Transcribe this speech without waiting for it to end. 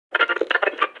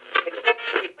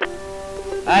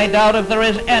I doubt if there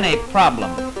is any problem,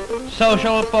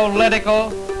 social,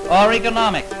 political, or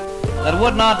economic, that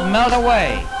would not melt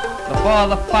away before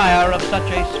the fire of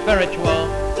such a spiritual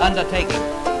undertaking.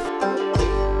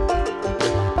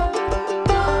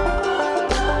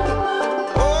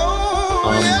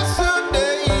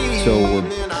 So we're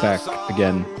back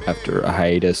again after a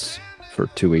hiatus for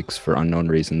 2 weeks for unknown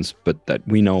reasons, but that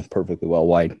we know perfectly well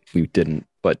why we didn't,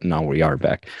 but now we are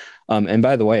back. And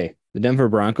by the way, the Denver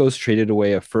Broncos traded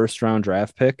away a first-round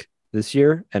draft pick this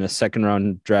year and a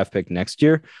second-round draft pick next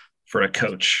year for a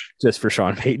coach, just for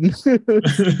Sean Payton. Man,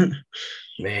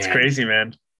 it's crazy,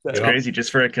 man. It's crazy just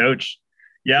for a coach.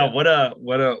 Yeah, what a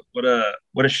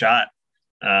shot.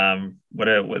 I mean,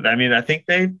 I think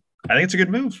it's a good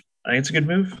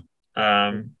move.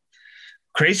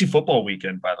 Crazy football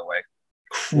weekend, by the way.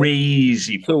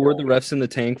 Crazy. So were the refs in the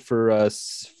tank for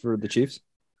the Chiefs?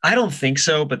 I don't think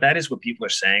so, but that is what people are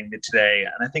saying today,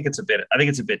 and I think it's a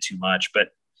bit too much. But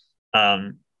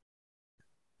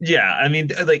yeah, I mean,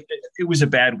 like it was a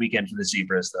bad weekend for the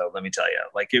Zebras, though. Let me tell you,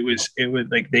 like it was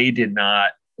like they did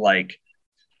not like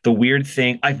the weird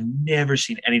thing. I've never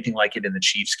seen anything like it in the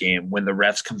Chiefs game when the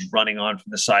refs comes running on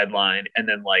from the sideline and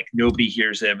then like nobody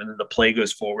hears him and then the play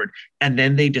goes forward and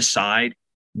then they decide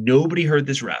nobody heard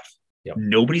this ref. Yep.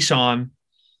 Nobody saw him.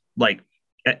 Like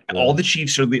all the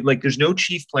Chiefs are like, there's no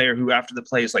Chief player who after the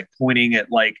play is like pointing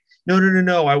at like,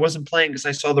 no, I wasn't playing because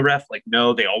I saw the ref. Like,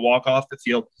 no, they all walk off the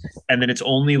field. And then it's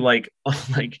only like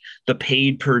the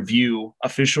paid per view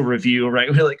official review, right?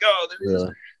 We're like,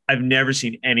 I've never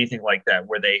seen anything like that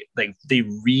where they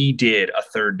redid a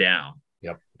third down.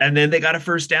 Yep. And then they got a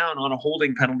first down on a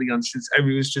holding penalty on. I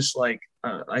mean, it was just like,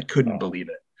 I couldn't believe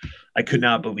it. I could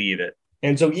not believe it.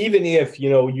 And so even if,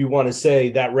 you want to say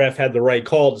that ref had the right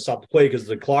call to stop the play because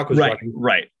the clock was running,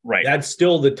 right. That's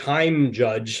still the time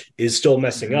judge is still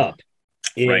messing up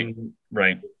in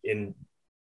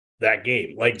that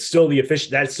game. Like still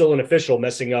that's still an official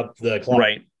messing up the clock.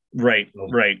 Right.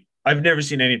 I've never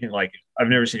seen anything like it.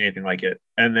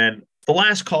 And then the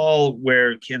last call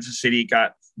where Kansas City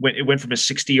went from a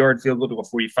 60-yard field goal to a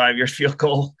 45-yard field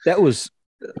goal. That was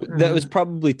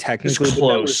probably technically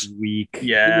close. Weak.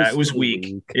 Yeah, it was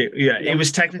weak. It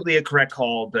was technically a correct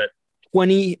call, but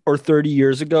 20 or 30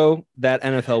 years ago, that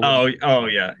NFL.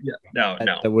 Yeah. No.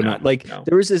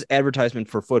 There was this advertisement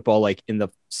for football like in the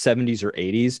 70s or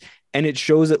 80s, and it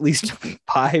shows at least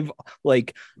 5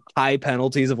 like high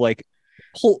penalties of like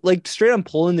straight on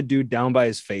pulling the dude down by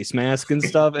his face mask and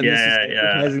stuff. And this is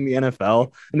advertising the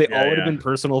NFL, and they all would have been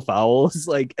personal fouls.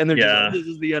 Like, and they're just like, this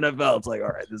is the NFL. It's like, all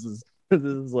right, this is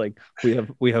like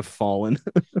we have fallen.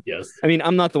 Yes. I mean,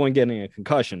 I'm not the one getting a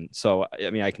concussion, so I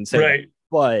mean I can say that,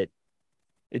 but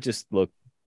it just looked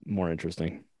more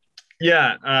interesting.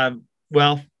 Yeah.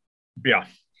 Well, yeah.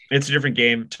 It's a different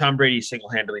game. Tom Brady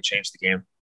single-handedly changed the game.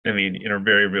 I mean, in a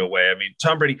very real way. I mean,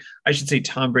 Tom Brady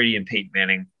and Peyton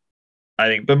Manning, I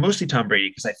think, but mostly Tom Brady,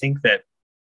 because I think that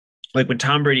like when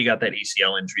Tom Brady got that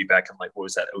ACL injury back in like, what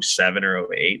was that, 07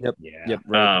 or 08? Yep. Yeah. Yep.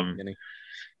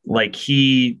 Right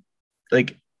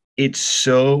it's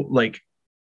so like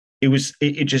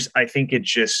it just I think it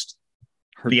just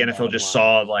the NFL just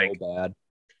saw like so bad.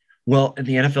 Well, and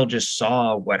the NFL just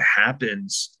saw what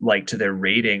happens like to their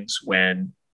ratings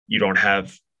when you don't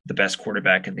have the best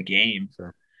quarterback in the game,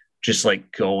 just like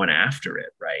going after it,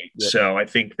 right? Yep. So I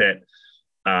think that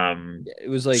it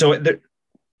was like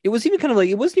it was even kind of like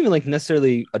it wasn't even like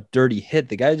necessarily a dirty hit.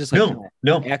 The guy just like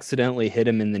accidentally hit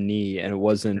him in the knee, and it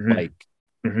wasn't like.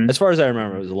 Mm-hmm. As far as I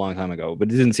remember, it was a long time ago, but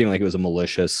it didn't seem like it was a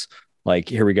malicious, like,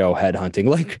 here we go, head hunting,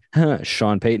 like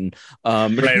Sean Payton,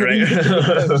 right.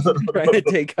 trying to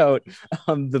take out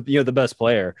the best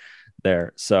player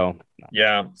there. So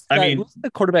yeah, I mean, who's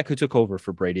the quarterback who took over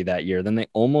for Brady that year? Then they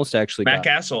almost actually Matt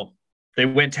Castle. They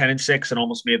went 10-6 and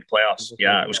almost made the playoffs.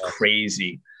 Yeah, it was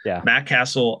crazy. Yeah, Matt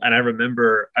Castle, and I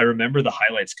remember the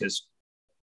highlights because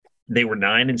they were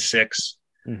 9-6.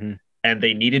 Mm-hmm. And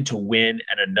they needed to win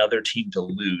and another team to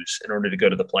lose in order to go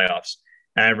to the playoffs.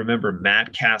 And I remember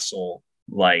Matt Castle,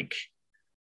 like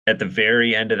at the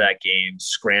very end of that game,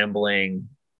 scrambling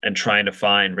and trying to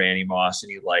find Randy Moss.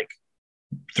 And he like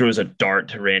throws a dart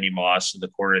to Randy Moss in the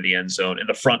corner of the end zone. In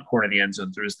the front corner of the end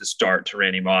zone, throws this dart to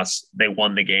Randy Moss. They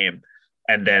won the game.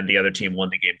 And then the other team won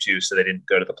the game too. So they didn't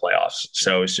go to the playoffs.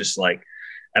 So it's just like,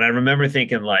 and I remember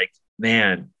thinking like,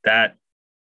 man,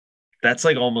 that's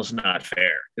like almost not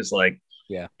fair because like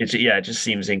it just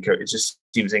seems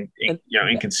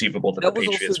inconceivable that the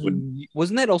Patriots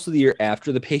wasn't that also the year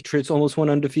after the Patriots almost went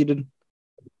undefeated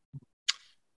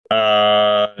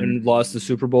and lost the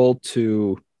Super Bowl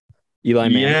to Eli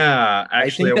Manning. Yeah, I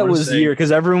actually, think that wanna was the say year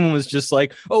because everyone was just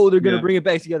like, "Oh, they're gonna Yeah. bring it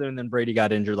back together," and then Brady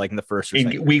got injured like in the first or in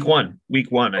second. week one.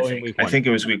 I Oh, in think. week I one. think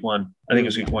it was week one. I think it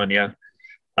was week one. Yeah.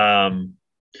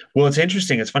 Well, it's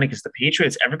interesting. It's funny because the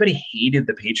Patriots, everybody hated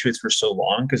the Patriots for so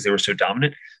long because they were so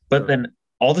dominant. But then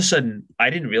all of a sudden, I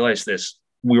didn't realize this.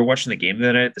 We were watching the game the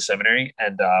other night at the seminary,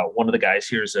 and one of the guys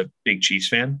here is a big Chiefs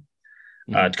fan.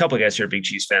 A couple of guys here are big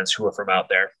Chiefs fans who are from out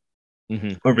there.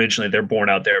 Originally, they're born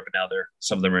out there, but now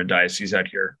some of them are in dioceses out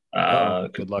here.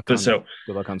 Good luck. Good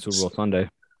luck on Super Bowl Sunday.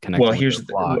 Well, here's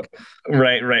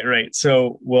right.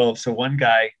 So one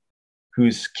guy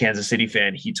who's Kansas City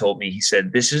fan, he told me, he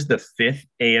said, this is the 5th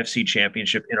AFC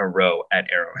championship in a row at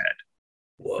Arrowhead.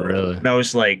 Whoa. Really? And I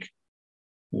was like,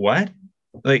 what?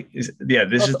 Like, this is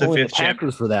the 5th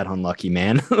championship for that unlucky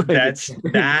man. That's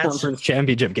conference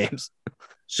championship games.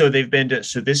 So they've been to,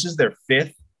 so this is their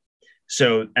 5th.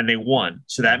 So, and they won.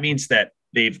 So that means that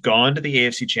they've gone to the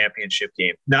AFC championship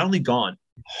game, not only gone,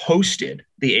 hosted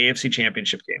the AFC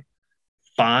championship game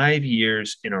 5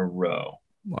 years in a row.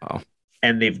 Wow.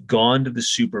 And they've gone to the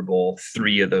Super Bowl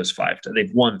 3 of those 5.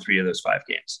 They've won 3 of those 5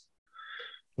 games.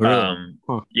 Really?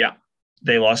 Yeah.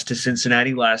 They lost to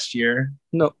Cincinnati last year.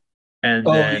 No. And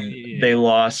then they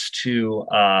lost to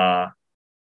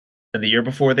and the year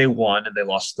before they won, and they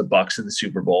lost to the Bucks in the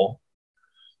Super Bowl.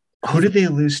 Who did they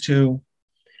lose to?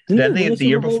 Then the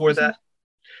year before that,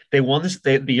 they won this.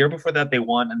 The year before that, they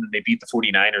won, and then they beat the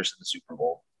 49ers in the Super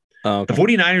Bowl. Oh, okay. The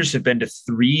 49ers have been to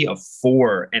 3 of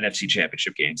 4 NFC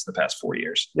championship games in the past 4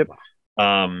 years. Yep.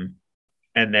 And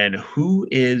then who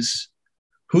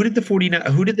did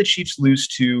the Chiefs lose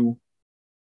to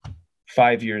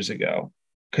 5 years ago?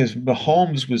 Because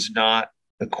Mahomes was not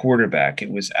the quarterback. It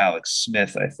was Alex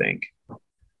Smith, I think,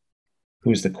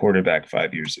 who was the quarterback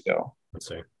 5 years ago. Let's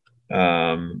see.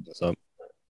 What's up?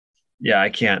 Yeah, I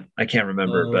can't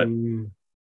remember, but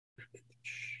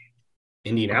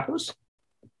Indianapolis?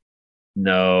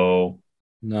 No.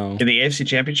 In the AFC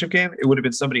Championship game, it would have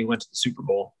been somebody who went to the Super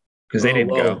Bowl because they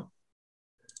didn't go.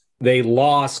 They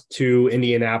lost to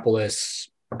Indianapolis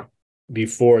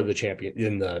before the champion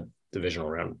in the divisional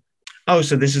round. Oh,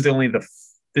 so this is only the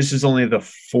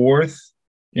 4th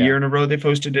year in a row they've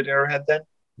hosted at Arrowhead then?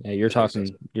 Yeah, you're talking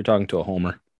to a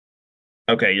homer.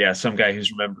 Okay, yeah, some guy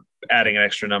who's adding an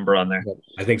extra number on there.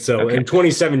 I think so. Okay. In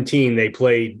 2017, they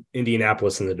played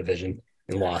Indianapolis in the division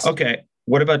and lost. Okay,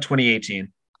 what about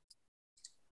 2018?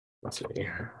 Let's see.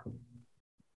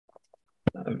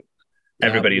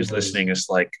 Everybody who's listening is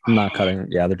like, I'm not cutting.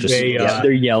 Yeah, they're just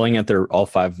they're yelling at all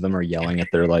 5 of them are yelling at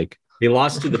their like. They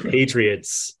lost to the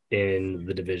Patriots in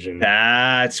the division.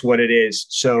 That's what it is.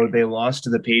 So they lost to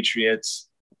the Patriots.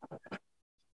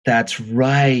 That's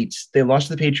right. They lost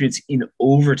to the Patriots in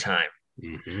overtime.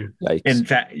 Mm-hmm. In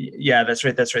fact, yeah, that's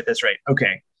right.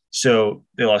 Okay. So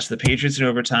they lost to the Patriots in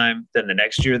overtime. Then the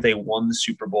next year they won the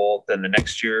Super Bowl. Then the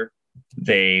next year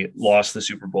they lost the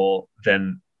Super Bowl.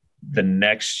 Then the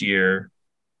next year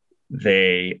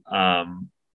they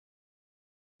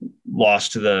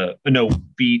went to the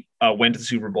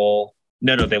Super Bowl.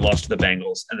 No, they lost to the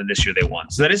Bengals. And then this year they won.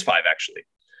 So that is 5 actually.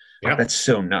 Yeah. That's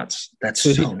so nuts.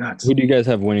 Who do you guys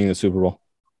have winning the Super Bowl?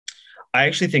 I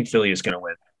actually think Philly is going to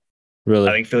win. Really?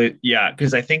 I think Philly, yeah,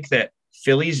 because I think that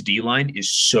Philly's D-line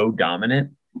is so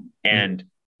dominant, and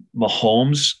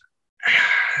Mahomes,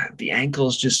 the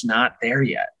ankle's just not there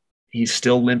yet. He's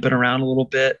still limping around a little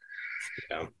bit.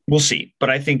 Yeah. We'll see,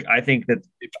 but I think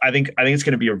it's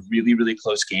going to be a really, really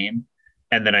close game,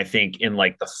 and then I think in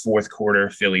like the 4th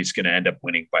quarter, Philly's going to end up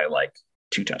winning by like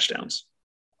 2 touchdowns.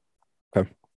 Okay.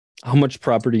 How much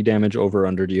property damage over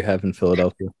under do you have in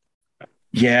Philadelphia?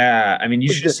 Yeah, I mean,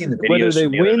 you should have seen the videos. Whether they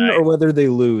win or whether they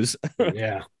lose.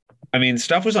 Yeah, I mean,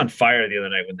 stuff was on fire the other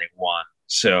night when they won.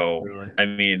 So, really? I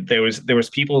mean, there was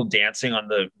people dancing on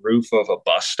the roof of a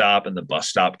bus stop, and the bus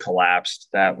stop collapsed.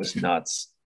 That was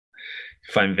nuts.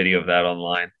 Find video of that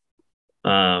online.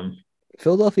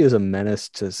 Philadelphia is a menace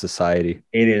to society.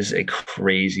 It is a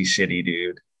crazy city,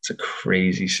 dude. It's a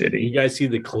crazy city. You guys see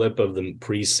the clip of them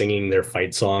pre-singing their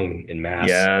fight song in mass?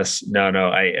 Yes. No.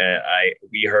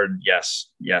 We heard yes.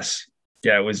 Yeah,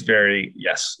 it was very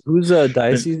yes. Who's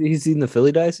diocese? He's in the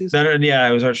Philly diocese? No. Yeah,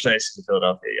 it was Archdiocese of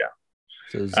Philadelphia. Yeah.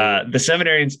 So the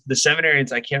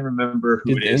seminarians. I can't remember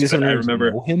who it is, but I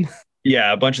remember him.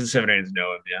 Yeah, a bunch of the seminarians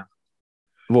know him. Yeah.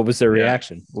 What was their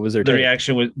reaction? What was their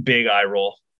reaction? Was big eye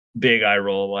roll.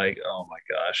 Like, oh my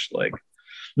gosh. Like,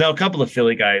 no, a couple of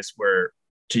Philly guys were.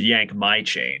 To yank my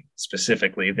chain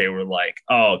specifically, they were like,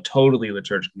 "Oh, totally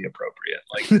liturgically appropriate.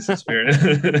 Like this is very,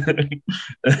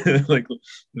 like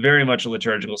very much a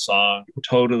liturgical song.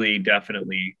 Totally,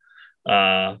 definitely,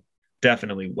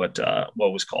 definitely what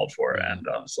was called for. And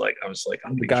I was like, I'm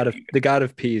The god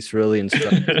of peace really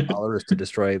instructs followers to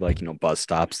destroy bus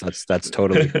stops. That's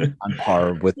totally on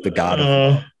par with the god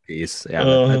of peace. Yeah,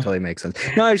 that totally makes sense.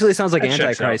 No, actually, it sounds like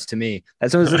Antichrist to me.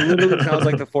 It literally sounds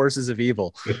like the forces of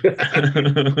evil.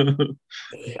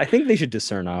 I think they should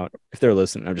discern out if they're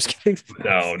listening. I'm just kidding.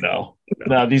 No.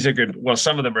 These are good. Well,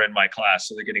 some of them are in my class,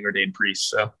 so they're getting ordained priests.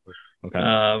 So,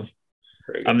 okay.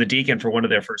 I'm the deacon for one of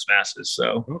their first masses.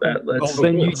 So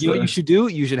then you know what you should do?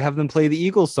 You should have them play the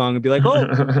Eagles song and be like, "Oh,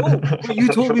 you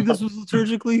told me this was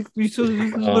liturgically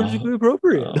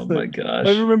appropriate." Oh my gosh!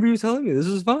 I remember you telling me this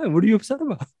is fine. What are you upset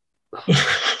about?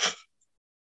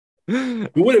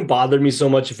 It wouldn't bother me so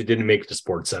much if it didn't make it to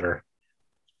Sports Center.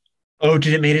 Oh,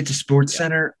 did it made it to Sports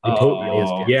Center? It totally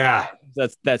is. Yeah,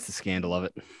 that's the scandal of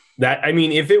it. That, I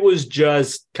mean, if it was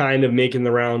just kind of making the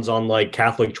rounds on like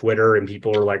Catholic Twitter and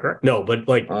people were like, no, but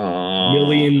like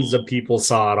millions of people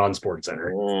saw it on Sports Center.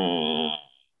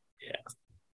 Yeah,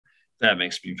 that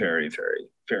makes me very, very,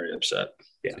 very upset.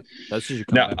 Yeah, that's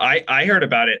just now. I heard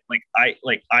about it. I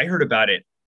heard about it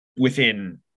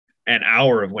within an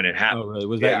hour of when it happened. Oh, really?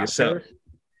 Was that your so?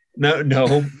 No.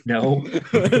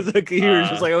 It's like you were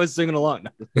just like I was singing along.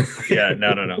 Yeah,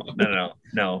 no.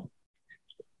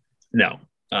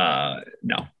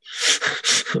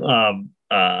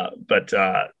 But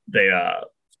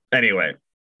anyway.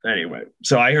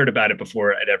 So I heard about it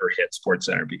before I'd ever hit Sports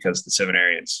Center because the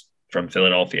seminarians from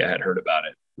Philadelphia had heard about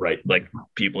it. Right. Like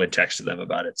people had texted them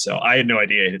about it. So I had no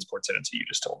idea it hit Sports Center until you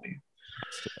just told me.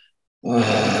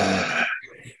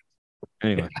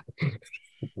 Anyway.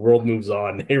 World moves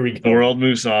on. Here we go. The world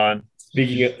moves on.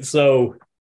 Speaking of,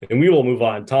 and we will move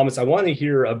on. Thomas, I want to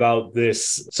hear about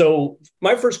this. So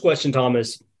my first question,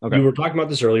 Thomas, we were talking about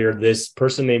this earlier, this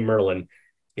person named Merlin.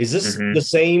 Is this the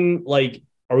same, like,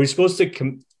 are we supposed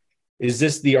to, is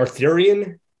this the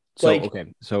Arthurian, so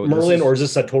Merlin, or is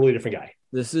this a totally different guy?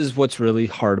 This is what's really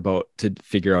hard to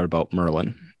figure out about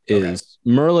Merlin.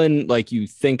 Merlin, like you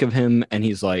think of him and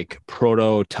he's like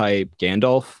prototype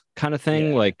Gandalf kind of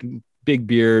thing, like big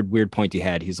beard, weird pointy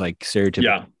head. He's like stereotypical.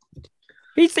 Yeah.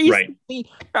 He's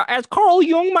as Carl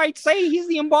Jung might say, he's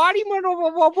the embodiment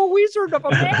of a wizard, of a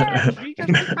man. He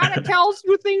just kind of tells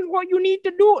you things what you need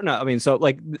to do. No, I mean, so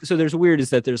there's weird is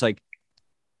that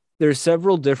there's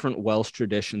several different Welsh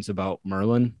traditions about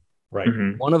Merlin. Right.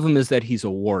 Mm-hmm. One of them is that he's a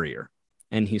warrior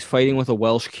and he's fighting with a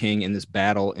Welsh king in this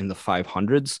battle in the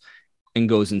 500s and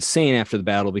goes insane after the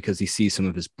battle because he sees some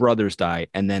of his brothers die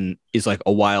and then is like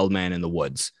a wild man in the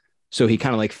woods. So he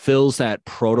kind of like fills that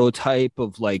prototype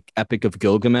of like Epic of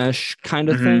Gilgamesh kind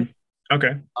of thing.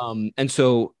 Okay. And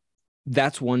so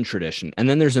that's one tradition. And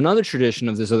then there's another tradition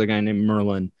of this other guy named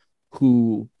Merlin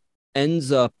who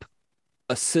ends up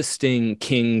assisting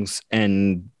kings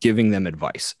and giving them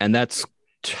advice. And that's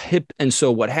tip. And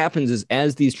so what happens is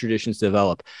as these traditions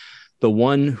develop, the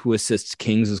one who assists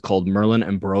kings is called Merlin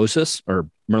Ambrosius or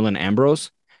Merlin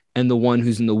Ambrose. And the one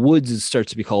who's in the woods starts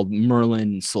to be called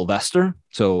Merlin Sylvester.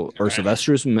 So, or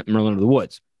Sylvester's Merlin of the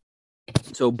Woods.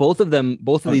 So both of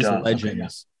these legends.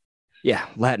 Okay, yeah,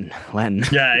 Latin.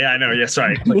 Yeah, I know. Yeah,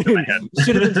 sorry.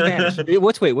 Should have been Spanish.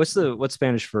 What's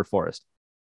Spanish for forest?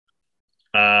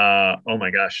 Oh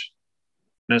my gosh.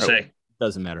 No say.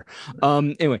 Doesn't matter.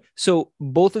 Anyway, so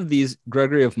both of these,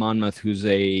 Gregory of Monmouth, who's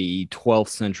a 12th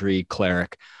century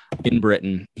cleric in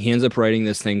Britain, he ends up writing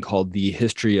this thing called the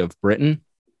History of Britain,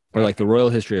 or like the Royal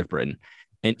History of Britain.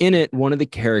 And in it, one of the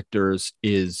characters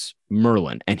is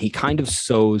Merlin, and he kind of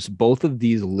sews both of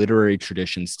these literary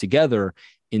traditions together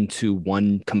into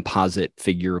one composite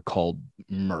figure called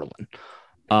Merlin.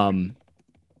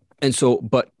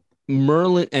 But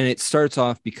Merlin, and it starts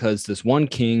off because this one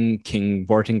king, King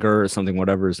Vortinger or something,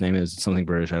 whatever his name is, something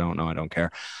British, I don't know, I don't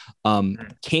care,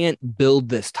 can't build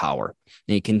this tower.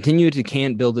 And he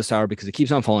can't build this tower because it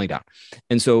keeps on falling down.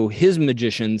 And so his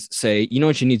magicians say, you know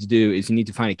what you need to do is you need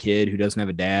to find a kid who doesn't have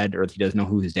a dad, or he doesn't know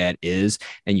who his dad is,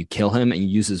 and you kill him and you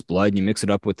use his blood and you mix it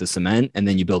up with the cement and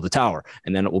then you build the tower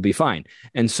and then it will be fine.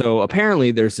 And so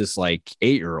apparently there's this like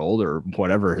 8-year-old or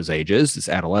whatever his age is, this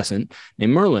adolescent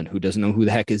named Merlin, who doesn't know who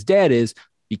the heck his dad is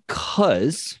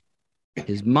because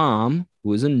his mom,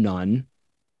 who is a nun,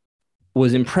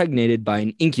 was impregnated by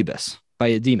an incubus, by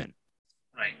a demon.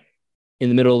 In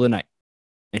the middle of the night,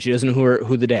 and she doesn't know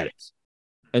who the dad is,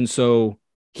 and so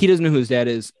he doesn't know who his dad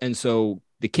is, and so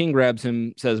the king grabs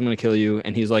him, says, "I'm going to kill you,"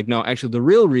 and he's like, "No, actually, the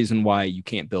real reason why you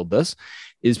can't build this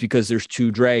is because there's 2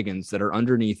 dragons that are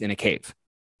underneath in a cave."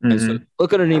 And so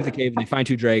look underneath the cave, and they find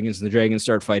 2 dragons, and the dragons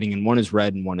start fighting, and one is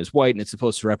red and one is white, and it's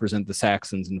supposed to represent the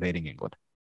Saxons invading England.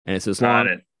 And it's this Got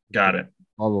it.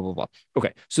 Blah blah blah blah.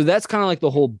 Okay, so that's kind of like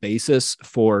the whole basis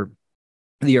for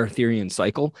the Arthurian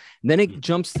cycle. And then it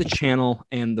jumps the channel,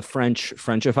 and the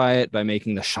Frenchify it by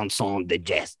making the chanson de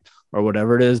geste or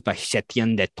whatever it is by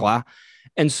Chetien de Troyes.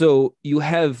 And so you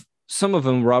have some of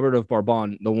them, Robert of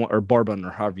Bourbon, or Bourbon, or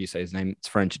however you say his name, it's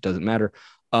French, it doesn't matter.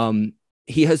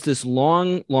 He has this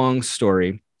long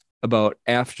story about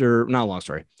a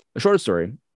short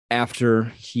story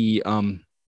after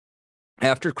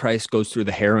Christ goes through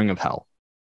the harrowing of hell.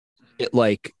 It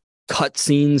like cut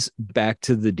scenes back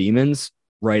to the demons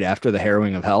right after the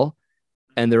harrowing of hell.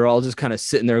 And they're all just kind of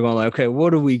sitting there going like, okay,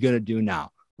 what are we going to do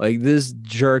now? Like, this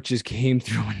jerk just came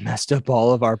through and messed up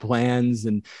all of our plans,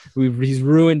 and he's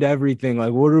ruined everything.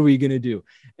 Like, what are we going to do?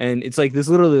 And it's like this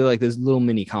little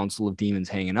mini council of demons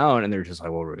hanging out. And they're just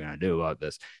like, what are we going to do about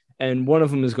this? And one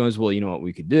of them is going, well, you know what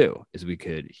we could do is we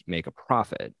could make a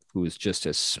prophet who is just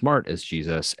as smart as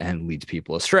Jesus and leads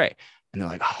people astray. And they're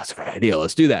like, oh, that's a great idea.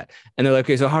 Let's do that. And they're like,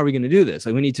 okay, so how are we going to do this?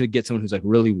 Like, we need to get someone who's like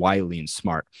really wily and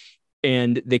smart.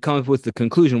 And they come up with the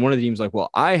conclusion. One of the teams like,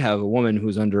 well, I have a woman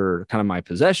who's under kind of my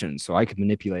possession, so I could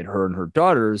manipulate her and her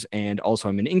daughters. And also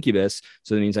I'm an incubus.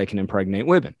 So that means I can impregnate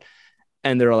women.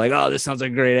 And they're like, oh, this sounds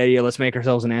like a great idea. Let's make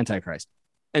ourselves an antichrist.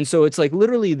 And so it's like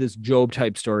literally this Job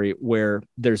type story where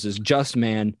there's this just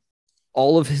man.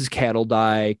 All of his cattle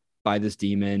die by this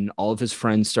demon. All of his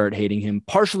friends start hating him,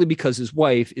 partially because his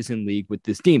wife is in league with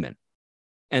this demon.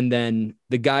 And then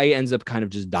the guy ends up kind of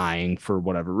just dying for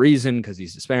whatever reason because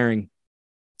he's despairing.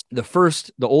 The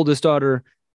oldest daughter,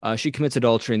 she commits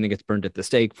adultery and then gets burned at the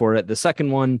stake for it. The second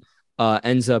one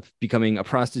ends up becoming a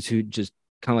prostitute, just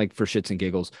kind of like for shits and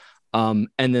giggles. And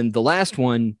then the last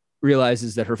one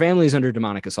realizes that her family is under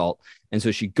demonic assault. And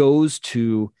so she goes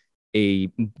to a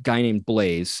guy named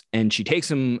Blaze, and she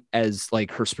takes him as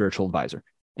like her spiritual advisor.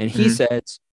 And he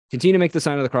says, continue to make the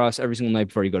sign of the cross every single night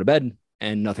before you go to bed,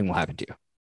 and nothing will happen to you.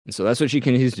 And so that's what she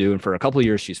continues to do. And for a couple of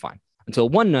years, she's fine. Until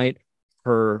one night,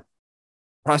 her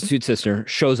prostitute sister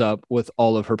shows up with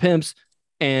all of her pimps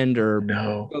and or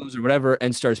whatever,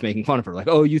 and starts making fun of her. Like,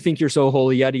 oh, you think you're so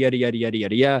holy, yada, yada, yada, yada,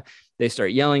 yada, yada. They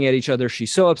start yelling at each other.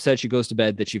 She's so upset, she goes to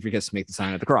bed that she forgets to make the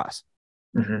sign of the cross.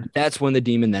 That's when the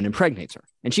demon then impregnates her.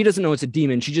 And she doesn't know it's a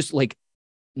demon. She just like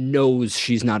knows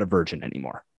she's not a virgin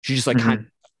anymore. She just like kind of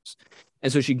knows.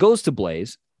 And so she goes to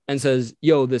Blaze and says,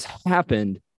 yo, this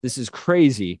happened. This is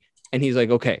crazy. And he's like,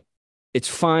 okay, it's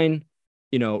fine.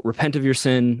 You know, repent of your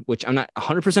sin, which I'm not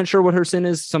 100% sure what her sin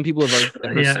is. Some people have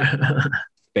like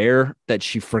despair that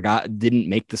she didn't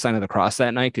make the sign of the cross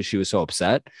that night because she was so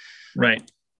upset. Right.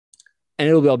 And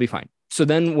it'll all be fine. So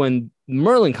then when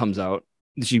Merlin comes out,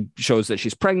 she shows that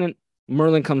she's pregnant.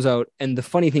 Merlin comes out. And the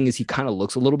funny thing is he kind of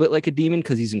looks a little bit like a demon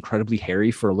because he's incredibly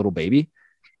hairy for a little baby.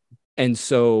 And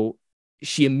so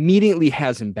she immediately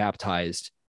has him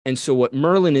baptized. And so what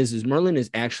Merlin is Merlin is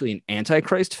actually an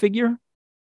antichrist figure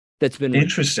that's been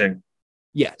interesting.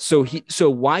 Yeah. So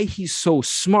why he's so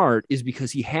smart is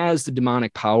because he has the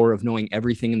demonic power of knowing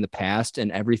everything in the past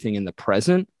and everything in the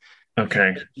present.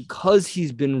 Okay. Because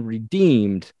he's been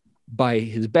redeemed by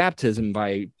his baptism,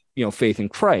 by faith in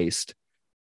Christ.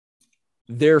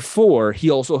 Therefore,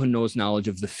 he also knows knowledge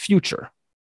of the future.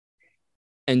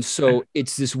 And so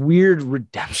it's this weird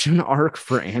redemption arc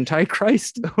for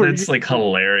Antichrist. It's like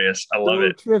hilarious. I love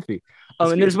it. Trippy.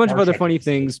 And there's a bunch of other funny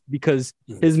things because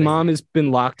his mom has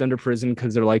been locked under prison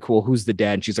because they're like, well, who's the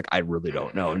dad? And she's like, I really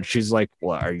don't know. And she's like,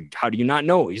 well, how do you not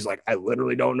know? He's like, I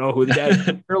literally don't know who the dad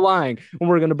is. You're lying. And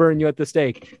we're going to burn you at the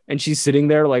stake. And she's sitting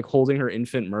there like holding her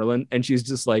infant Merlin. And she's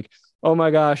just like, oh my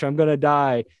gosh, I'm going to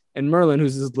die. And Merlin,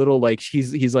 who's this little, like,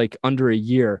 he's like under a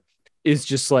year, is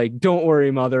just like, don't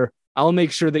worry, mother. I'll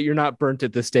make sure that you're not burnt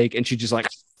at the stake. And she just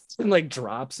like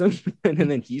drops him.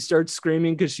 And then he starts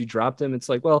screaming because she dropped him. It's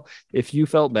like, well, if you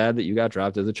felt bad that you got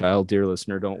dropped as a child, dear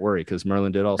listener, don't worry, because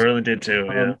Merlin did also. Merlin did too,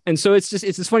 yeah. And so it's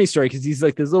this funny story because he's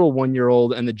like this little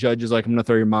 1-year-old and the judge is like, I'm going to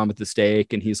throw your mom at the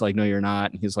stake. And he's like, no, you're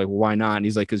not. And he's like, well, why not? And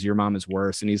he's like, because your mom is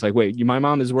worse. And he's like, wait, my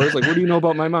mom is worse? Like, what do you know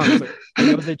about my mom? He's like,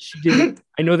 I know that she didn't.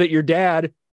 I know that your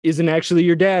dad isn't actually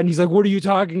your dad. And he's like, what are you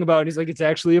talking about? And he's like, it's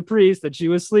actually a priest that she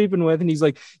was sleeping with. And he's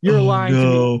like, you're lying to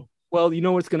me. Well, you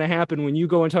know what's going to happen when you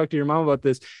go and talk to your mom about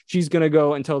this? She's going to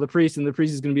go and tell the priest, and the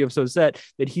priest is going to be so upset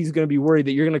that he's going to be worried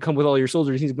that you're going to come with all your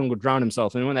soldiers. He's going to go drown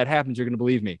himself. And when that happens, you're going to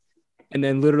believe me. And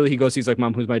then literally he's like,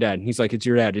 Mom, who's my dad? And he's like, it's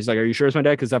your dad. He's like, are you sure it's my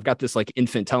dad? Because I've got this like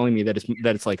infant telling me that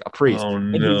it's like a priest. Oh,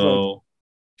 and no.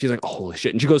 She's like, oh, holy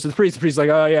shit. And she goes to the priest. The priest's like,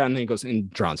 oh yeah. And then he goes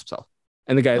and drowns himself.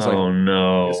 And the guy's like, oh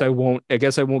no. I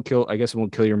guess I won't kill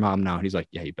your mom now. And he's like,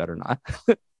 yeah, you better not.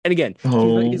 And again, he's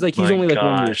only like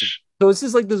 1 year. So it's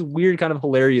just like this weird kind of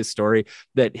hilarious story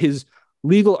that his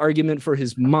legal argument for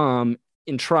his mom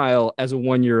in trial as a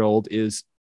 1-year-old is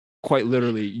quite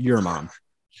literally your mom.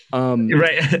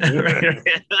 Right.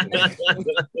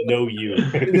 No, you.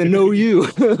 No, you.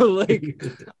 Like,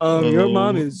 your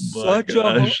mom is such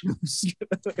gosh. a host.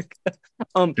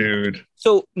 Dude.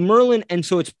 So Merlin, and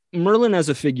so it's Merlin as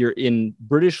a figure in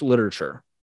British literature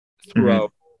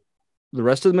throughout the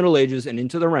rest of the Middle Ages and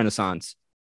into the Renaissance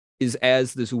is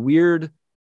as this weird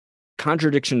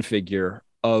contradiction figure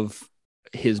of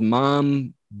his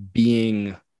mom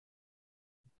being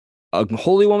a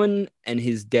holy woman and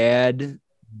his dad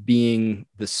being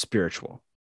the spiritual.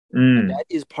 And that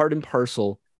is part and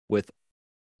parcel with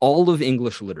all of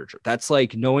English literature. That's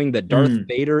like knowing that Darth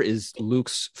Vader is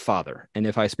Luke's father. And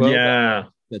if I spoil that,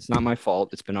 that's not my fault.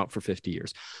 It's been out for 50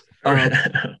 years.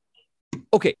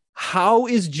 Okay, how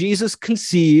is Jesus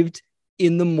conceived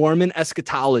in the Mormon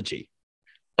eschatology?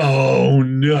 Oh,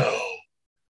 no.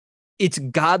 It's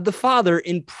God the Father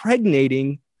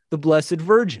impregnating the Blessed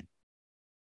Virgin.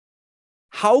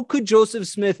 How could Joseph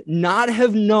Smith not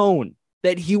have known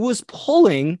that he was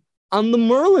pulling on the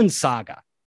Merlin saga?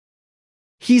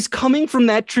 He's coming from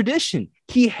that tradition.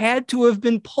 He had to have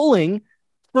been pulling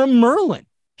from Merlin.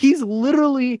 He's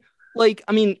literally like,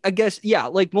 I mean, I guess, yeah,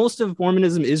 like most of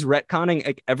Mormonism is retconning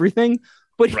like everything,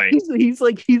 but he's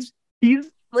like,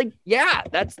 yeah,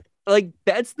 that's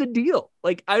the deal.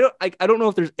 Like, I don't know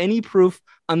if there's any proof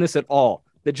on this at all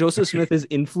that Joseph Smith is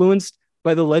influenced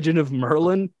by the legend of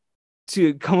Merlin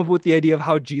to come up with the idea of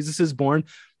how Jesus is born,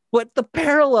 but the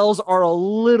parallels are a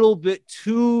little bit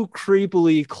too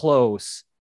creepily close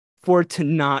for it to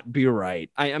not be right.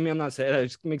 I mean, I'm not saying it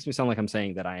just makes me sound like I'm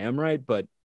saying that I am right, but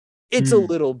it's a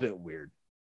little bit weird.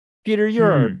 Peter,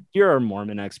 you're our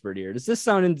Mormon expert here. Does this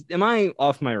sound? Am I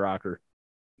off my rocker?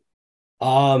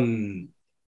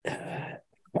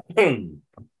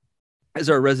 As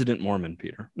our resident Mormon,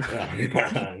 Peter. No,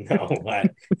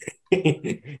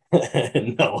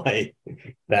 I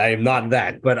am not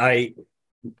that. But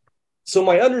so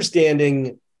my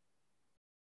understanding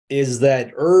is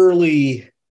that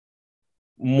early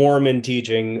Mormon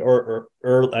teaching, or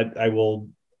I will,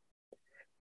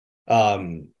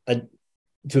 to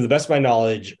the best of my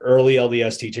knowledge, early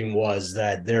LDS teaching was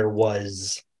that there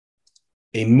was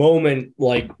a moment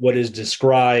like what is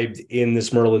described in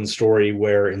this Merlin story,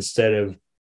 where instead of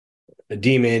a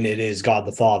demon, it is God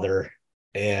the Father,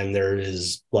 and there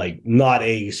is like not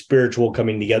a spiritual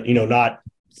coming together.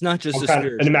 It's not just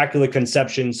an immaculate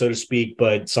conception, so to speak,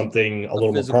 but something a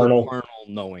little more carnal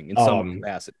knowing in some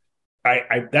capacity.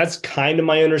 I that's kind of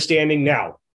my understanding.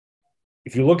 Now,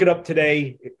 if you look it up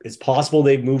today, it's possible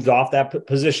they've moved off that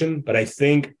position, but I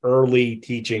think early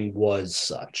teaching was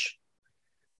such.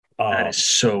 That is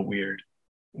so weird.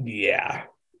 Yeah.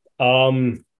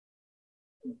 Well,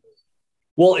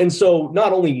 and so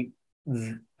not only,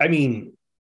 I mean,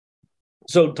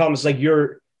 so Thomas, like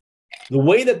the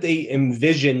way that they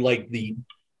envision like the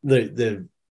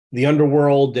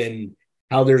underworld and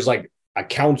how there's like a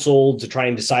council to try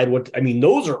and decide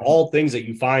those are all things that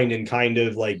you find in kind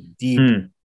of like deep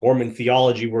Mormon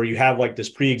theology, where you have like this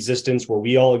pre-existence where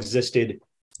we all existed,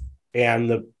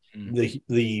 and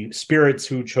the spirits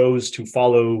who chose to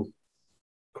follow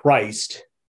Christ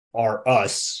are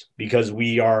us because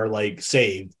we are like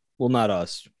saved. Well, not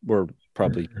us. We're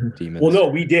probably demons. Well, no,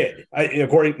 we did.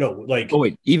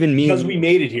 Even me, because we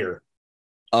made it here.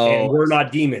 And we're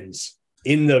not demons.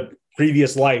 In the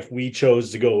previous life, we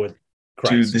chose to go with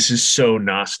Christ. Dude, this is so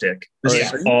Gnostic. This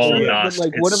is all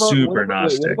Gnostic. Like, super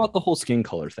Gnostic. What about the whole skin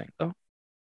color thing, though?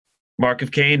 Mark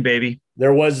of Cain, baby.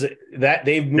 There was that.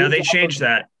 They changed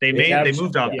that. They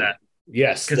moved off that.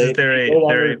 Yes, because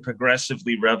they're a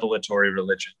progressively revelatory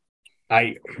religion.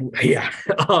 I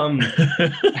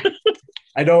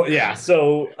don't. Yeah.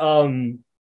 So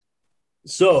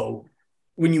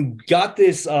when you got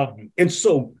this, and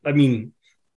so I mean,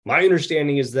 my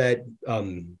understanding is that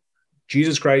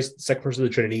Jesus Christ, the second person of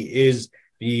the Trinity, is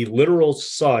the literal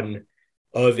son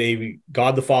of a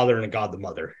God the Father and a God the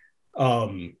Mother.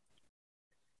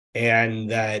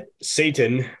 And that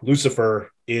Satan, Lucifer,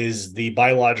 is the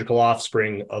biological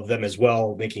offspring of them as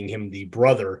well, making him the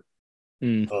brother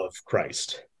of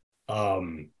Christ. A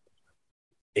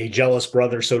jealous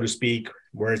brother, so to speak,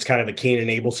 where it's kind of a Cain and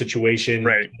Abel situation.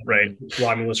 Right.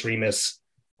 Romulus, Remus,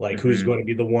 who's going to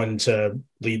be the one to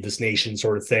lead this nation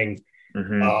sort of thing.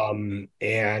 And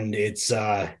it's,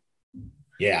 so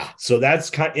that's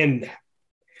kind of, and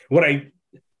what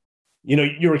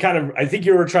you were kind of, I think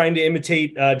you were trying to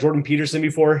imitate Jordan Peterson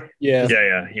before. Yeah,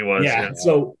 he was. Yeah.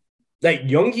 So that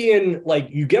Jungian,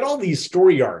 you get all these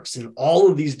story arcs and all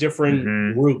of these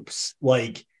different groups,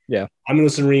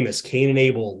 Romulus and Remus, Cain and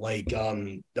Abel,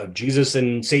 Jesus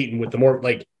and Satan with the more,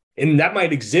 and that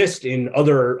might exist in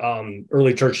other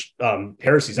early church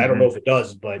heresies. I don't know if it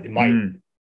does, but it might.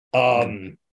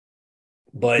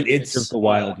 But it's the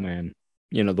wild man,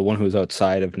 you know, the one who's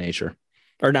outside of nature,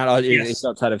 or not. It's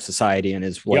outside of society and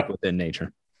is like within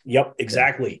nature. Yep,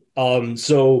 exactly.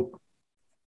 So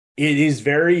it is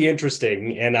very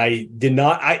interesting, and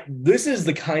this is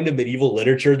the kind of medieval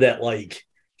literature that like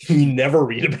you never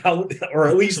read about, or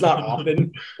at least not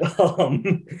often.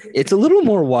 It's a little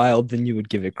more wild than you would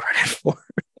give it credit for.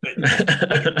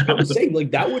 I was saying,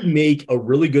 like, that would make a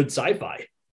really good sci-fi.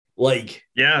 Like,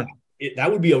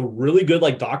 that would be a really good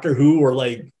like Doctor Who or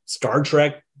like Star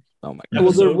Trek. Oh my god!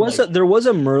 Well, there was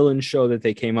a Merlin show that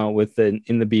they came out with in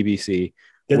the BBC.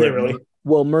 Did they really?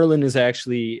 Well, Merlin is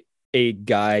actually a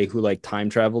guy who like time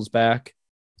travels back.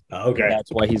 Okay, that's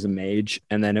why he's a mage.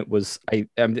 And then it was I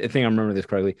think I remember this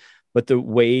correctly. But the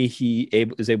way he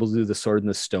is able to do the sword and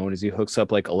the stone is he hooks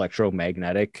up like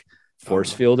electromagnetic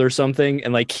force field or something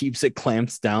and like keeps it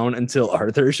clamped down until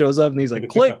Arthur shows up and he's like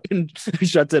click and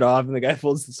shuts it off and the guy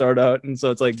pulls the sword out. And so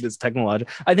it's like this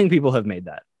technological. I think people have made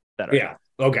that. Yeah.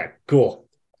 Okay, cool.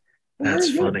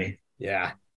 That's funny.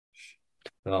 Yeah.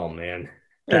 Oh man.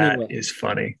 That is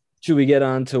funny. Should we get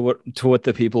on to what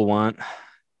the people want?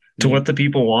 What the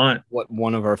people want. What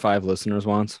one of our 5 listeners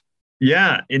wants?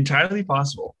 Yeah, entirely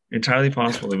possible. Entirely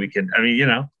possible that we can. I mean, you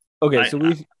know. Okay,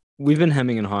 so we've been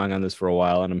hemming and hawing on this for a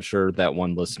while, and I'm sure that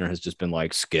one listener has just been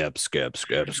like, skip.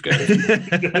 Are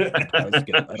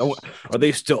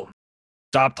they still?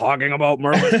 Stop talking about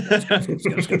Merlin. Skip.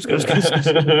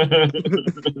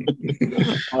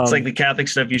 It's like the Catholic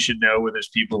stuff you should know, where there's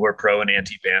people who are pro and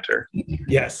anti banter.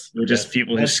 Yes, they're just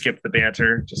people who skip the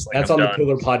banter. Just like that's on the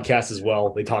Pillar podcast as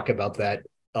well. They talk about that.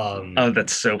 Oh,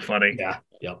 that's so funny. Yeah.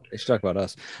 Yep. They should talk about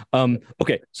us.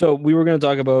 Okay, so we were going to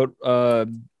talk about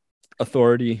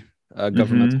authority,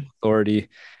 governmental authority,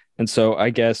 and so I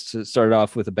guess to start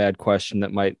off with a bad question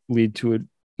that might lead to a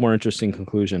more interesting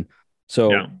conclusion.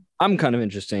 So. I'm kind of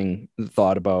interesting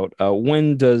thought about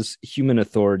when does human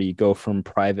authority go from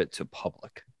private to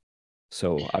public?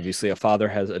 So obviously a father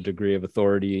has a degree of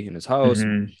authority in his house,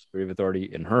 a degree of authority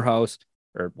in her house,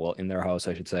 or well, in their house,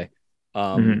 I should say,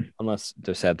 unless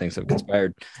the sad things have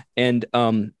conspired. And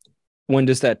when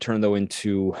does that turn though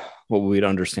into what we'd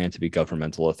understand to be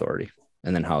governmental authority?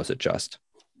 And then how is it just?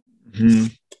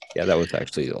 Yeah, that was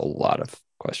actually a lot of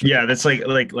questions. Yeah, that's like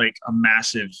a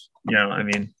massive, you know, I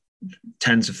mean,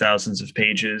 tens of thousands of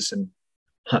pages and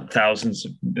thousands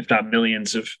of, if not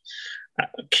millions of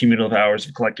cumulative hours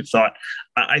of collective thought.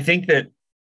 I think that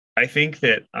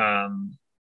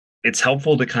it's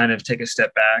helpful to kind of take a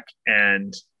step back,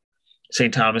 and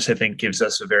St. Thomas, I think, gives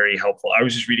us a very helpful. I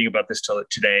was just reading about this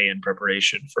today in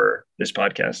preparation for this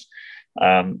podcast.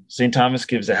 St. Thomas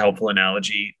gives a helpful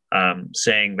analogy,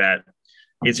 saying that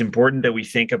it's important that we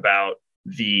think about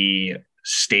the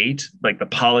state, like the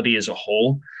polity as a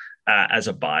whole, as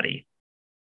a body,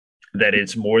 that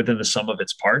it's more than the sum of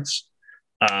its parts,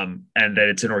 and that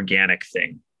it's an organic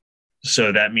thing.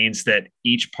 So that means that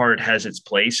each part has its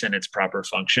place and its proper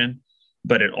function,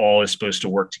 but it all is supposed to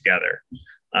work together.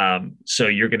 So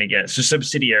you're going to get, so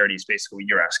subsidiarity is basically what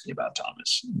you're asking about,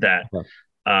 Thomas, that,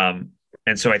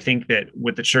 and so I think that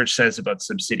what the church says about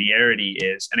subsidiarity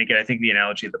is, and again, I think the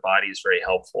analogy of the body is very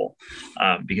helpful,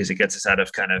 because it gets us out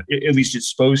of kind of, at least it's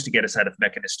supposed to get us out of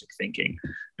mechanistic thinking.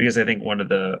 Because I think one of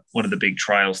the big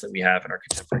trials that we have in our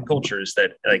contemporary culture is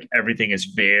that like everything is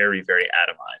very, very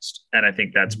atomized. And I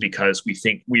think that's because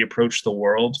we approach the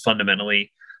world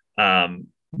fundamentally,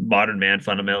 modern man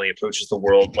fundamentally approaches the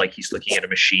world like he's looking at a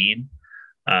machine,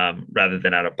 rather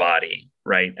than at a body,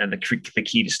 right? And the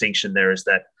key distinction there is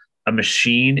that a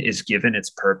machine is given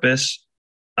its purpose,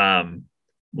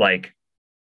 like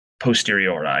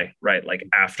posteriori, right? Like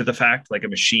after the fact, like a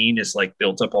machine is like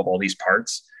built up of all these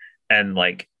parts, and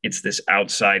like it's this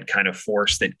outside kind of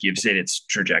force that gives it its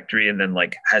trajectory and then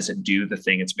like has it do the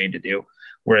thing it's made to do.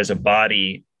 Whereas a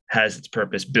body has its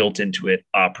purpose built into it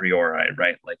a priori,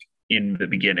 right? Like in the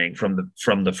beginning, from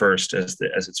the first as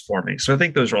it's forming. So I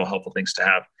think those are all helpful things to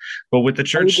have. But with the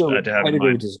church to have in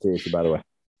mind, disagree with you, by the way.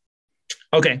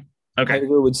 Okay.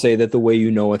 Heidegger would say that the way you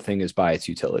know a thing is by its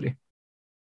utility.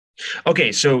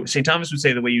 Okay, so St. Thomas would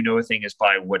say the way you know a thing is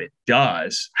by what it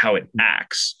does, how it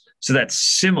acts. So that's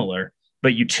similar,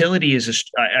 but utility is,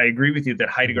 I agree with you that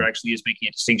Heidegger actually is making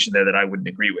a distinction there that I wouldn't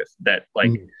agree with, that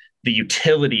like the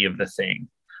utility of the thing.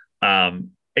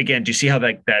 Again, do you see how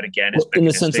that again is in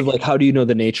the sense of like, how do you know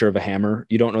the nature of a hammer?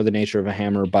 You don't know the nature of a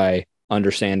hammer by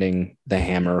understanding the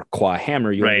hammer qua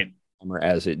hammer. You know the hammer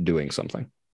as it doing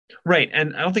something. Right.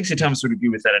 And I don't think St. Thomas would agree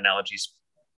with that analogy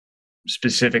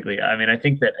specifically. I mean, I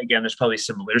think that again,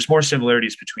 there's more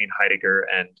similarities between Heidegger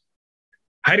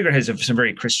has some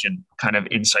very Christian kind of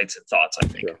insights and thoughts, I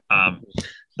think. Sure.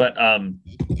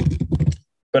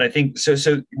 But I think so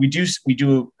we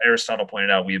do Aristotle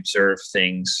pointed out, we observe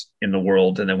things in the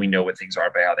world and then we know what things are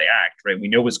by how they act, right? We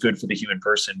know what's good for the human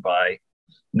person by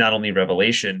not only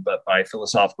revelation, but by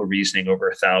philosophical reasoning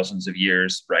over thousands of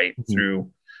years, right? Mm-hmm. Through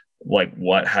like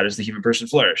how does the human person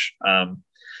flourish?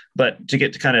 But to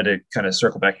kind of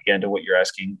circle back again to what you're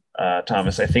asking,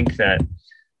 Thomas, I think that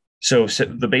so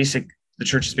the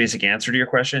church's basic answer to your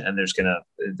question, and this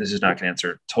is not going to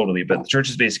answer totally, but the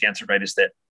church's basic answer, right, is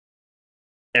that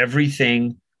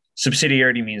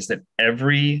subsidiarity means that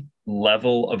every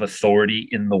level of authority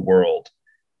in the world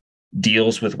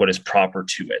deals with what is proper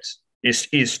to it, is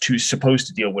supposed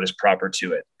to deal what is proper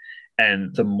to it.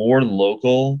 And the more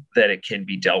local that it can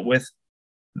be dealt with,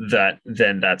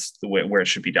 then that's the way where it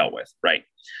should be dealt with, right?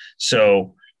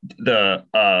 So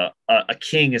a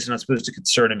king is not supposed to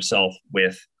concern himself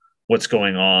with what's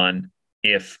going on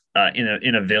if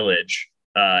in a village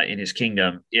in his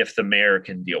kingdom, if the mayor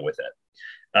can deal with it.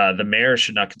 The mayor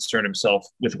should not concern himself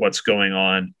with what's going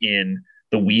on in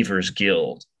the Weavers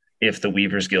Guild if the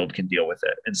Weavers Guild can deal with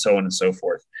it, and so on and so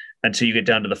forth, until you get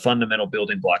down to the fundamental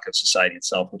building block of society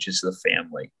itself, which is the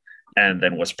family. And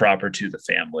then what's proper to the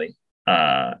family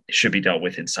should be dealt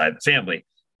with inside the family.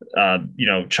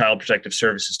 Child Protective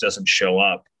Services doesn't show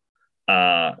up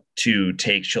to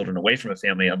take children away from a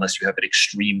family unless you have an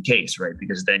extreme case, right?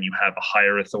 Because then you have a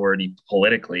higher authority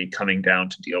politically coming down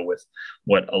to deal with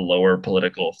what a lower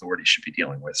political authority should be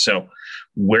dealing with. So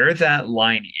where that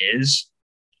line is,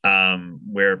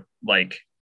 where like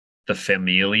the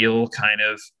familial kind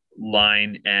of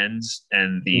line ends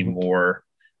and the more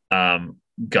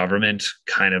government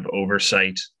kind of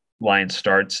oversight line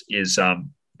starts, is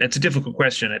it's a difficult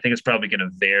question. I think it's probably going to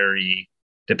vary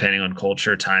depending on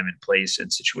culture, time and place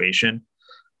and situation.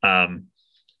 Yeah,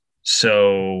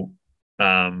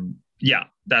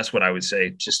 that's what I would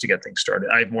say just to get things started.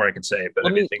 I have more I can say, but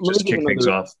just to kick things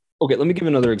off. Okay, let me give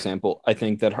another example. I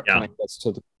think that kind of gets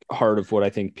to the heart of what I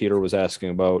think Peter was asking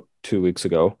about 2 weeks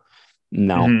ago.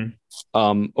 Now,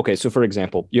 okay, so for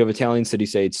example, you have Italian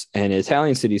city-states, and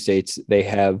Italian city-states, they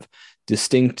have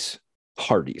distinct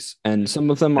parties, and some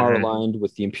of them are aligned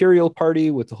with the imperial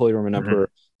party, with the Holy Roman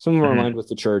Emperor. Some of them are aligned with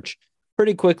the church.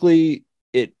 Pretty quickly,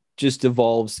 it just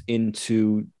evolves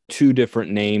into two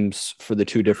different names for the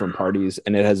two different parties,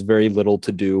 and it has very little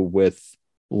to do with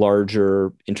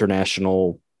larger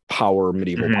international power,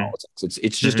 medieval politics.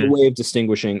 It's just a way of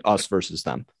distinguishing us versus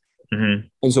them. And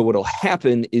so what will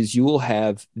happen is you will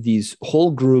have these whole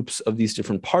groups of these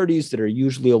different parties that are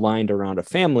usually aligned around a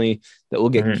family that will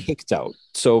get kicked out.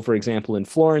 So, for example, in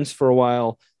Florence for a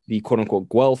while, the quote-unquote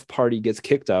Guelph party gets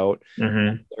kicked out.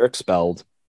 They're expelled.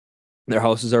 Their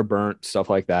houses are burnt, stuff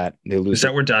like that. They lose. Is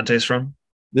that where Dante's from?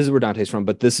 This is where Dante's from,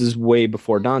 but this is way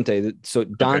before Dante. So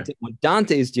when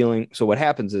Dante's dealing, so what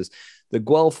happens is the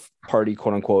Guelph party,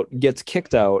 quote unquote, gets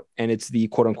kicked out, and it's the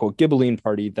quote unquote Ghibelline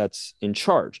party that's in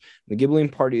charge. The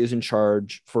Ghibelline party is in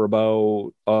charge for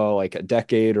about like a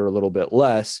decade or a little bit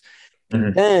less.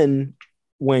 And then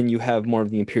when you have more of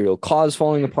the imperial cause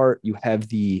falling apart, you have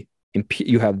the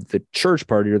church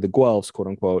party, or the Guelphs, quote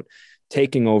unquote,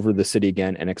 taking over the city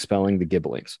again and expelling the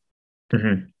Ghibellines.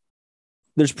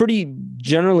 There's pretty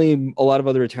generally a lot of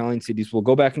other Italian cities will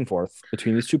go back and forth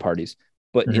between these two parties.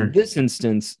 But in this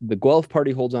instance, the Guelph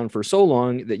party holds on for so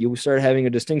long that you start having a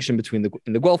distinction between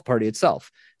the Guelph party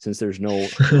itself. Since there's no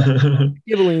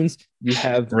Ghibellines, you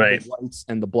have the whites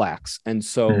and the blacks. And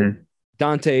so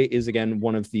Dante is, again,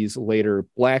 one of these later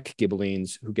black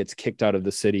Ghibellines who gets kicked out of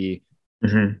the city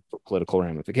for political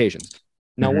ramifications.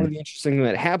 Now, one of the interesting things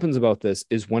that happens about this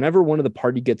is whenever one of the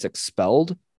party gets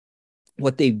expelled,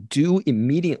 what they do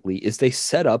immediately is they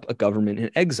set up a government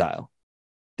in exile.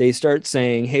 They start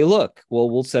saying, hey, look, well,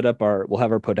 we'll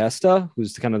have our podesta,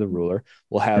 who's kind of the ruler.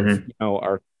 We'll have,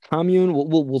 our commune.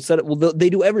 We'll set it. They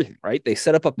do everything, right? They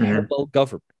set up a parallel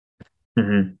government.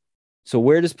 So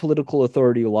where does political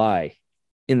authority lie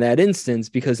in that instance?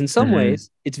 Because in some ways,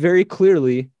 it's very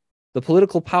clearly the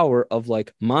political power of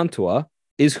like Mantua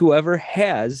is whoever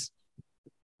has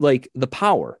like the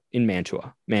power in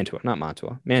Mantua,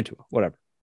 whatever.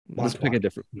 Let's pick a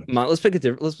different.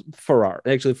 Ferrara.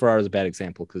 Actually, Ferrara is a bad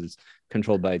example because it's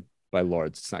controlled by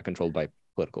lords. It's not controlled by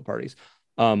political parties.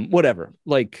 Whatever.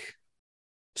 Like,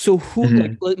 so who?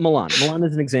 Like Milan. Milan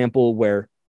is an example where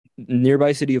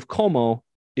nearby city of Como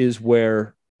is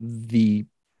where the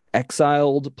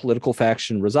exiled political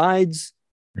faction resides.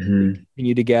 They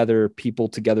continue to gather people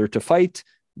together to fight.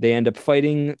 They end up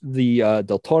fighting the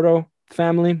Del Torre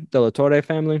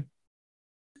family.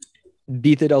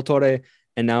 Vita del Torre,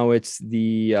 and now it's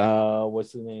the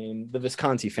what's the name? The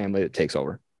Visconti family that takes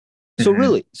over. So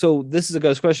really, so this is a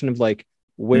guy's question of like,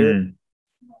 where,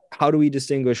 how do we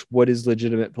distinguish what is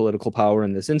legitimate political power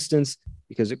in this instance?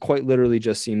 Because it quite literally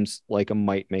just seems like a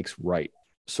might makes right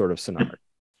sort of scenario.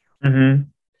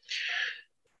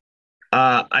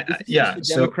 Yeah,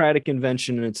 it's a democratic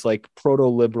convention, and it's like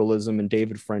proto-liberalism, and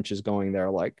David French is going there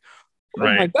like, oh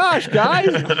my gosh, guys.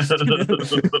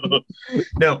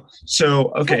 No,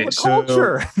 so okay,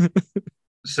 culture.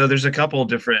 So there's a couple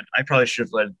different. I probably should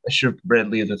have read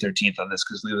Leo the 13th on this,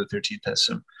 because Leo the 13th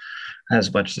has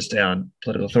a bunch to say on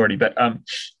political authority. But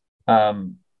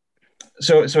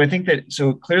so I think that,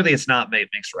 so clearly it's not might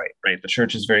makes right, right? The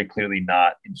church is very clearly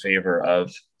not in favor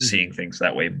of seeing things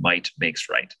that way. Might makes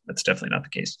right. That's definitely not the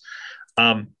case.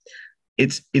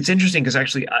 It's interesting because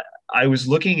actually I was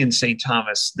looking in St.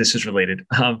 Thomas. This is related.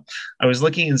 I was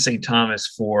looking in St.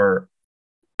 Thomas for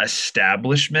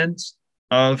establishment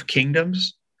of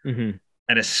kingdoms, an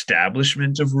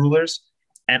establishment of rulers,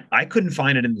 and I couldn't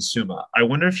find it in the Summa. I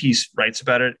wonder if he writes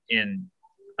about it in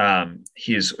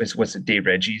what's it, De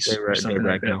Regis or something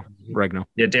like that. Regno.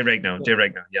 Yeah, De Regno.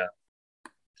 Yeah,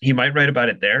 he might write about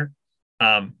it there,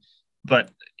 but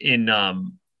in at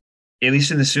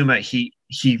least in the Summa, he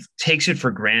takes it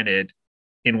for granted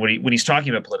in when he's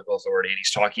talking about political authority, and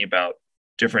he's talking about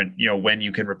different, when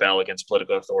you can rebel against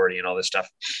political authority and all this stuff.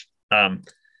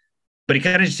 But he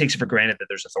kind of just takes it for granted that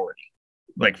there's authority.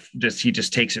 Like he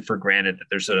just takes it for granted that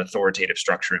there's an authoritative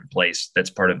structure in place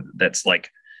that's like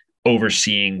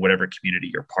overseeing whatever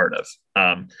community you're part of,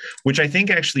 which I think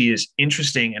actually is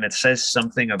interesting, and it says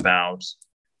something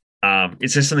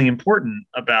important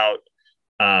about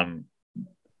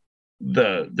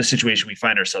the situation we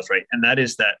find ourselves, right? And that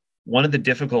is that one of the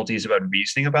difficulties about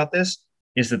reasoning about this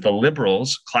is that the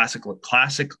liberals, classic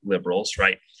liberals,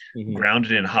 right,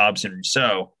 grounded in Hobbes and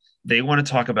Rousseau, they want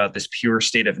to talk about this pure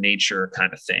state of nature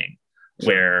kind of thing,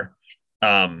 where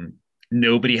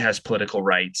nobody has political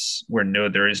rights, where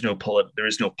there is no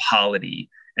polity.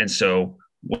 And so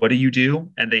what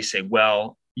do? And they say,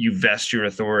 well, you vest your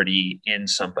authority in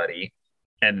somebody,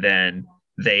 and then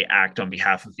they act on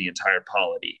behalf of the entire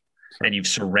polity, and you've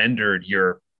surrendered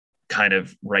your kind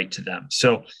of right to them.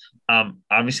 So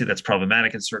obviously that's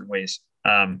problematic in certain ways.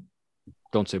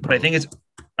 Don't say but I think it's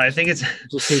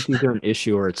just say it's either an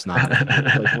issue or it's not. It's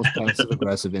like most passive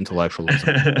aggressive intellectualism.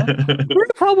 Very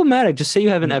problematic. Just say you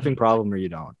have an effing problem or you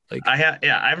don't. Like I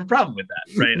have a problem with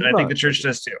that, right? I think the church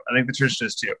does too.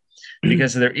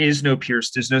 Because there's no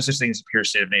such thing as a pure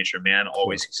state of nature. Man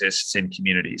always exists in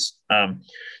communities.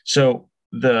 So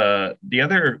the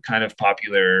other kind of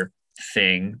popular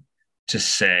thing to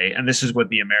say, and this is what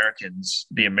the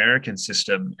American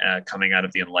system coming out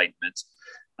of the Enlightenment,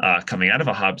 coming out of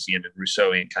a Hobbesian and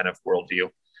Rousseauian kind of worldview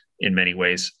in many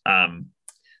ways.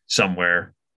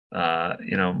 Somewhere,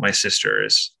 my sister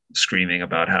is screaming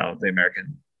about how the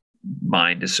American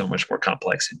mind is so much more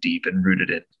complex and deep and rooted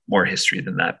in more history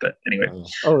than that. But anyway,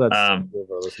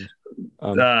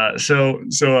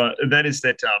 that is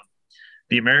that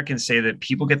the Americans say that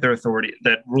people get their authority,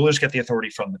 that rulers get the authority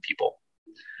from the people.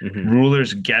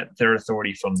 Rulers get their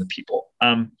authority from the people.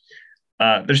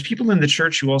 There's people in the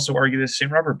church who also argue this.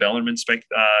 St. Robert Bellarmine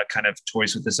kind of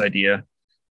toys with this idea.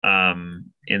 In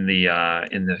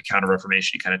the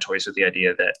Counter-Reformation, he kind of toys with the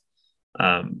idea that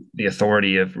the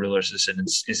authority of rulers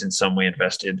is in some way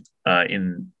invested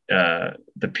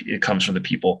it comes from the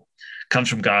people, comes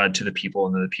from God to the people,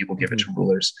 and then the people give it to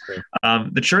rulers.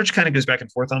 The church kind of goes back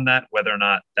and forth on that, whether or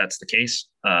not that's the case.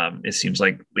 It seems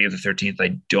like Leo the 13th,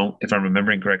 if I'm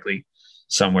remembering correctly,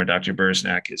 somewhere Dr.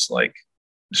 Bursnack is like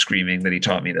screaming that he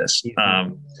taught me this. He's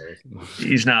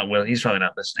probably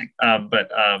not listening.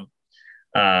 But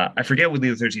I forget what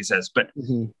Leo the 13th says, but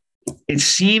it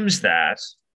seems that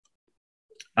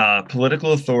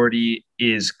political authority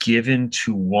is given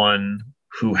to one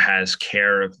who has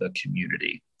care of the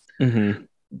community.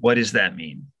 What does that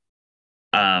mean?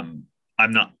 I'm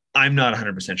not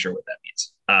 100% sure what that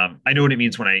means. I know what it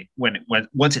means when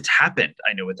once it's happened,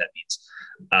 I know what that means.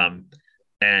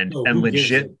 And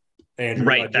legit, Andrew,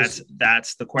 right? That's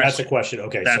the question. That's the question.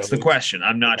 Okay, that's the question.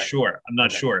 I'm not sure. I'm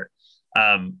not sure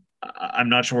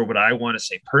what I want to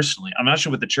say personally. I'm not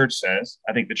sure what the church says.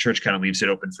 I think the church kind of leaves it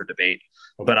open for debate.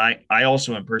 But I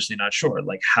also am personally not sure.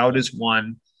 Like, how does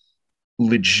one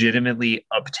legitimately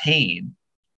obtain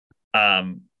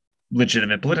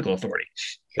legitimate political authority?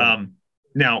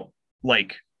 Now,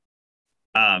 like,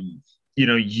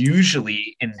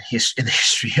 usually in the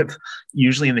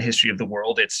history of the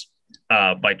world, it's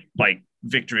by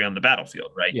victory on the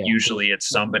battlefield, right? Yeah. Usually it's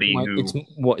somebody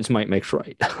it's might makes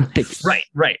right.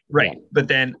 Right.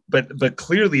 Yeah. But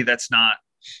clearly that's not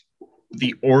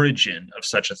the origin of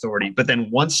such authority. But then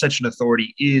once such an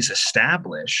authority is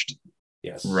established,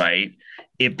 yes, right,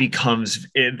 it becomes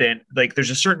then like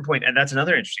there's a certain point, and that's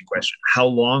another interesting question. How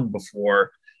long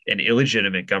before an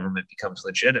illegitimate government becomes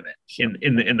legitimate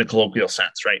in the colloquial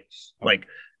sense, right? Like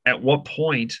at what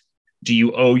point do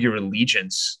you owe your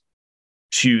allegiance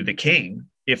to the king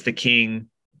if the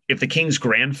king's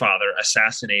grandfather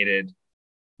assassinated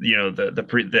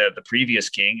the previous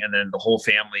king, and then the whole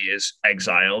family is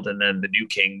exiled, and then the new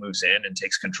king moves in and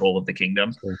takes control of the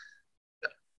kingdom? Sure.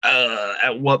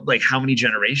 At what, like, how many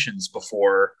generations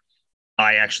before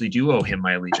I actually do owe him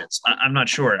my allegiance? I'm not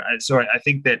sure. So I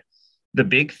think that the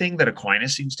big thing that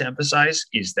Aquinas seems to emphasize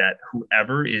is that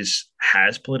whoever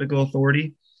has political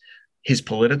authority, his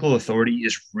political authority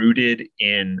is rooted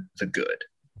in the good.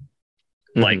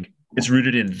 Mm-hmm. Like, it's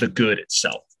rooted in the good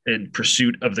itself, in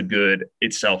pursuit of the good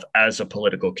itself as a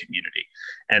political community.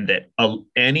 And that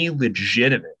any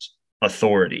legitimate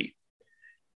authority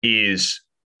is,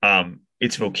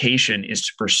 its vocation is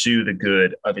to pursue the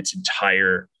good of its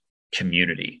entire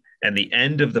community. And the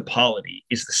end of the polity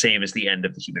is the same as the end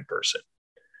of the human person,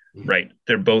 right?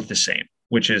 They're both the same,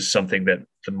 which is something that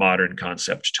the modern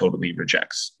concept totally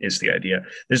rejects, is the idea.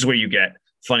 This is where you get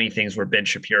funny things where Ben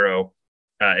Shapiro,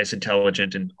 as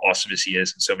intelligent and awesome as he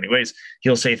is in so many ways,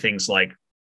 he'll say things like,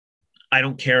 I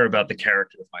don't care about the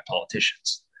character of my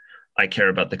politicians. I care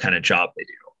about the kind of job they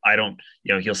do. I don't,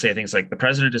 he'll say things like, the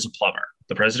president is a plumber.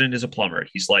 The president is a plumber.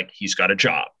 He's got a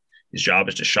job. His job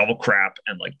is to shovel crap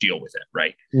and like deal with it,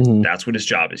 right? Mm-hmm. That's what his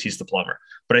job is. He's the plumber.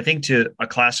 But I think to a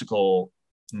classical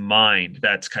mind,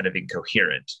 that's kind of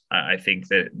incoherent. I think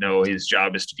that, no, his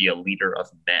job is to be a leader of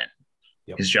men.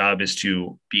 Yep. His job is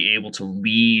to be able to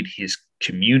lead his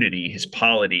community, his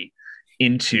polity,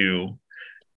 into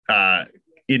the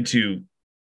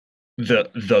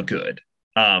good.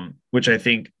 Which I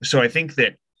think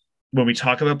that when we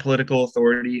talk about political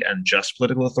authority and just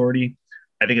political authority,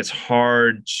 I think it's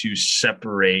hard to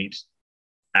separate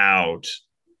out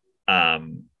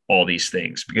all these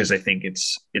things, because I think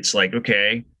it's like,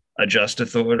 okay, a just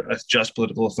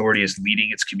political authority is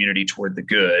leading its community toward the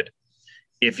good.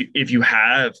 If you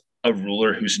have a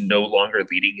ruler who's no longer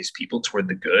leading his people toward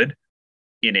the good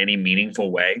in any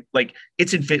meaningful way, like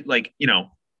it's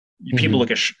people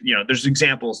look at, there's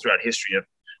examples throughout history of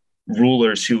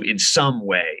rulers who in some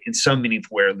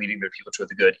meaningful way are leading their people toward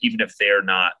the good, even if they're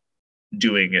not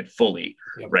doing it fully.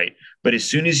 Yep. Right. But as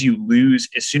soon as you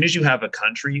have a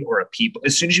country or a people,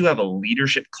 as soon as you have a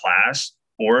leadership class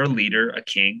or a leader, a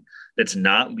king, that's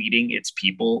not leading its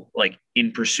people like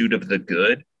in pursuit of the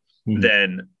good,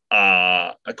 then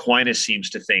Aquinas seems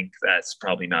to think that's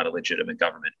probably not a legitimate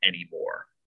government anymore.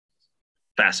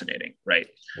 Fascinating, right?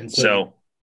 And so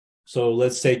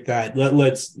let's take that.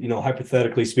 Let's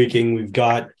hypothetically speaking, we've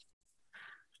got,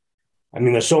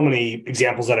 there's so many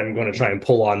examples that I'm going to try and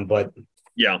pull on, but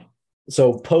yeah.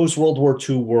 So post World War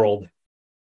II world.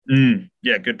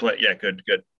 Yeah, good play. Yeah, good.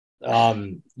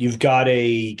 You've got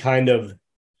a kind of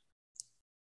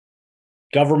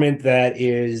government that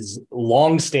is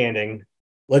long-standing.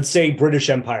 Let's say British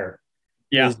Empire.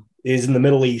 Yeah. Is in the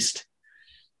Middle East.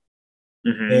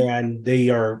 Mm-hmm. And they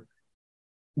are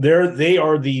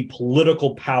the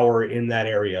political power in that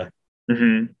area.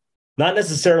 Mm-hmm. Not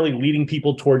necessarily leading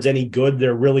people towards any good.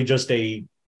 They're really just a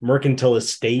mercantilist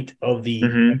state of the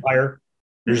empire.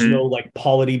 There's no like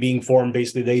polity being formed.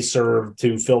 Basically, they serve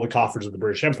to fill the coffers of the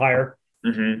British Empire.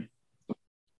 Mm-hmm.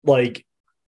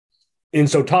 And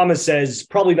so Thomas says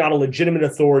probably not a legitimate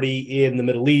authority in the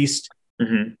Middle East.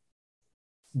 Mm-hmm.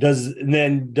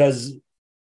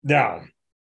 Now,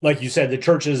 like you said, the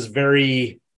church is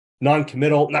very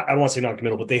non-committal. I don't want to say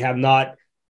non-committal, but they have not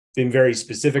been very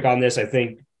specific on this, I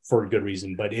think, for a good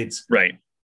reason. But it's right.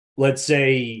 Let's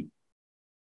say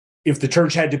if the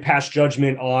church had to pass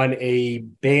judgment on a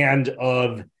band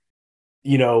of,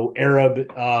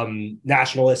 Arab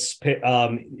nationalists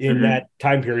in that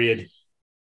time period,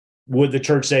 would the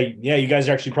church say, yeah, you guys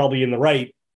are actually probably in the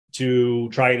right to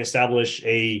try and establish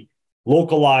a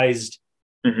localized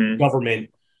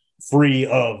government free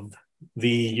of the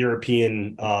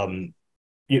European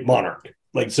monarch?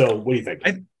 So what do you think?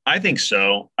 I think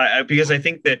so. Because I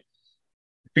think that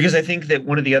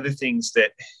one of the other things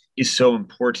that is so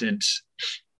important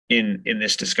in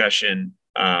this discussion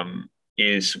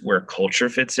is where culture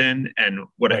fits in, and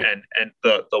and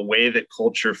the way that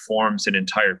culture forms an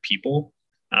entire people,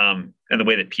 and the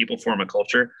way that people form a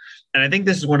culture. And I think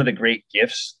this is one of the great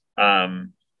gifts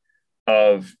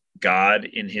of God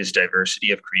in his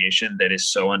diversity of creation that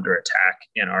is so under attack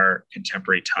in our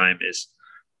contemporary time is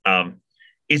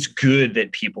it's good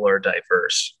that people are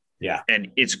diverse. Yeah.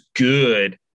 And it's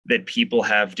good that people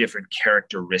have different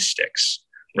characteristics,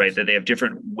 right? That they have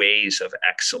different ways of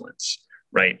excellence,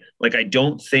 right? Like, I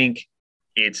don't think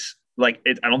it's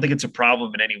a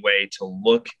problem in any way to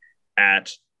look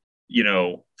at,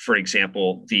 for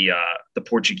example, the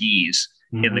Portuguese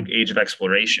in the age of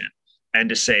exploration, and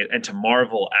to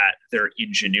marvel at their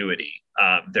ingenuity,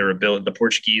 their ability, the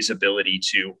Portuguese ability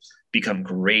to become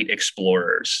great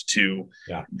explorers, to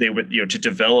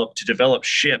develop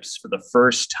ships for the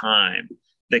first time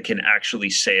that can actually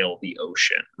sail the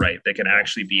ocean, right? That can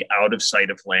actually be out of sight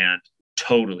of land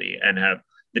totally, and have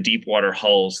the deep water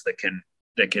hulls that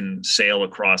can sail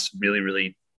across really,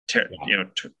 really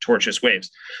tortuous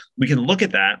waves. We can look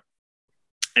at that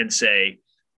and say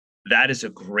that is a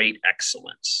great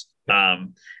excellence.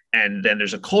 And then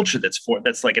there's a culture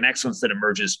that's like an excellence that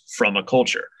emerges from a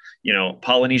culture.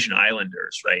 Polynesian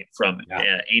islanders, right, from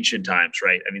ancient times,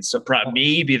 right? I mean, so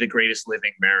maybe the greatest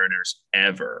living mariners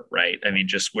ever, right? I mean,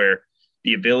 just where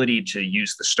the ability to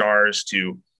use the stars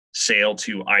to sail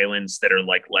to islands that are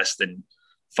like less than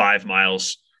 5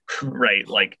 miles, right,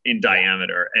 like in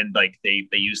diameter, and like they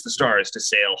use the stars to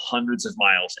sail hundreds of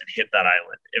miles and hit that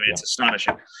island. I mean, it's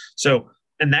astonishing. So,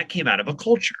 and that came out of a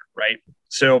culture, right?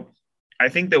 So I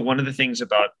think that one of the things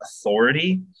about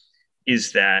authority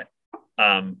is that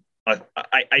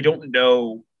I don't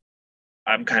know.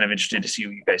 I'm kind of interested to see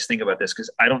what you guys think about this, because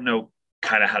I don't know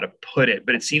kind of how to put it,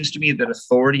 but it seems to me that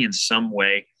authority in some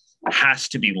way has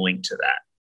to be linked to that.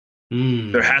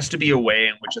 There has to be a way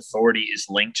in which authority is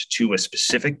linked to a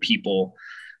specific people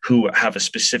who have a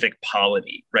specific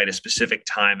polity, right? A specific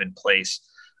time and place.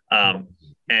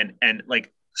 And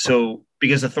like, so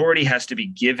because authority has to be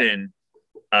given,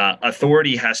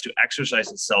 authority has to exercise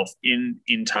itself in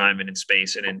time and in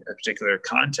space and in a particular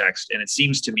context. And it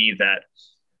seems to me that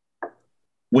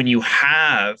when you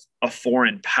have a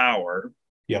foreign power,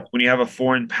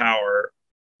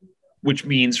 which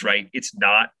means, right, it's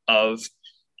not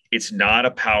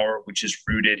a power which is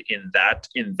rooted in that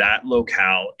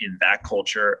locale, in that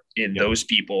culture, in those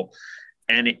people,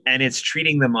 and it's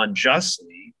treating them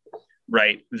unjustly,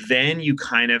 right? Then you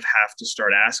kind of have to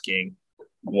start asking,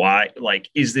 why, like,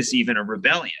 is this even a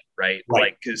rebellion, right?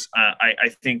 Like, because I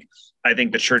think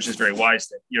the church is very wise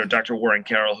that, Dr. Warren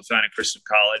Carroll, who founded Christopher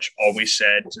College, always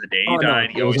said to the day he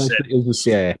died, he always said, it was the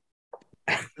CIA.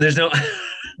 There's no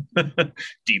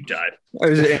deep dive.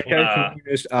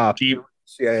 Deep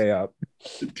CIA up.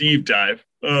 Deep dive.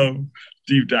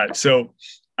 Deep dive. So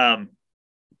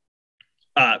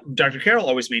Dr. Carroll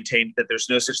always maintained that there's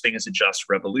no such thing as a just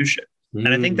revolution. And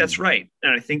I think that's right.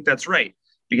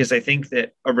 Because I think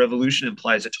that a revolution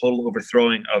implies a total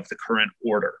overthrowing of the current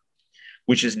order,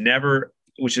 which is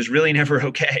really never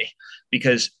okay.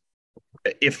 Because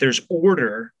if there's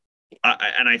order,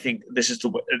 and I think this is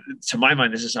to my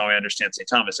mind, this is how I understand St.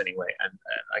 Thomas anyway, and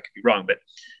I could be wrong, but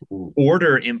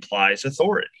order implies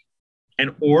authority,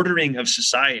 and ordering of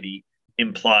society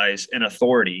implies an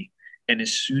authority. And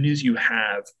as soon as you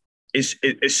have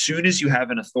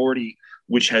an authority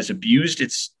which has abused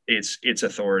its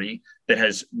authority, that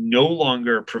has no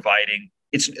longer providing,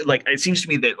 it's like, it seems to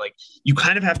me that like you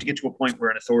kind of have to get to a point where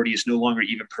an authority is no longer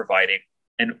even providing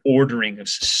an ordering of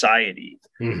society.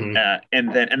 And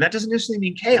that doesn't necessarily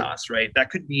mean chaos, right? That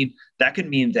could mean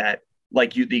that,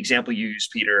 like the example you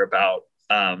used, Peter, about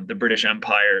the British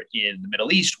Empire in the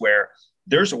Middle East, where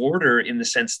there's order in the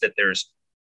sense that there's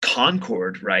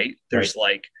concord, right? There's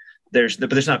but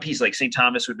there's not peace. Like St.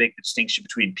 Thomas would make the distinction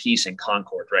between peace and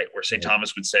concord, right? Where St.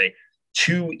 Thomas would say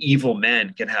two evil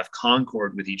men can have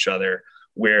concord with each other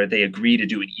where they agree to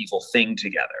do an evil thing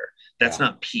together. That's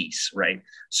not peace, right?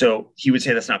 So he would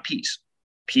say that's not peace.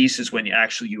 Peace is when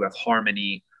you have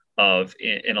harmony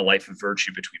in a life of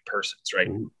virtue between persons, right?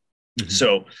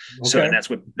 So and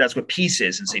that's what peace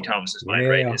is in St. Thomas's mind,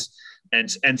 right?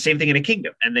 And same thing in a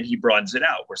kingdom. And then he broadens it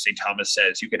out where St. Thomas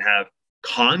says you can have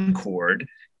concord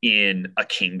in a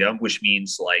kingdom, which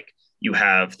means like you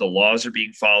have the laws are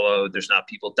being followed. There's not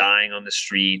people dying on the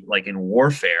street, like in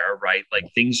warfare, right? Like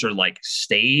things are like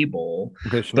stable,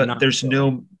 but there's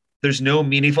no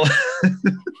meaningful.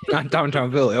 Not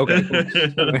downtown Philly. Okay. Cool.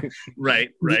 Right.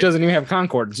 It doesn't even have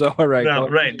Concord. So, all right. No,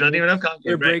 right. Doesn't even have Concord.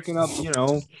 You're breaking up,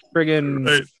 friggin'.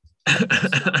 Right.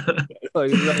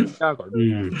 Like, Concord.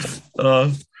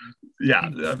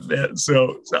 Yeah.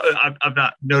 So I'm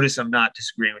not. Notice I'm not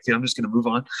disagreeing with you. I'm just going to move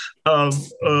on.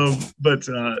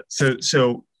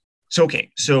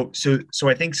 Okay. So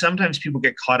I think sometimes people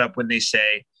get caught up when they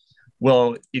say,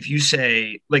 well, if you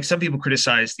say, like, some people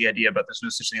criticize the idea about there's no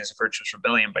such thing as a virtuous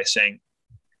rebellion by saying,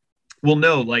 well,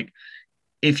 no, like,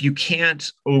 if you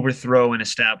can't overthrow an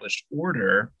established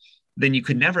order, then you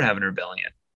could never have an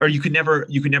rebellion, or you could never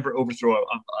overthrow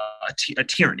a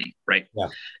tyranny, right? Yeah.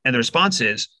 And the response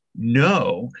is,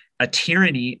 no, a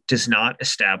tyranny does not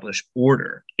establish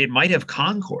order. It might have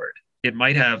concord. It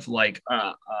might have like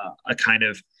a kind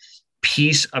of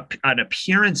peace, an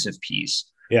appearance of peace,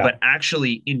 but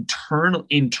actually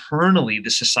internally,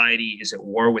 the society is at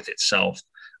war with itself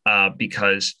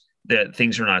because that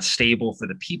things are not stable for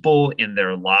the people in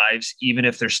their lives, even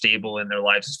if they're stable in their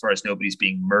lives as far as nobody's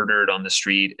being murdered on the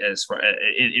street, as far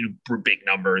in big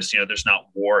numbers, there's not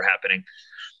war happening,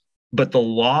 but the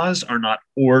laws are not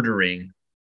ordering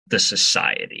the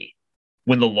society.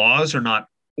 When the laws are not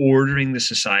ordering the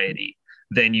society,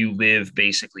 then you live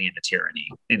basically in a tyranny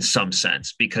in some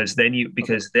sense, because then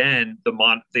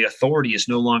the authority is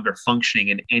no longer functioning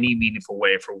in any meaningful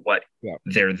way for what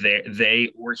they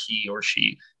or he or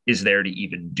she is there to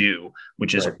even do,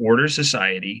 which is order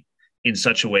society in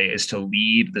such a way as to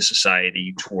lead the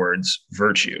society towards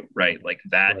virtue, right? Like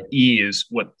that is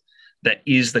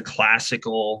the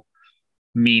classical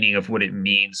meaning of what it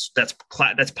means. That's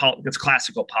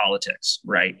classical politics,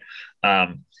 right?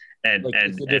 And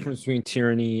the difference between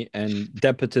tyranny and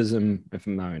despotism, if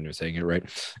I'm not saying it right,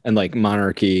 and like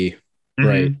monarchy,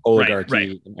 right?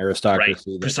 Oligarchy and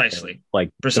aristocracy, precisely,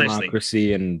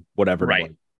 democracy and whatever,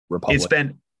 right? Republic. It's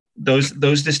been those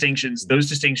distinctions. Those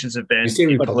distinctions have been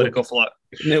in political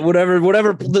philosophy. Whatever.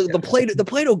 The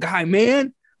Plato guy,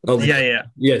 man.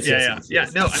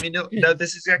 Yes. No, I mean, no.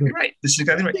 This is exactly right. This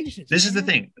is the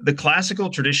thing. The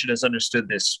classical tradition has understood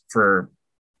this for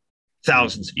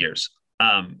thousands of years.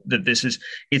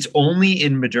 It's only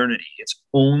in modernity. It's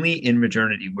only in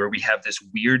modernity where we have this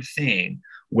weird thing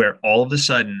where all of a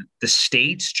sudden the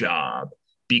state's job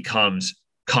becomes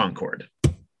concord,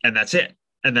 and that's it.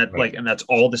 And that's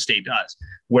all the state does.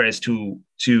 Whereas to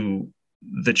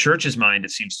the church's mind, it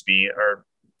seems to be, or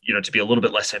to be a little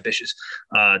bit less ambitious,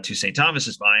 to St.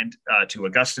 Thomas's mind, to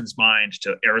Augustine's mind,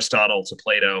 to Aristotle, to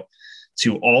Plato,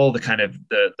 to all the kind of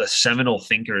the seminal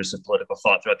thinkers of political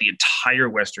thought throughout the entire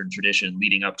Western tradition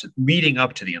leading up to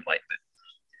the Enlightenment.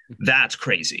 That's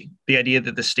crazy. The idea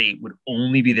that the state would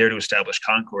only be there to establish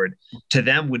concord to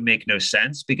them would make no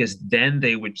sense, because then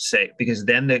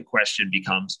the question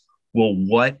becomes, well,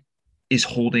 what is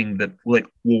holding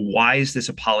why is this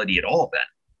a polity at all then?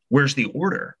 Where's the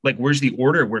order? Like, where's the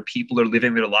order where people are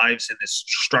living their lives in this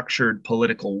structured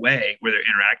political way, where they're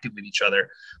interacting with each other,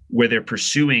 where they're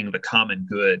pursuing the common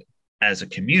good as a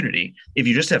community? If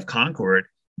you just have concord,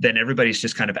 then everybody's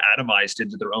just kind of atomized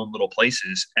into their own little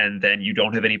places, and then you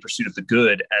don't have any pursuit of the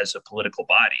good as a political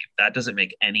body. That doesn't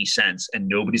make any sense, and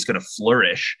nobody's going to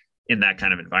flourish in that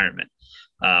kind of environment.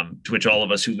 To which all of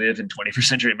us who live in 21st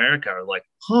century America are like,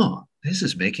 this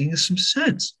is making some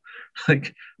sense.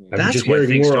 Like, that's just why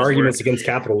hearing more arguments work against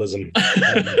capitalism.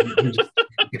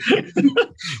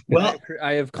 Well,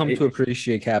 I have come to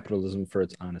appreciate capitalism for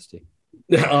its honesty.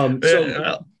 So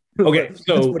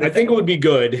I think it would be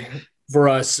good for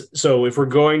us. So if we're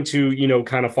going to,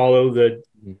 kind of follow the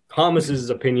Thomas's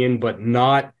opinion, but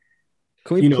not,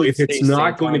 can we if it's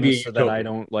not going to be so that I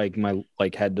don't my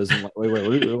head doesn't wait,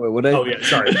 what oh yeah,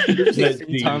 sorry.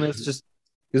 Thomas, just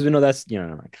because we know that's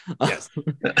yes.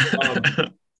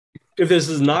 If this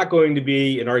is not going to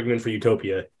be an argument for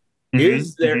utopia,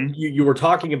 is there? You were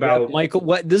talking about Michael.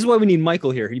 What? This is why we need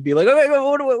Michael here. He'd be like, "Okay,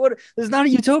 what? This is not a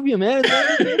utopia, man."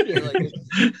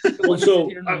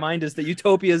 Remind us that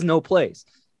utopia is no place.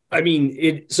 I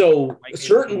mean,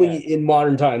 certainly in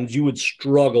modern times, you would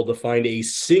struggle to find a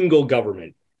single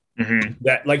government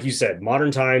that, like you said,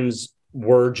 modern times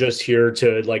we're just here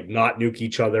to not nuke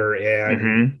each other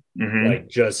and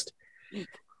just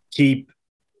keep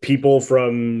people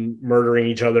from murdering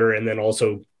each other, and then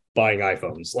also buying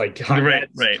iPhones. Of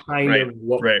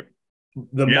what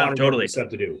the modern governments have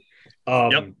to do.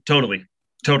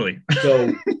 Totally.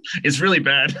 So it's really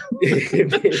bad.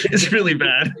 It's really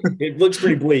bad. It looks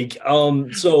pretty bleak.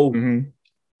 Do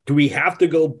we have to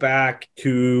go back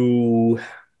to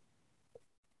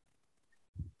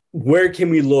where can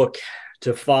we look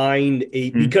to find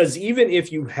because even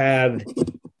if you have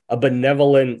a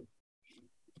benevolent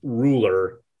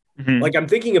ruler, I'm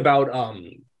thinking about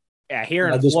here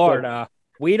in Florida,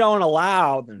 we don't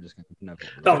allow them.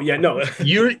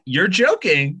 You're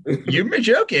joking. You're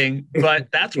joking, but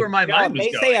that's where my mind was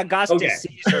going. They say Augustus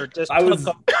Caesar just took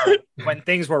over when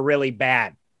things were really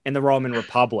bad in the Roman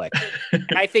Republic. And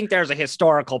I think there's a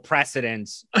historical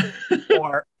precedence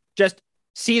for just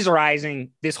Caesarizing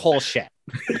this whole shit.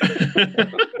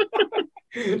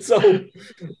 So,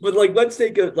 but like, let's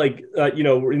take a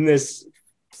we're in this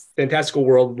fantastical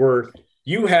world where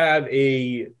you have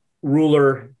a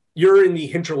ruler. You're in the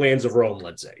hinterlands of Rome,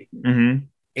 let's say,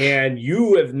 and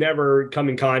you have never come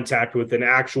in contact with an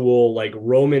actual like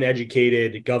Roman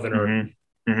educated governor,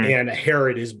 and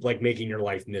Herod is like making your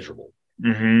life miserable.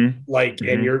 And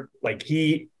you're like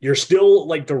you're still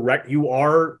like direct. You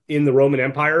are in the Roman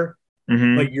Empire.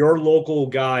 But your local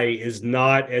guy is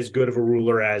not as good of a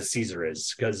ruler as Caesar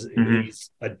is because he's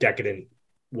a decadent,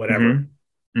 whatever.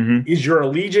 Is your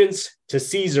allegiance to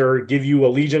Caesar give you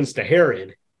allegiance to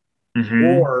Herod,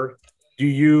 or do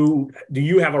you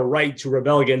have a right to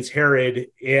rebel against Herod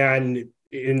and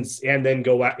then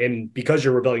go out and because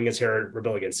you're rebelling against Herod,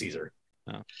 rebel against Caesar?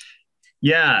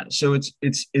 Yeah, so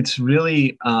it's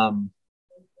really.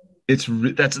 That's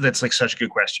like such a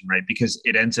good question, right? Because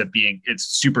it ends up being it's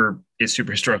super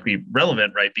historically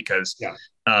relevant, right? Because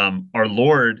our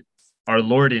Lord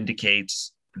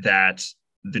indicates that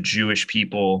the Jewish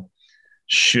people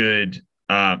should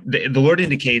the Lord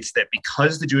indicates that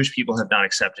because the Jewish people have not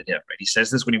accepted him, right? He says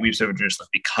this when he weeps over Jerusalem,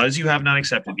 because you have not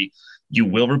accepted me, you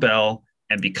will rebel,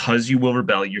 and because you will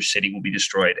rebel, your city will be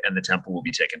destroyed and the temple will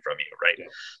be taken from you, right? Yeah.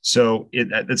 So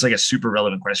it's like a super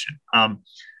relevant question. I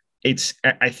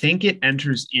think it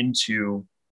enters into,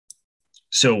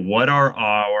 so what are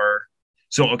our,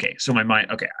 so, okay. So my mind,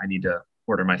 okay. I need to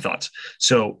order my thoughts.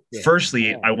 So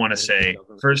firstly, I want to say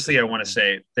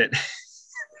that,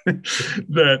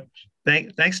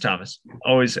 thanks, Thomas.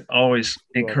 Always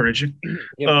encouraging.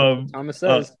 Thomas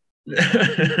says,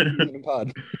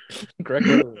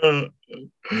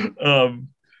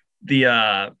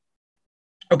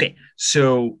 okay.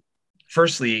 So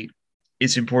firstly,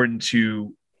 it's important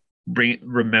to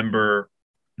remember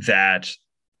that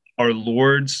our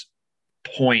Lord's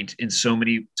point in so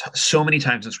many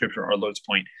times in Scripture, our Lord's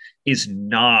point is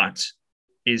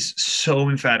so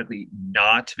emphatically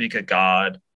not to make a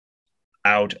God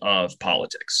out of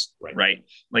politics, right?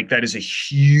 Like that is a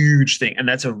huge thing, and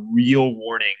that's a real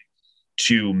warning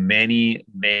to many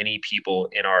people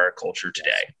in our culture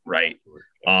today, right?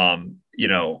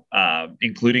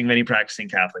 Including many practicing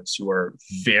Catholics who are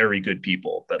very good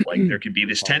people, but like there can be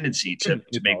this tendency to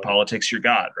make politics your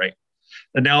God, right?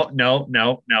 No,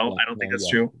 I don't think that's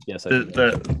true. Yes,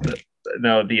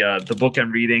 the book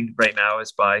I'm reading right now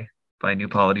is by New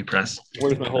Polity Press.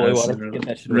 Where's my holy water?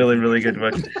 Really good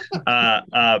book.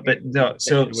 But no,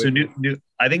 so new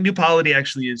I think New Polity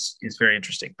actually is very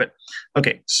interesting. But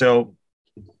okay, so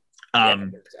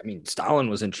Stalin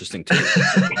was interesting too.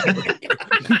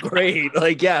 Great.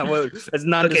 Like, it's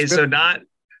not okay.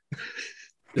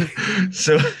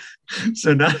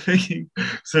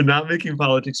 So not making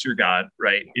politics your God,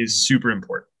 right, is super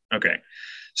important. Okay.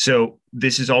 So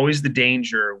this is always the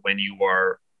danger when you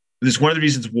are, this is one of the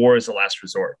reasons war is the last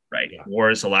resort, right? Yeah. War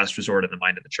is the last resort in the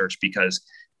mind of the church, because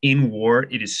in war,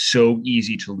 it is so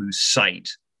easy to lose sight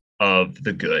of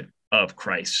the good of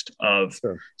Christ,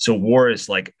 so war is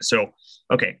like, so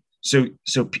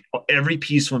every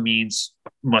peaceful means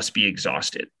must be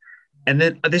exhausted. And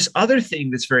then this other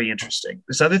thing that's very interesting,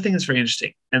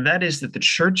 and that is that the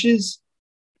church's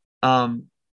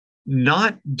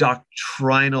not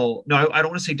doctrinal, no, I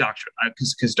don't want to say doctrine,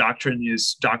 because doctrine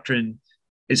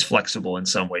is flexible in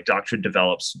some way. Doctrine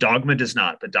develops. Dogma does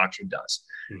not, but doctrine does,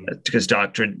 because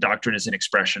doctrine is an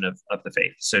expression of the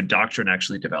faith. So doctrine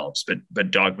actually develops, but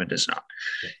dogma does not.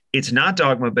 Yeah. It's not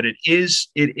dogma, but it is.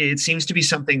 It seems to be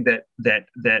something that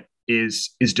is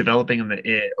developing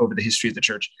over the history of the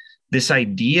church. This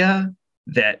idea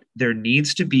that there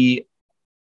needs to be,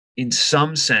 in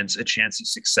some sense, a chance of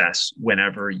success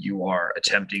whenever you are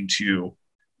attempting to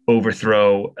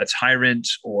overthrow a tyrant,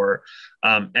 or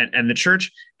and the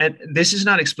church, and this is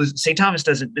not explicit. St. Thomas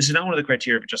doesn't, this is not one of the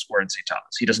criteria of just war in St.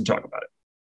 Thomas. He doesn't talk about it.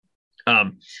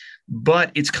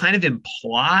 But it's kind of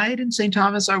implied in St.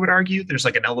 Thomas, I would argue. There's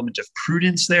like an element of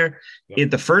prudence there. Yeah.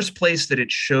 The first place that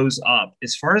it shows up,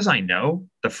 as far as I know,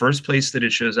 the first place that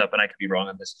it shows up, and I could be wrong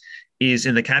on this, is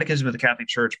in the Catechism of the Catholic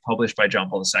Church, published by John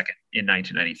Paul II in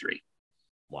 1993.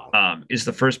 Wow. Is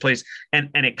the first place. And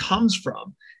it comes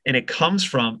from,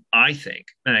 I think,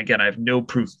 and again, I have no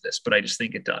proof of this, but I just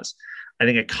think it does. I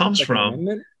think it comes like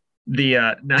from the,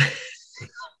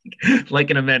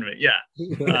 like an amendment. Yeah.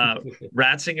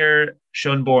 Ratzinger,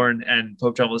 Schönborn, and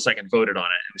Pope John Paul II voted on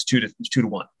it. It was 2 to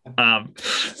 1. No, I'm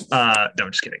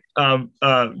just kidding.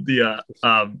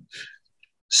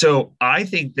 So I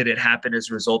think that it happened as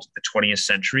a result of the 20th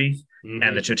century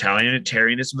and the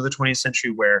totalitarianism of the 20th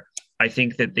century, where I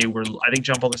think that I think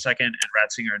John Paul II and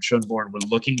Ratzinger and Schönborn were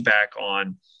looking back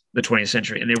on the 20th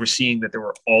century, and they were seeing that there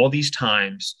were all these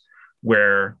times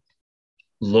where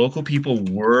local people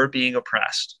were being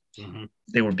oppressed. Mm-hmm.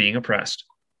 They were being oppressed.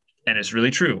 And it's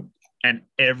really true. And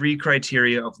every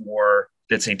criteria of war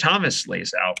that St. Thomas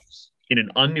lays out in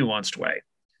an unnuanced way,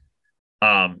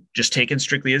 just taken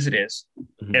strictly as it is,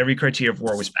 every criteria of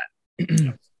war was met.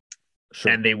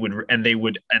 Sure. And they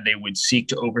would seek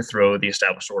to overthrow the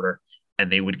established order,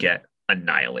 and they would get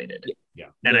annihilated. Yeah.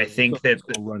 And I think that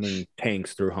running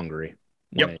tanks through Hungary.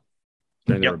 Yep.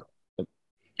 Yep.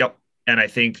 And I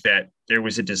think that there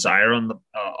was a desire on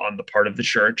the part of the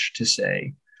church to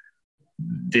say,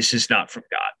 this is not from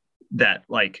God. That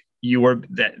like you are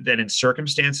that in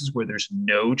circumstances where there's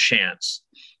no chance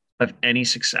of any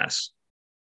success,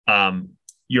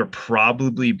 you're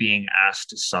probably being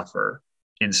asked to suffer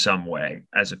in some way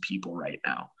as a people right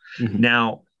now.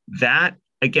 Now that,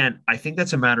 again, I think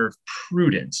that's a matter of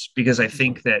prudence, because I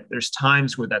think that there's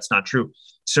times where that's not true.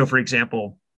 So for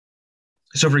example,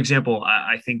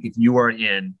 I think if you are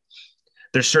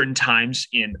there's certain times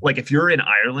like if you're in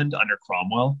Ireland under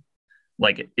Cromwell,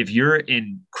 like if you're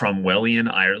in Cromwellian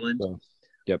Ireland,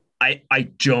 I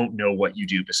don't know what you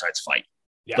do besides fight.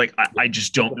 Yeah. Like I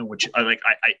just don't know what I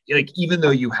even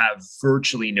though you have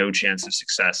virtually no chance of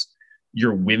success,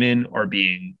 your women are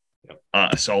being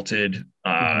assaulted.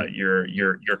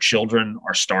 Your children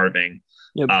are starving.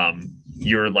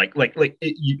 You're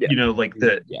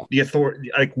the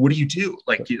authority. Like, what do you do?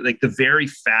 Like the very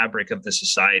fabric of the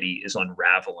society is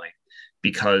unraveling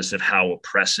because of how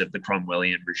oppressive the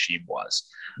Cromwellian regime was.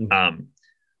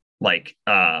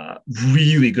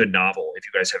 Really good novel. If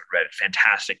you guys haven't read it,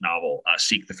 fantastic novel,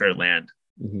 Seek the Fair Land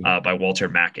by Walter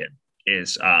Mackin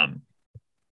is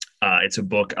it's a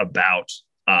book about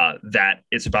that.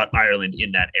 It's about Ireland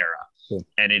in that era.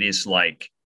 And it is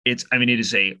it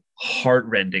is a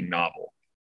heartrending novel,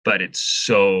 but it's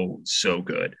so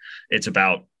good. It's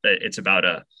about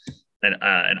an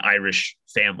Irish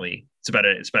family. It's about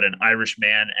an Irish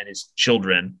man and his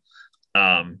children,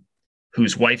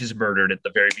 whose wife is murdered at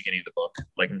the very beginning of the book.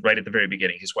 Like right at the very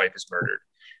beginning, his wife is murdered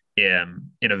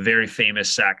in a very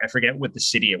famous sack. I forget what the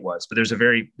city it was, but there's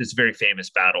this very famous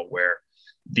battle where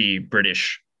the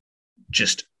British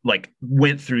just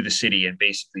went through the city and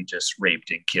basically just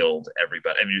raped and killed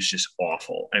everybody. I mean, it was just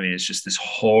awful. I mean, it's just this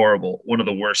horrible, one of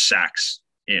the worst sacks.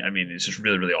 I mean, it's just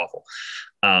really, really awful.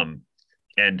 And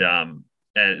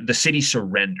the city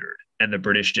surrendered, and the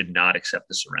British did not accept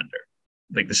the surrender.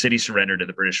 Like the city surrendered, and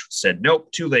the British said,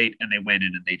 nope, too late. And they went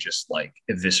in and they just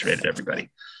eviscerated everybody.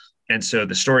 And so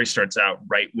the story starts out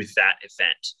right with that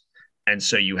event. And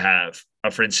so you have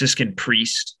a Franciscan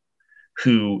priest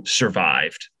who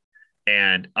survived,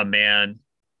 and a man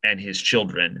and his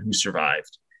children who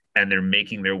survived, and they're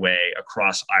making their way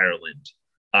across Ireland,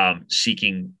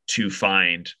 seeking to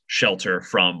find shelter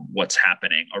from what's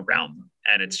happening around them.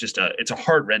 And it's a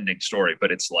heart-rending story,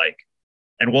 but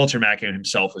and Walter Mackin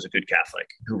himself was a good Catholic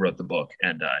who wrote the book.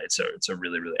 And it's a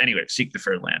really, really, anyway, Seek the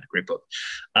Fair Land, great book.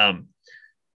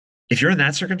 If you're in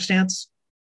that circumstance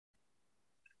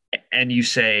and you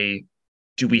say,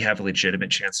 do we have a legitimate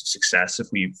chance of success if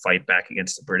we fight back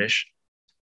against the British?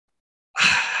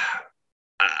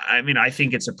 I mean, I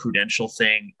think it's a prudential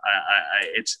thing.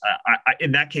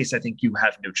 In that case, I think you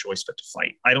have no choice but to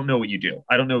fight. I don't know what you do.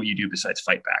 I don't know what you do besides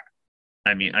fight back.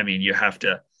 I mean, you have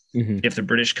to. If the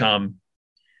British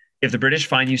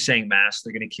find you saying mass,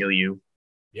 they're going to kill you,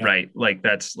 right?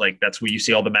 That's where you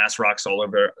see all the mass rocks all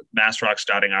over, mass rocks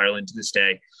dotting Ireland to this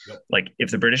day. Yep.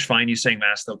 If the British find you saying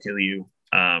mass, they'll kill you.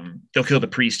 They'll kill the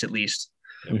priest at least.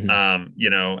 So I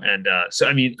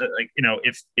mean,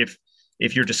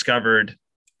 if you're discovered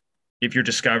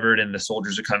and the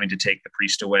soldiers are coming to take the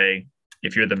priest away,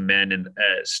 if you're the men and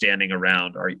standing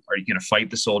around, are you going to fight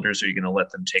the soldiers, or are you going to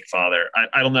let them take father?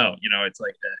 I don't know. It's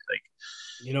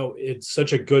it's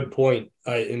such a good point.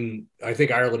 And I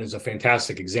think Ireland is a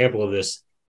fantastic example of this.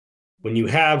 When you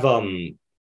have,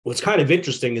 what's kind of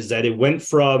interesting is that it went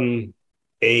from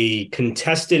a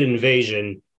contested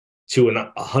invasion to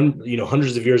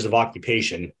hundreds of years of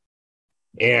occupation,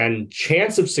 and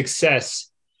chance of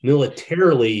success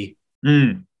militarily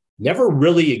never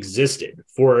really existed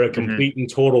for a complete and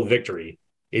total victory.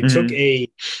 It took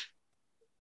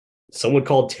someone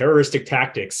called terroristic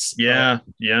tactics.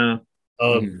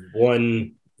 Of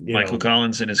one Michael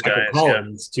Collins and his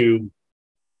guys to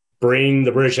bring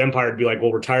the British Empire to be like,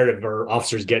 well, we're tired of our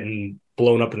officers getting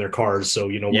blown up in their cars. So,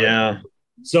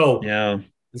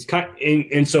 it's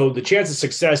and so the chance of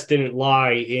success didn't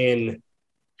lie in,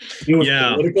 it was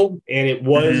political and it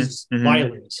was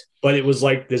violent, but it was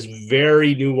like this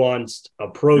very nuanced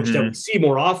approach that we see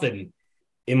more often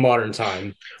in modern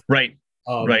time. Right.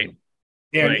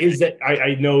 And is that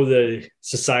I know the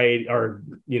society, or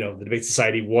the debate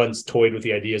society, once toyed with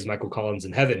the idea as Michael Collins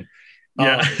in heaven.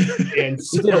 Yeah. And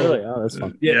so that's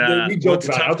fun. Yeah, we joked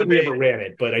about it. I don't think we ever ran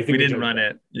it, but I think we didn't run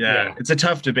it. Yeah. It's a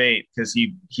tough debate because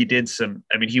he did some.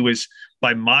 I mean, he was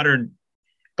by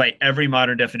every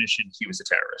modern definition, he was a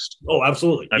terrorist. Oh,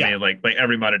 absolutely. I mean, like by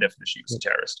every modern definition, he was a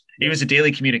terrorist. He was a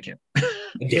daily communicant.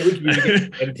 A daily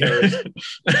communicant and terrorist.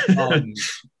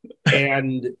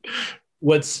 And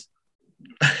what's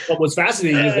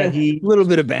fascinating is that a little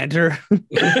bit of banter.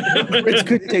 Rich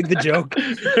couldn't take the joke.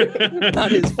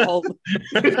 Not his fault.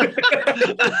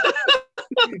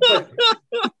 But,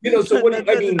 so what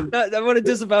I mean, I want to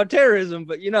disavow terrorism,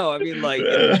 but I mean, like,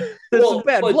 there's some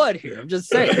bad blood here. I'm just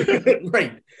saying.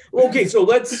 Right. Okay, so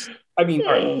all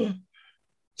right.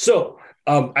 So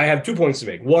I have 2 points to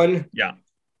make. One,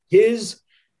 his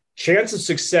chance of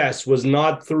success was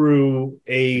not through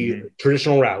a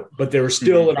traditional route, but there was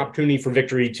still an opportunity for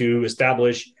victory to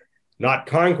establish not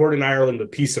concord in Ireland,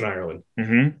 but peace in Ireland.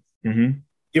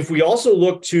 If we also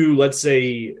look to, let's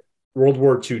say, World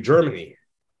War II Germany,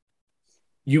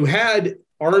 you had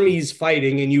armies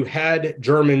fighting and you had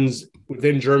Germans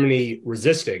within Germany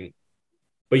resisting,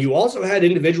 but you also had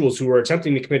individuals who were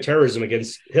attempting to commit terrorism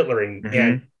against Hitler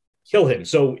and kill him.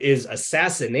 So is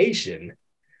assassination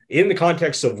in the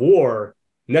context of war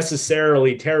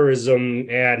necessarily terrorism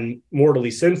and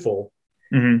mortally sinful?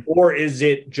 Or is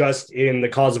it just in the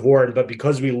cause of war? But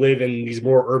because we live in these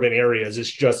more urban areas, it's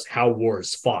just how war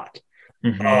is fought.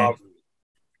 I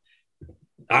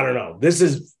don't know. This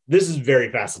is very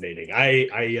fascinating. I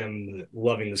am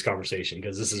loving this conversation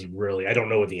because this is really, I don't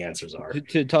know what the answers are.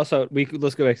 To toss out,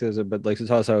 let's go back to this, but like to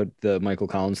toss out the Michael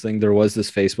Collins thing, there was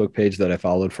this Facebook page that I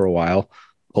followed for a while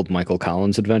called Michael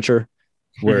Collins Adventure,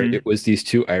 where it was these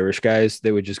two Irish guys.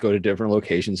 They would just go to different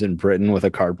locations in Britain with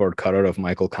a cardboard cutout of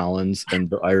Michael Collins and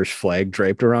the Irish flag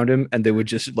draped around him, and they would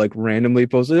just like randomly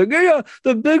post like, yeah,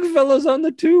 the big fella's on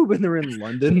the tube, and they're in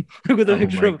London with a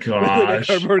picture of a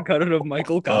cardboard cutout of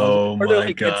Michael Collins, or they're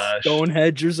like at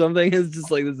Stonehenge or something. It's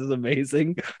just like, this is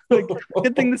amazing. Like,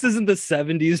 good thing this isn't the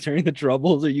 70s during the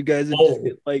Troubles, or you guys are just,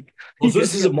 like,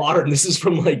 this isn't modern. This is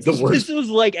from like the worst. This was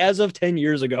like as of 10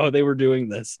 years ago they were doing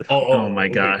this. Oh my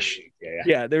gosh.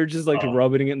 Yeah, they were just like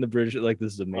rubbing it in the bridge. Like,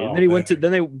 this is amazing.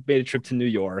 Then they made a trip to New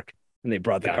York and they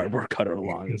brought the cardboard cutout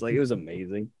along. It was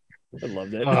amazing. I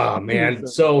loved it. Oh man.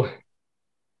 So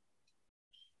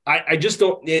I just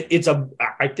don't,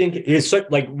 I think it's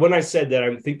like when I said that,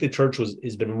 I think the church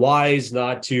has been wise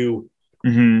not to,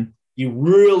 you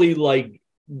really like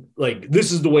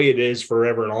this is the way it is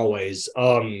forever and always,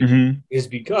 is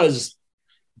because,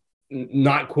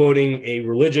 not quoting a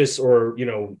religious or,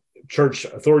 church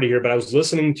authority here, but I was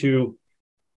listening to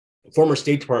a former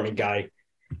State Department guy.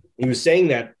 He was saying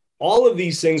that all of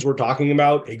these things we're talking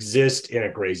about exist in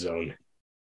a gray zone.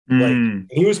 Like,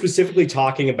 he was specifically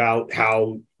talking about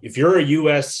how if you're a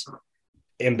U.S.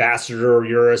 ambassador or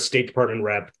you're a State Department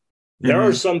rep, there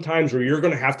are some times where you're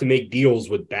going to have to make deals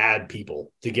with bad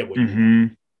people to get what you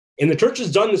want. And the church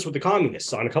has done this with the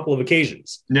communists on a couple of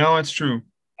occasions. No, it's true.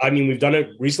 I mean, we've done it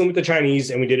recently with the Chinese,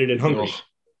 and we did it in Hungary.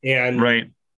 And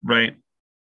Right.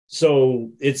 So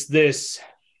it's this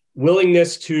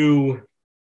willingness to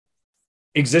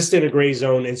exist in a gray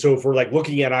zone. And so if we're like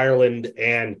looking at Ireland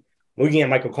and looking at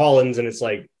Michael Collins, and it's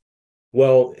like,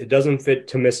 well, it doesn't fit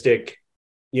Thomistic,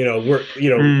 we're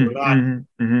not,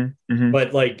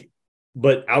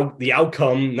 but the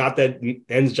outcome, not that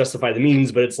ends justify the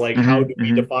means, but it's like, how do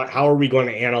we define, how are we going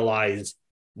to analyze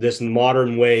this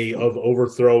modern way of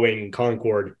overthrowing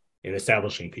concord and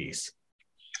establishing peace?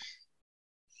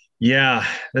 Yeah,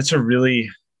 that's a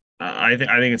really, I think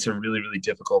it's a really, really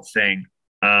difficult thing.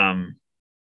 I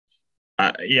think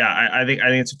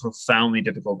it's a profoundly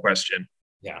difficult question.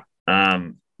 Yeah.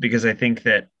 Because I think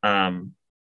that,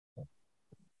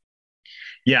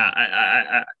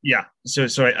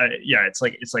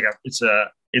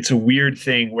 it's a weird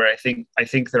thing where I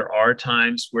think there are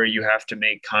times where you have to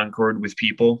make concord with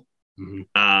people,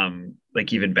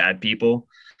 like even bad people.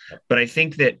 But I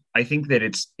think that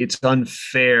it's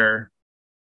unfair,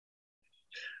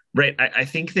 right? I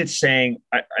think it's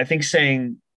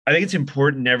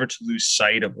important never to lose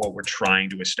sight of what we're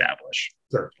trying to establish.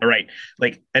 Sure. All right.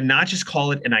 Like, and not just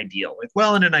call it an ideal. Like,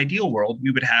 well, in an ideal world,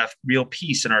 we would have real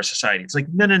peace in our society. It's like,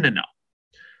 no.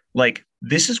 Like,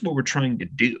 this is what we're trying to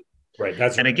do. Right.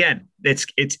 Again, it's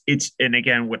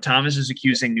what Thomas is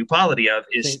accusing New Polity of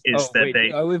is I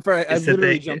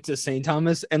literally jumped to St.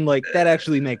 Thomas, and like that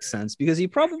actually makes sense because he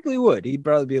probably would. He'd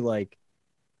probably be like,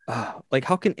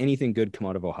 how can anything good come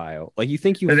out of Ohio? Like, you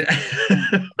think you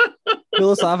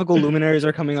philosophical luminaries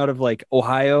are coming out of like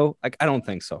Ohio. Like, I don't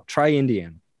think so. Try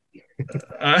Indiana.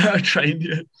 Trying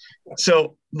to.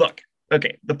 So look,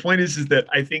 okay. The point is that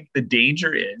I think the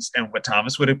danger is, and what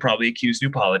Thomas would have probably accused New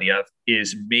Polity of,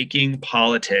 is making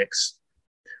politics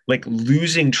like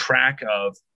losing track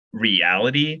of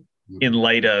reality in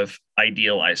light of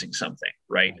idealizing something,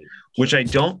 right? Which I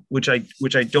don't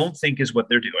think is what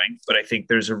they're doing. But I think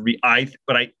there's I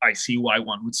see why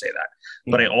one would say that.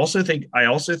 But I also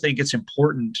think it's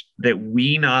important that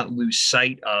we not lose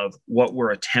sight of what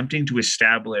we're attempting to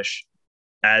establish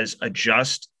as a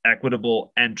just,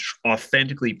 equitable, and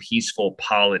authentically peaceful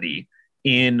polity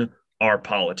in our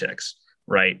politics,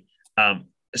 right?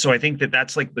 So I think that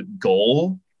that's like the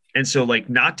goal. And so like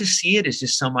not to see it as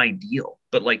just some ideal,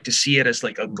 but like to see it as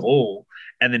like a goal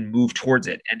and then move towards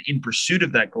it. And in pursuit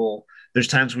of that goal, there's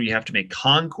times where you have to make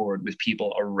concord with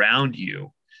people around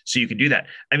you so you can do that.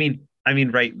 I mean,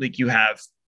 right. Like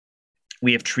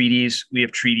we have treaties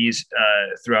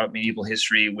throughout medieval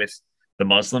history with the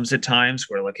Muslims at times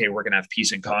where like, hey, we're going to have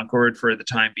peace and concord for the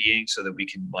time being so that we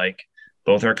can like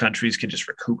both our countries can just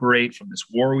recuperate from this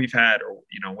war we've had, or,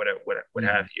 you know, what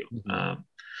have you.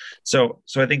 So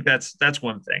I think that's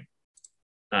one thing.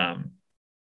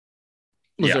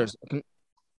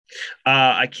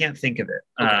 I can't think of it.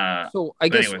 Okay. So I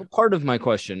guess anyway. Part of my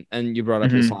question, and you brought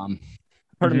up Islam,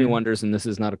 part of me wonders, and this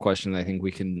is not a question that I think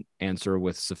we can answer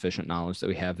with sufficient knowledge that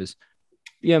we have, is,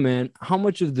 yeah, man, how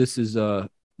much of this is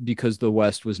because the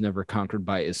West was never conquered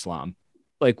by Islam?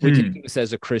 Like, we take this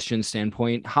as a Christian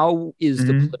standpoint. How is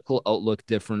the political outlook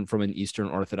different from an Eastern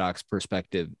Orthodox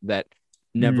perspective that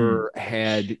never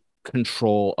had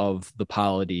control of the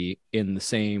polity in the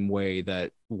same way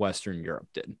that Western Europe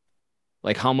did?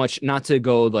 Like, how much, not to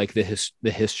go like the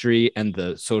history and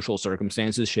the social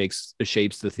circumstances shapes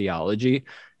the theology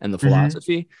and the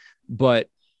philosophy, but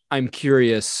I'm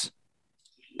curious,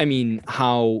 I mean,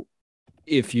 how,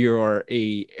 if you're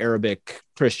a Arabic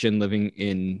Christian living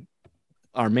in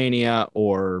Armenia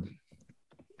or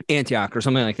Antioch or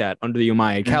something like that under the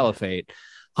Umayyad Caliphate,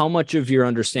 how much of your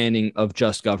understanding of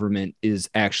just government is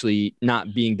actually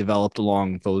not being developed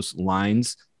along those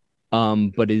lines,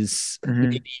 but is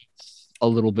maybe a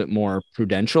little bit more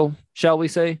prudential, shall we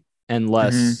say, and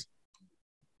less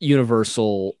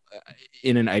universal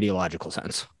in an ideological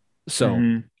sense?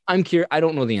 So I'm curious. I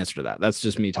don't know the answer to that. That's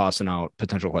just me tossing out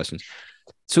potential questions.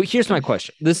 So here's my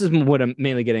question. This is what I'm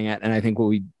mainly getting at, and I think what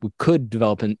we could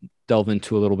develop and delve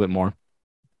into a little bit more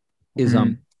is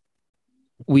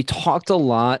we talked a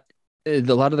lot of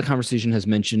the conversation has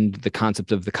mentioned the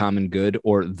concept of the common good,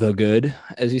 or the good,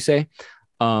 as you say,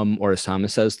 or as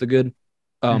Thomas says, the good.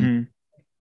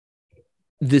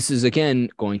 This is, again,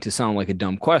 going to sound like a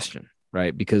dumb question,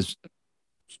 right? Because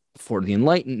for the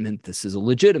Enlightenment, this is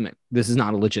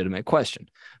not a legitimate question.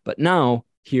 But now,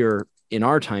 here in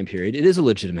our time period, it is a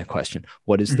legitimate question.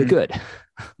 What is the good?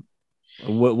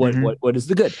 What is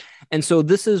the good? And so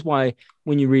this is why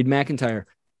when you read MacIntyre,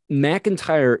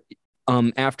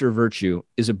 After Virtue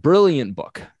is a brilliant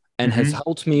book and has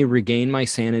helped me regain my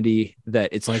sanity, that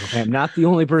it's like, okay, I'm not the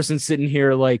only person sitting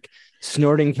here like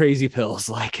snorting crazy pills.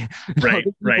 Like, right.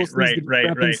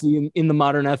 In the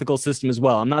modern ethical system as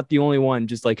well. I'm not the only one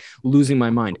just like losing my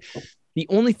mind. The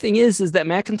only thing is that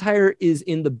MacIntyre is,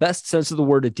 in the best sense of the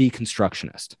word, a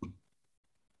deconstructionist.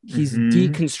 He's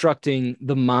deconstructing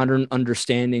the modern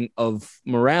understanding of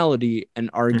morality and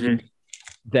arguing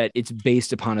that it's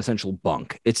based upon essential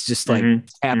bunk. It's just like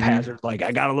haphazard. Like,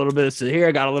 I got a little bit of this here,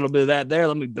 I got a little bit of that there.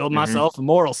 Let me build myself a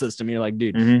moral system. You're like,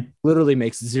 dude, literally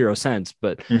makes zero sense,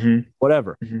 but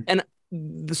whatever. And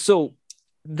so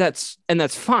that's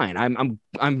fine.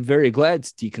 I'm very glad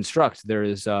to deconstruct.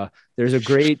 There's a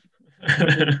great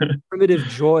primitive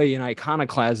joy in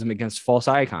iconoclasm against false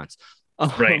icons.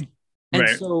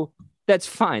 So that's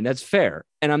fine. That's fair.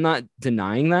 And I'm not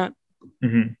denying that.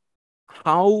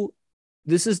 How,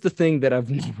 this is the thing that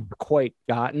I've never quite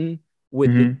gotten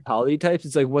with the polity types.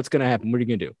 It's like, what's going to happen? What are you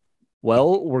going to do?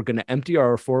 Well, we're going to empty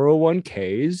our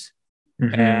 401ks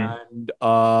and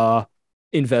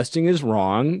investing is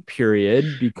wrong,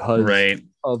 period, because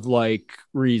of like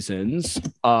reasons.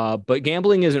 But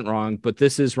gambling isn't wrong, but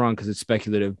this is wrong because it's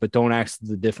speculative, but don't ask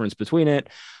the difference between it.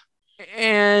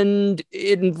 And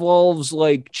it involves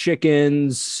like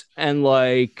chickens and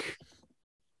like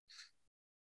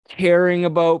caring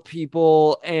about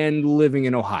people and living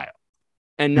in Ohio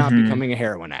and not becoming a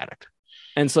heroin addict.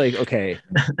 And it's like, okay,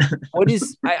 what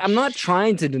is, I'm not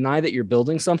trying to deny that you're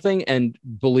building something. And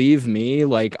believe me,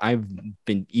 like, I've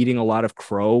been eating a lot of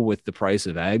crow with the price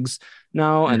of eggs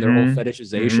now and their whole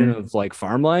fetishization of like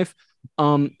farm life.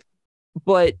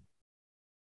 But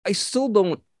I still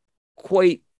don't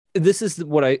quite this is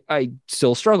what I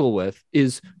still struggle with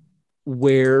is,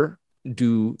 where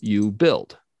do you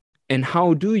build and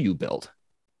how do you build?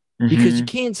 Because you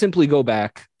can't simply go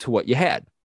back to what you had.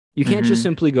 You can't just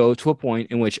simply go to a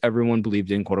point in which everyone believed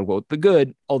in, quote unquote, the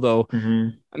good. Although,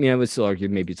 I mean, I would still argue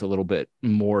maybe it's a little bit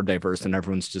more diverse and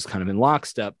everyone's just kind of in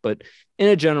lockstep. But in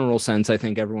a general sense, I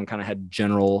think everyone kind of had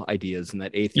general ideas, and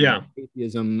that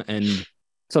atheism and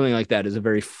something like that is a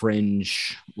very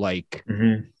fringe, like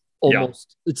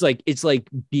almost, it's like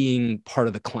being part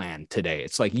of the clan today.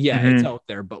 It's like, it's out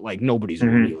there, but like nobody's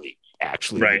really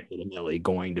actually legitimately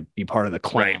going to be part of the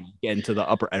clan, get into the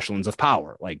upper echelons of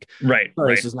power. Like,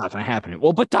 this is not going to happen.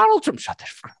 Well, but Donald Trump shut that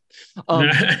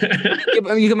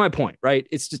down. You get my point, right?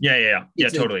 It's just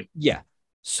totally.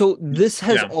 So this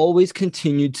has always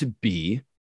continued to be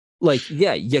like,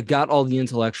 you got all the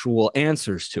intellectual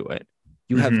answers to it.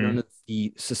 You have none of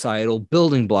the societal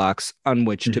building blocks on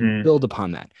which to build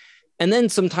upon that. And then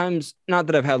sometimes, not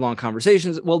that I've had long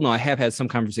conversations. Well, no, I have had some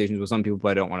conversations with some people, but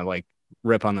I don't want to like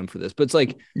rip on them for this. But it's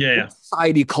like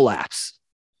society collapse.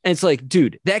 And it's like,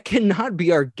 dude, that cannot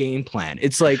be our game plan.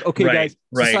 It's like, okay, guys,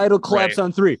 societal collapse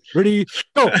on 3. Ready,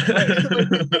 go.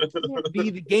 That can't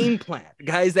be the game plan,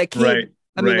 guys. That can't.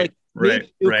 I mean,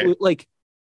 like,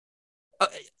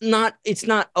 not. It's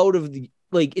not out of the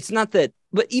like. It's not that.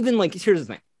 But even like, here's the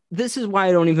thing. This is why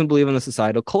I don't even believe in the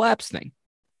societal collapse thing.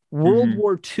 World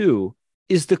War II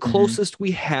is the closest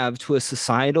we have to a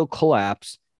societal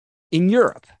collapse in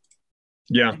Europe.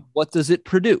 Yeah. And what does it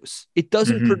produce? It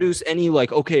doesn't produce any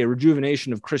like, okay,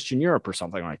 rejuvenation of Christian Europe or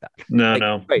something like that.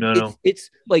 No. It's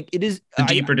like, it is a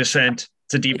deeper descent.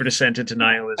 It's a deeper descent into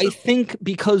nihilism. I think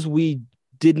because we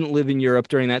didn't live in Europe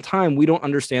during that time, we don't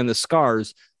understand the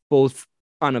scars, both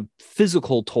on a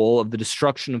physical toll of the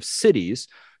destruction of cities,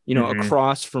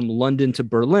 across from London to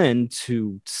Berlin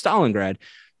to Stalingrad,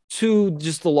 to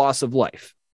just the loss of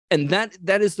life. And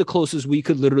that is the closest we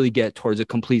could literally get towards a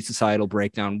complete societal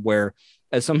breakdown, where,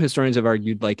 as some historians have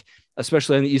argued, like,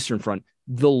 especially on the Eastern Front,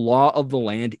 the law of the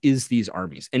land is these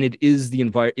armies, and it is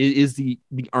the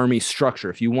army structure.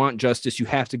 If you want justice, you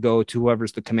have to go to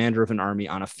whoever's the commander of an army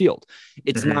on a field.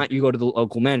 It's not you go to the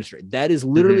local magistrate. That is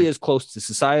literally as close to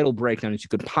societal breakdown as you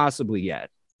could possibly get.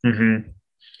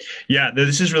 Yeah,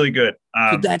 this is really good.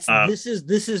 This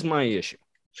is my issue.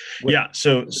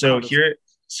 So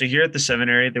here at the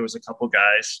seminary, there was a couple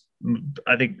guys.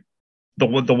 I think the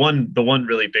one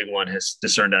really big one has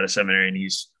discerned out of seminary, and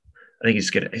I think he's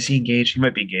good. Is he engaged? He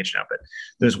might be engaged now, but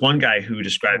there's one guy who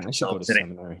described himself today.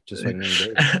 Seminary, just like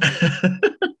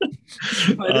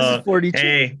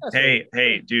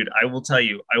hey, dude, I will tell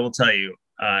you,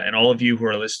 and all of you who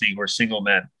are listening who are single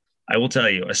men, I will tell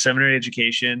you, a seminary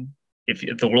education, if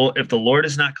the Lord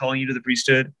is not calling you to the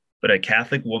priesthood, but a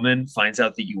Catholic woman finds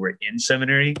out that you were in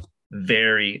seminary,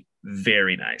 very,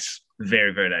 very nice.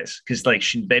 Very, very nice. Because like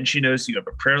she knows you have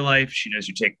a prayer life. She knows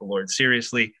you take the Lord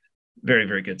seriously. Very,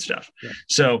 very good stuff. Yeah.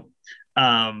 So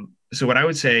what I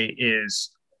would say is,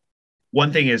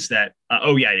 one thing is that,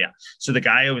 So the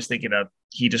guy I was thinking of,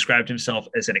 he described himself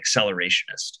as an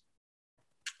accelerationist,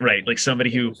 right? Like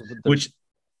somebody who, that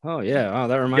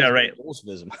reminds me of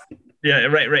Bolshevism. Yeah,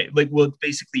 right. Like, well,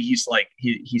 basically, he's like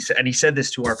he said this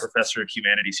to our professor of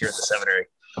humanities here at the seminary.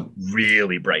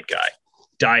 Really bright guy,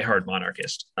 diehard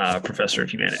monarchist, professor of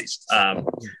humanities.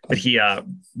 But he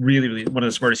really, really one of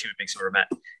the smartest human beings I've ever met.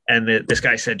 And this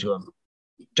guy said to him,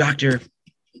 "Doctor,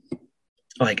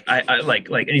 like I like,"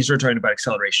 and he started talking about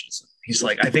accelerationism. He's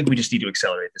like, "I think we just need to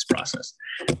accelerate this process."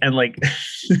 And like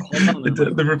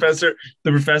the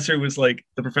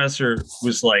professor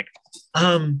was like,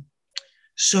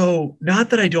 so not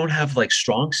that I don't have like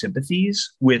strong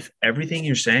sympathies with everything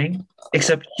you're saying,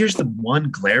 except here's the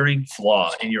one glaring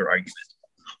flaw in your argument.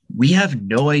 We have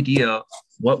no idea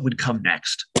what would come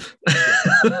next.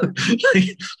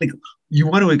 like you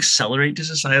want to accelerate to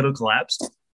societal collapse?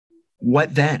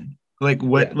 What then? Like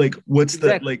what? Yeah. Like what's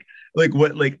exactly.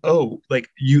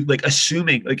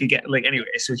 Assuming again, anyway.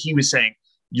 So he was saying,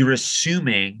 you're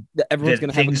assuming that everyone's going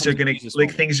to things are going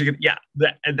to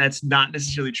and that's not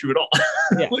necessarily true at all.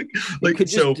 Yeah.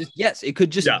 It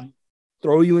could just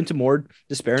throw you into more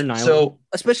despair and nihilism,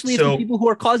 especially if the people who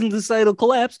are causing the societal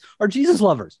collapse are Jesus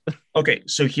lovers. Okay,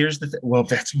 so here's the thing. Well,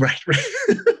 that's right.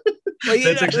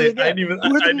 That's actually I knew who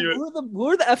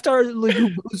are the FTR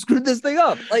who screwed this thing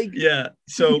up? Like, it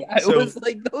was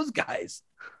like those guys.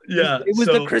 Yeah, it was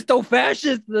the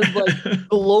Christo-fascist, the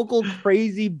local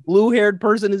crazy blue-haired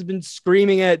person has been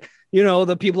screaming at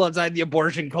the people outside the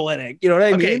abortion clinic. You know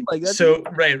what I mean? Like that's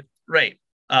right.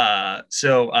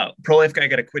 Pro-life guy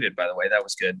got acquitted, by the way. That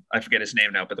was good. I forget his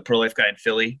name now, but the pro-life guy in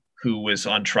Philly who was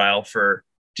on trial for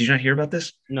Did you not hear about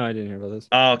this? No, I didn't hear about this.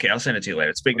 Oh, okay. I'll send it to you later.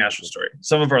 It's a big national story.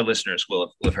 Some of our listeners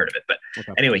will have heard of it. But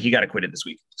anyway, he got acquitted this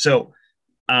week. So,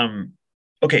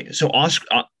 okay. So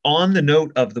on the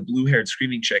note of the blue-haired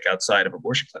screaming chick outside of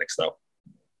abortion clinics, though,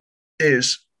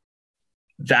 it's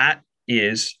that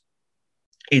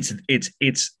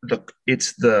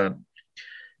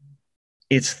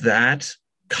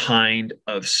kind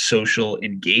of social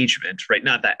engagement, right?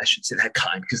 Not that I should say that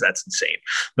kind, because that's insane,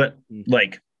 but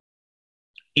like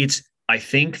I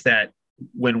think that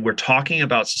when we're talking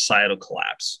about societal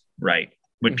collapse, right?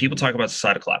 When people talk about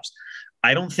societal collapse,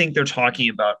 I don't think they're talking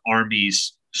about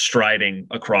armies striding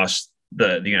across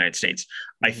the United States.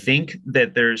 I think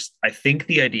that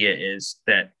the idea is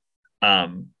that I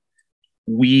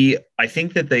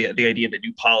think that the idea that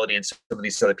New Polity and some of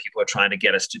these other people are trying to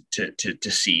get us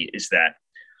to see is that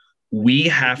we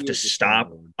have to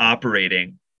stop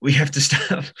operating. We have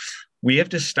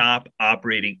to stop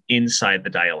operating inside the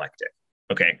dialectic.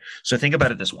 Okay. So think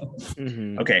about it this way.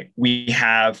 Okay. We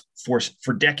have for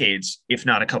decades, if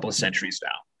not a couple of centuries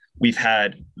now, we've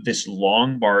had this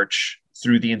long march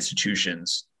through the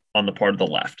institutions on the part of the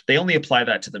left. They only apply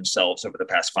that to themselves over the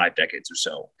past 5 decades or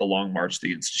so, the long march to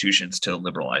the institutions to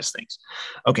liberalize things.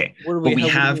 Okay. What do we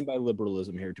mean by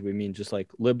liberalism here? Do we mean just like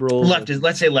liberal? Leftist.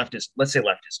 Let's say leftism.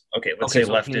 Okay. Let's say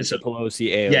leftism.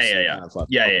 Pelosi, AOC,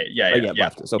 yeah.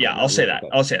 Leftist. Okay, I'll say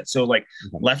that. So like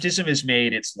leftism has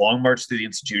made its long march through the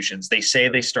institutions. They say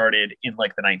they started in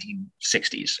like the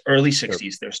 1960s, early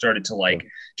 60s. They started to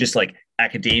just like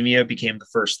academia became the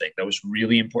first thing that was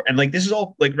really important. And like, this is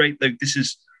all like, right. Like this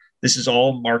is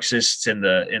all Marxists in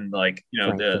the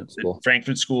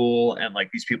Frankfurt School, and like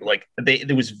these people, like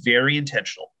it was very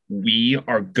intentional. We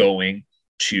are going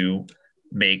to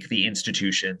make the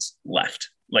institutions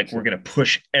left. Like we're going to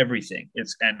push everything.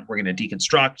 And we're going to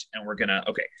deconstruct, and we're going to,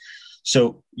 okay.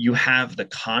 So you have the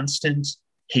constant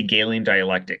Hegelian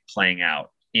dialectic playing out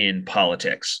in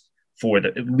politics for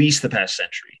at least the past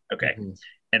century. Okay.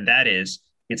 And that is,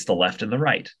 it's the left and the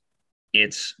right.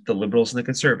 It's the liberals and the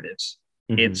conservatives.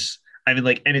 It's, I mean,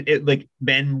 like, and it like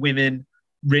men, women,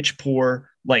 rich, poor,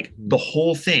 like the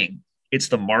whole thing. It's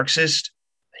the Marxist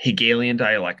Hegelian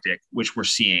dialectic, which we're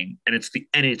seeing, and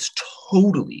it's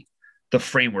totally the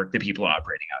framework that people are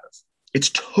operating out of. It's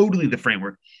totally the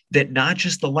framework that not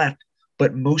just the left,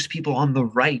 but most people on the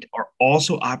right are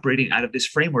also operating out of this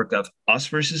framework of us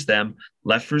versus them,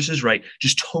 left versus right,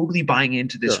 just totally buying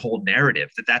into this whole narrative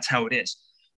that's how it is.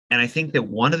 And I think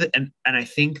that and I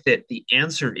think that the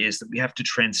answer is that we have to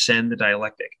transcend the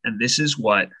dialectic. And this is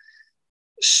what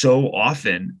so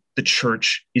often the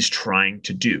church is trying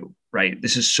to do, right?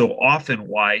 This is so often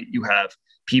why you have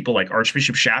people like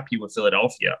Archbishop Chaput of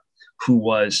Philadelphia, who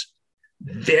was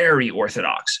very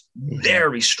orthodox,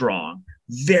 very strong,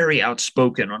 very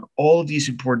outspoken on all of these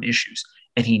important issues.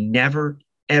 And he never,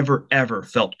 ever, ever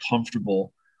felt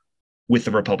comfortable with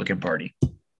the Republican Party.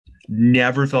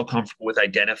 Never felt comfortable with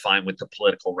identifying with the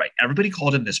political right. Everybody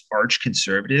called him this arch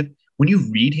conservative. When you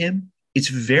read him, it's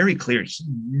very clear he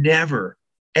never,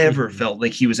 ever felt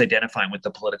like he was identifying with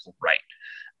the political right.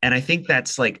 And I think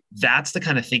that's the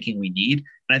kind of thinking we need.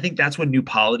 And I think that's what New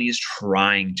Polity is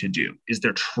trying to do, is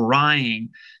they're trying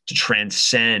to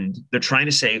transcend. They're trying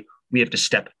to say we have to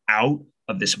step out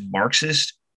of this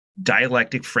Marxist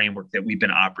dialectic framework that we've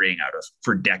been operating out of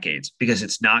for decades, because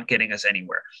it's not getting us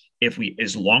anywhere.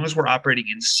 As long as we're operating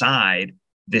inside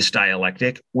this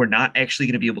dialectic, we're not actually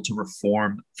going to be able to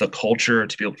reform the culture,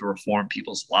 to be able to reform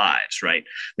people's lives, right?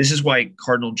 This is why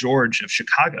Cardinal George of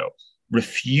Chicago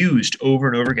refused over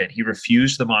and over again. He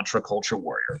refused the mantra culture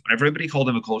warrior. When everybody called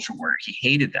him a culture warrior, he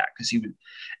hated that, because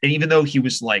and even though he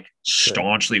was like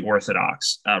staunchly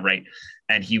orthodox, right?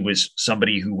 And he was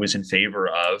somebody who was in favor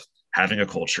of having a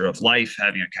culture of life,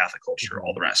 having a Catholic culture,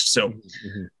 all the rest. So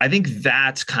I think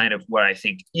that's kind of what I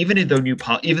think, even though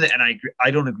I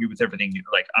don't agree with everything.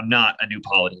 Like, I'm not a New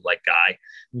Polity like guy.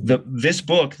 This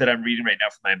book that I'm reading right now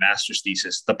for my master's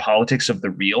thesis, The Politics of the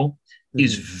Real,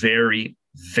 is very,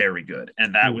 very good.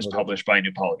 And that was published by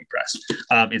New Polity Press.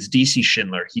 It's DC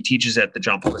Schindler. He teaches at the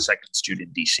John Paul II Institute in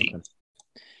DC.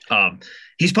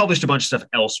 He's published a bunch of stuff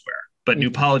elsewhere, but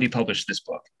New Polity published this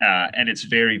book. And it's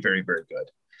very, very, very good.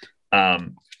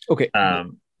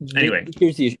 Anyway,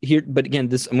 here's the issue here, but again,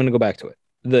 I'm going to go back to it.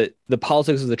 The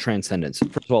politics of the transcendence.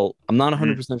 First of all, I'm not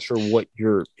 100% sure what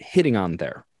you're hitting on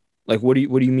there. Like, what do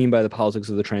you mean by the politics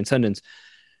of the transcendence?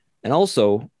 And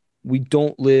also, we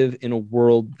don't live in a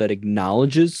world that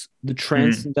acknowledges the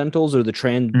transcendentals or the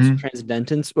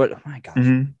transcendentants. But oh my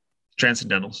gosh,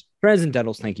 transcendentals.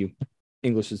 Thank you.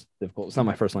 English is difficult. It's not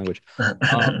my first language.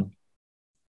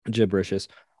 Gibberishes.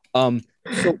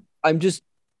 So I'm just.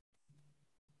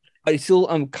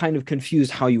 I'm kind of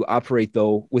confused how you operate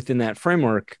though within that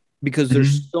framework, because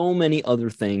there's so many other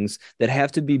things that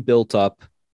have to be built up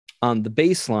on the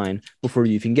baseline before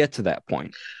you even get to that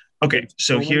point. Okay,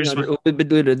 so here's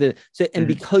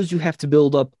because you have to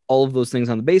build up all of those things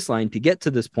on the baseline to get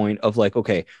to this point of like,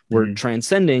 okay, we're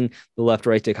transcending the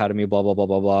left-right dichotomy, blah blah blah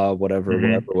blah blah, whatever.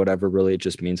 Really, it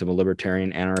just means I'm a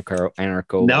libertarian anarcho.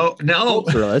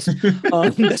 Culturalist.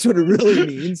 That's what it really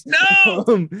means.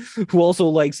 Who also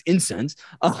likes incense.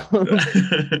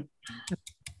 The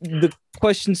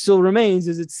question still remains: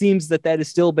 is it seems that is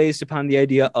still based upon the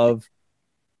idea of,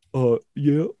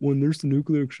 when there's the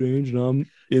nuclear exchange and I'm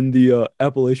in the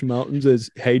Appalachian Mountains as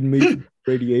hiding me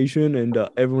radiation and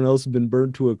everyone else has been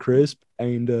burnt to a crisp,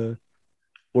 and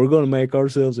we're going to make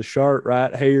ourselves a chart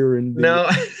right here in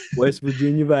the West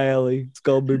Virginia Valley. It's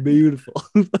going to be beautiful.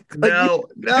 No,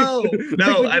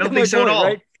 I don't think so at all.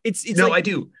 Right? It's like, I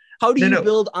do. How do you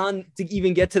build on to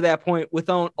even get to that point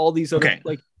without all these other,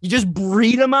 you just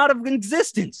breed them out of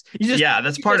existence.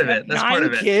 That's part of it. That's part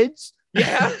of it. Kids.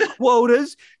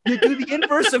 Quotas. You do the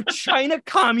inverse of China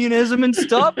communism and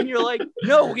stuff, and you're like,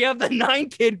 no, we have the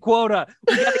 9-kid quota.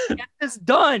 We gotta get this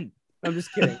done. I'm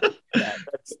just kidding.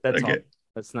 That's okay. All.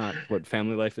 That's not what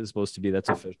family life is supposed to be. That's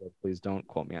official. Please don't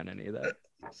quote me on any of that.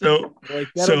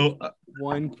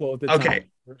 One quote that's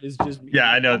is just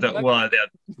I know that.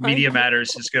 Media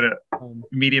Matters is gonna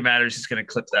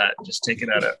clip that, just take it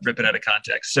rip it out of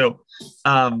context. So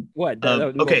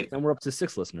okay, and we're up to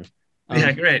 6 listeners.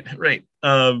 Great.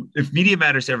 If Media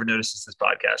Matters ever notices this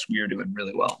podcast, we are doing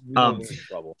really well.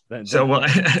 Trouble. They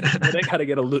got to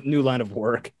get a new line of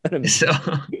work. So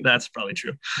that's probably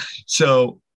true.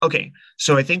 So I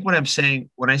think what I'm saying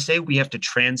when I say we have to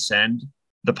transcend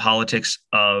the politics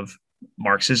of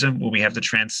Marxism, when we have to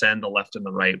transcend the left and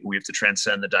the right, when we have to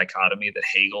transcend the dichotomy that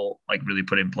Hegel really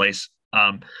put in place.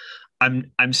 I'm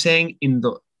saying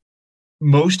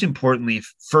most importantly,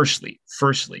 firstly.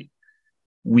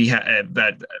 We have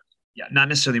that, not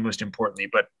necessarily most importantly,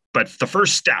 but the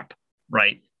first step,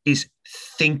 right, is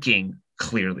thinking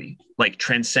clearly, like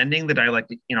transcending the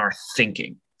dialectic in our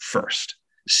thinking first,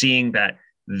 seeing that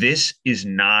this is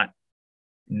not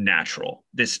natural.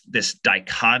 This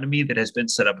dichotomy that has been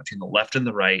set up between the left and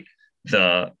the right,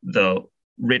 the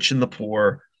rich and the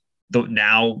poor,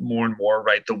 now more and more,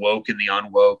 right, the woke and the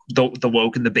unwoke, the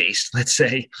woke and the based, let's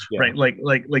say, right, like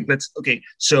that's okay.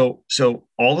 So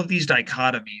all of these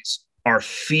dichotomies are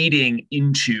feeding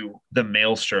into the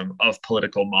maelstrom of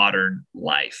modern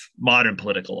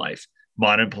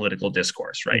political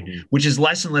discourse, right, which is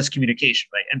less and less communication,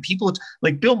 right, and people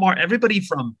like Bill Maher, everybody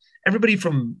from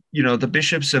the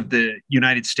bishops of the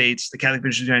United States, the Catholic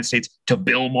bishops of the United States, to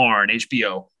Bill Maher and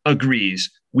HBO agrees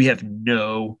we have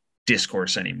no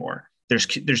discourse anymore.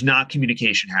 There's not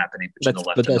communication happening between the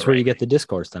left and the right. But that's where you get the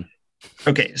discourse then.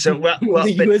 Okay, so the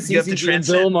USCCB and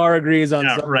Bill Maher agrees on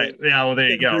something. Right. Yeah, well, there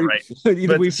you go. Right.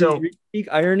 Either we speak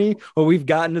irony or we've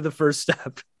gotten to the first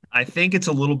step. I think it's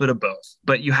a little bit of both,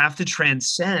 but you have to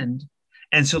transcend.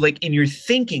 And so in your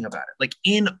thinking about it,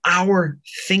 in our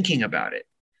thinking about it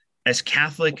as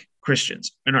Catholic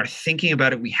Christians, in our thinking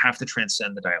about it, we have to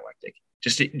transcend the dialectic.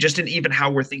 Just in even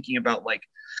how we're thinking about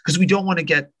because we don't want to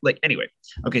get anyway.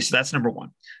 Okay, so that's number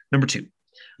one. Number two,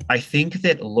 I think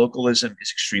that localism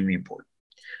is extremely important.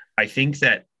 I think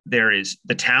that there is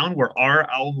the town where our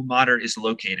alma mater is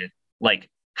located,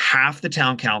 half the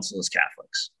town council is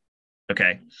Catholics.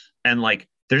 Okay. And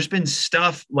there's been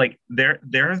stuff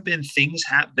there have been things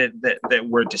that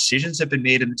where decisions have been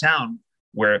made in the town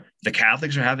where the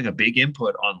Catholics are having a big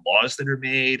input on laws that are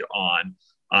made, on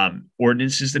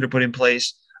ordinances that are put in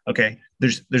place. Okay.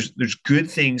 There's good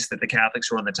things that the Catholics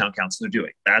who are on the town council are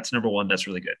doing. That's number one. That's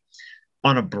really good.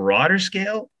 On a broader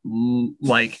scale,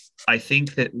 I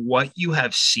think that what you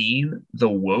have seen the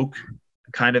woke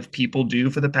kind of people do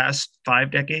for the past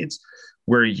 5 decades,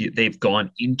 where they've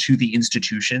gone into the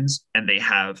institutions and they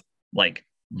have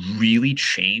really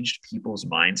changed people's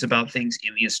minds about things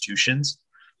in the institutions.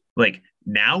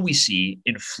 Now we see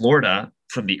in Florida,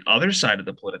 from the other side of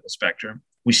the political spectrum,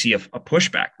 we see a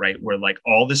pushback, right? Where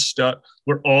all this stuff,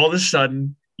 where all of a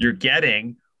sudden you're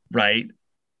getting, right,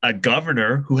 a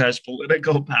governor who has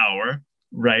political power,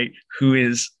 right, who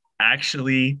is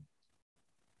actually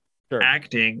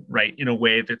acting, right, in a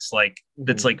way that's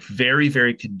very,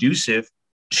 very conducive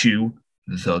to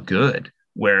the good,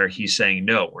 where he's saying,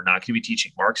 no, we're not going to be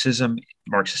teaching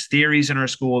Marxist theories in our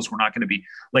schools. We're not going to be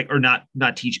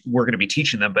not teach. We're going to be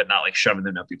teaching them, but not shoving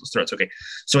them down people's throats. Okay.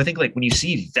 So I think when you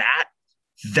see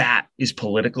that is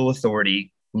political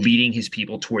authority leading his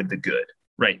people toward the good,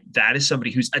 right? That is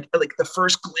somebody who's the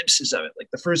first glimpses of it,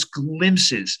 the first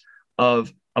glimpses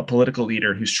of a political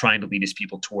leader who's trying to lead his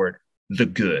people toward the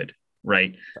good,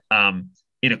 right?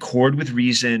 In accord with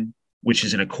reason, which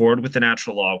is in accord with the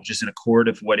natural law, which is in accord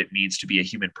of what it means to be a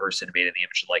human person made in the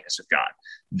image and likeness of God.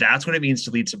 That's what it means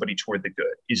to lead somebody toward the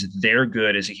good, is their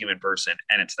good as a human person.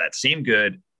 And it's that same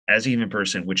good as a human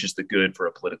person, which is the good for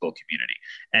a political community.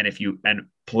 And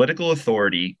political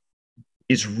authority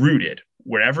is rooted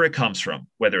wherever it comes from,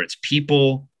 whether it's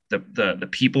people, the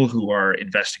people who are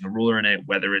investing a ruler in it,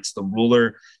 whether it's the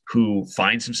ruler who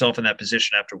finds himself in that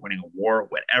position after winning a war,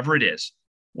 whatever it is,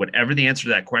 whatever the answer to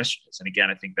that question is. And again,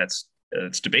 I think that's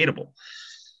debatable.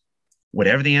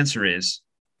 Whatever the answer is,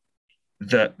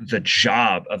 the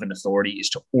job of an authority is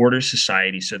to order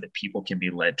society so that people can be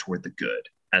led toward the good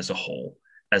as a whole,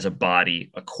 as a body,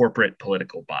 a corporate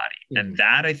political body. Mm-hmm. And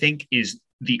that, I think, is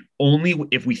the only,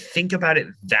 if we think about it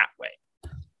that way,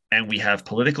 and we have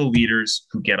political leaders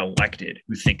who get elected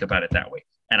who think about it that way.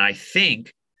 And I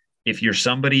think if you're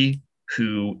somebody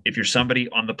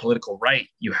on the political right,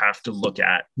 you have to look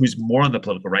at who's more on the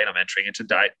political right. I'm entering into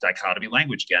dichotomy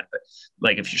language again, but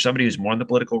like if you're somebody who's more on the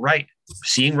political right,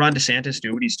 seeing Ron DeSantis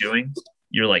do what he's doing,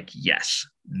 you're like, yes,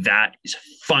 that is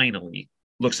finally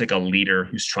looks like a leader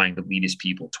who's trying to lead his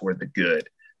people toward the good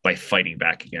by fighting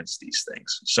back against these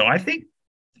things. So I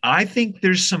think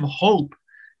there's some hope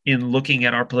in looking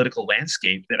at our political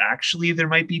landscape that actually there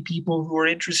might be people who are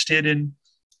interested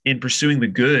in pursuing the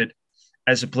good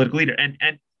as a political leader. And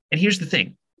here's the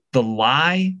thing: the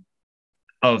lie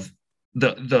of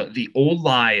the old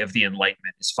lie of the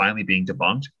Enlightenment is finally being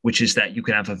debunked, which is that you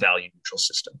can have a value neutral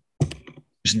system.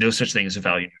 There's no such thing as a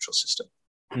value neutral system.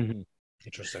 Mm-hmm.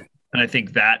 Interesting. And I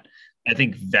think that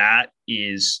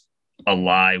is a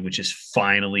lie which is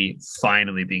finally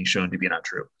being shown to be not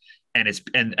true. And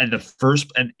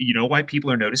you know why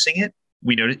people are noticing it?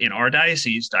 We notice in our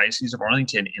Diocese of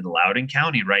Arlington in Loudoun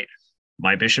County, right?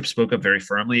 My bishop spoke up very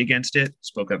firmly against it,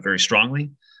 spoke up very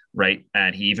strongly, right?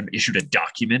 And he even issued a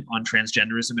document on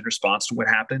transgenderism in response to what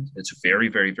happened. It's very,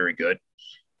 very, very good.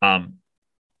 In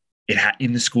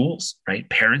the schools, right?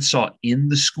 Parents saw in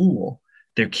the school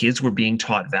their kids were being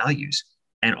taught values.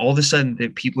 And all of a sudden, the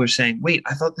people are saying, wait,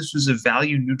 I thought this was a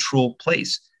value neutral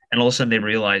place. And all of a sudden they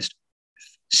realized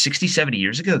 60, 70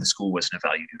 years ago, the school wasn't a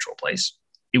value neutral place.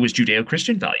 It was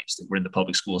Judeo-Christian values that were in the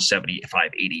public schools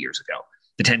 75, 80 years ago.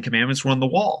 The 10 Commandments were on the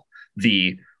wall.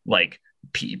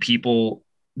 People,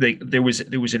 there was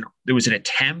an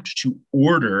attempt to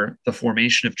order the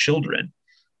formation of children.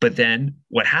 But then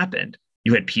what happened?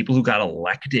 You had people who got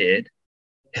elected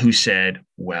who said,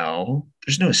 well,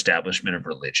 there's no establishment of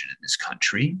religion in this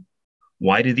country.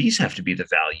 Why do these have to be the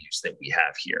values that we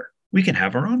have here? We can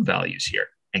have our own values here.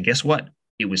 And guess what?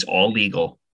 It was all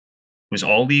legal. It was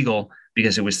all legal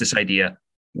because it was this idea,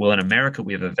 well, in America,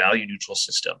 we have a value neutral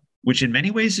system, which in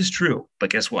many ways is true.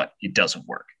 But guess what? It doesn't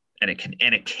work. And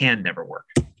it can never work.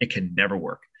 It can never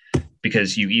work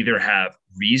because you either have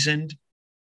reasoned,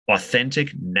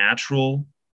 authentic, natural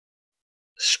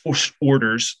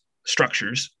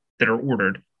structures that are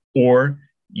ordered, or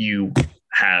you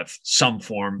have some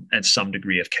form and some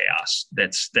degree of chaos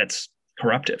that's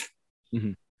corruptive.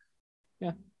 Mm-hmm.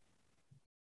 Yeah.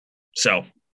 So,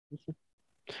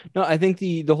 no, I think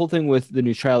the whole thing with the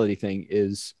neutrality thing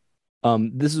is,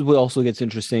 this is what also gets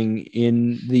interesting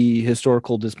in the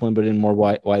historical discipline, but in more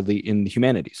widely in the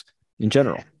humanities in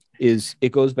general, is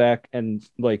it goes back and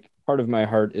like part of my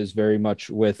heart is very much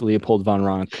with Leopold von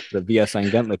Ranke, the V.S.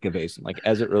 Eigentliche Wesen, like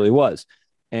as it really was.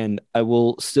 And I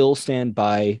will still stand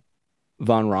by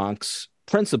von Ranke's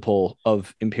principle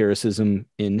of empiricism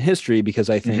in history, because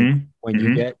I think when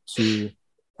you get to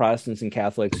Protestants and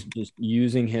Catholics just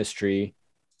using history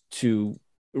to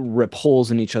rip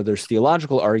holes in each other's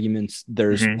theological arguments,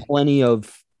 there's plenty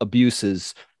of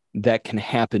abuses that can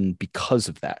happen because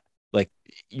of that. Like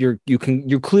you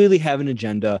clearly have an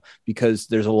agenda because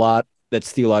there's a lot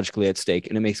that's theologically at stake,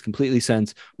 and it makes completely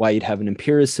sense why you'd have an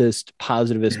empiricist,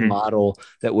 positivist model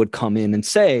that would come in and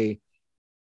say,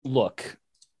 look,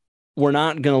 we're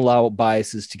not going to allow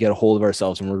biases to get a hold of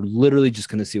ourselves, and we're literally just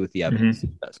going to see what the evidence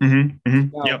says.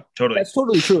 Now, yep, totally. That's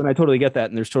totally true, and I totally get that,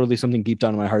 and there's totally something deep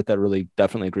down in my heart that really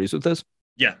definitely agrees with this.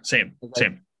 Yeah, same.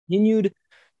 Continued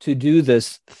to do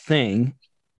this thing,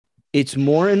 it's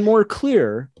more and more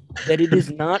clear that it is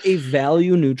not a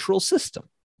value neutral system.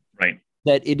 Right.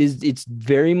 That it's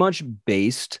very much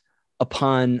based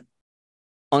upon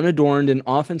unadorned and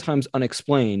oftentimes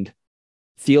unexplained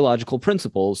theological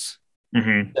principles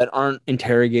that aren't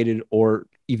interrogated or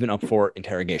even up for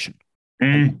interrogation.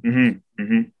 A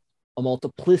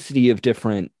multiplicity of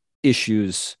different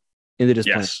issues in the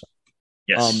discipline.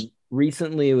 Yes.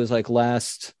 Recently, it was like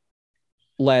last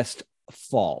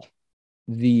fall,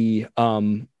 the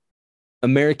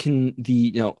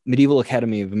Medieval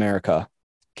Academy of America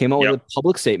came out with a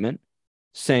public statement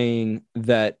saying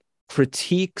that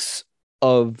critiques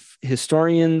of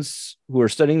historians who are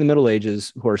studying the Middle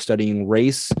Ages, who are studying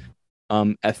race,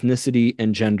 ethnicity,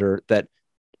 and gender, that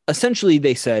essentially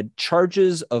they said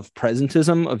charges of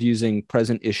presentism, of using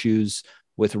present issues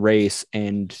with race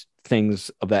and things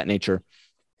of that nature,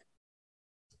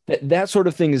 that sort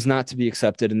of thing is not to be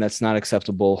accepted, and that's not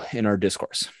acceptable in our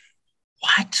discourse.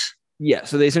 What? Yeah,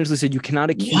 so they essentially said you cannot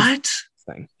accuse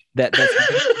thing. That's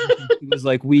it was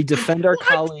like, we defend our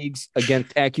colleagues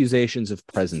against accusations of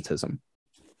presentism.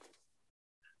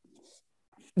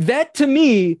 That to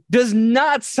me does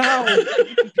not sound like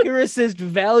an empiricist,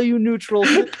 value neutral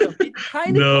system. It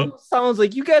kind of sounds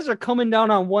like you guys are coming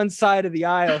down on one side of the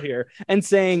aisle here and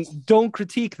saying don't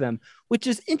critique them, which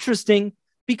is interesting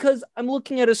because I'm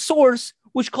looking at a source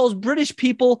which calls British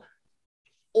people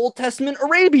Old Testament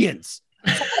Arabians.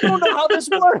 So I don't know how this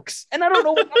works. And I don't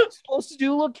know what I'm supposed to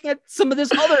do looking at some of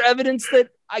this other evidence that,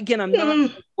 again, I'm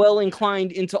not well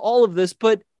inclined into all of this,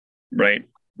 but right.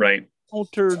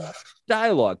 Counter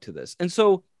dialogue to this. And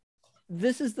so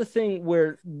this is the thing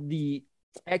where the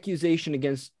accusation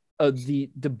against the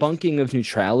debunking of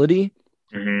neutrality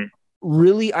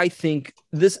really, I think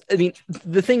this, I mean,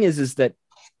 the thing is that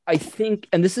I think,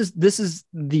 and this is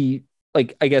the,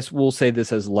 like, I guess we'll say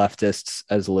this as leftists,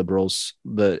 as liberals,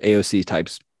 the AOC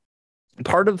types.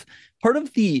 Part of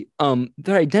the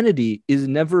their identity is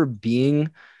never being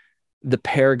the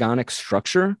paragonic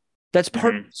structure. That's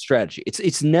part of the strategy.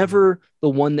 It's never the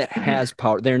one that has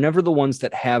power. They're never the ones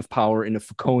that have power in a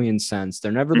Foucaultian sense.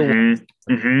 They're never the ones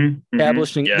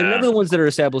establishing. They're never the ones that are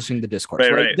establishing the discourse.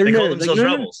 Right. They call themselves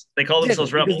rebels. They call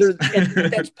themselves rebels.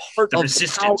 That's part of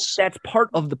the power, that's part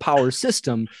of the power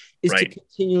system, is to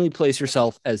continually place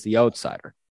yourself as the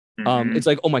outsider. It's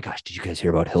like, oh my gosh, did you guys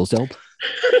hear about Hillsdale?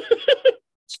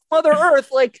 Mother Earth,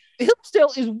 like,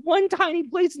 Hillsdale is one tiny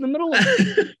place in the middle of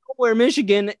nowhere,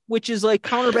 Michigan, which is like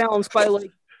counterbalanced by like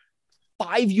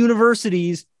 5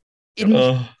 universities in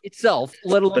itself,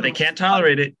 let alone. But they can't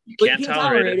tolerate it. You can't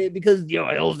tolerate it because, you know,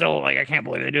 Hillsdale, like, I can't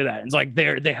believe they do that. It's like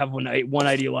they have one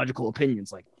ideological opinion.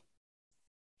 It's like,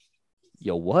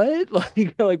 yo, what?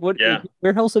 Like what? Yeah.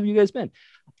 Where else have you guys been?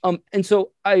 And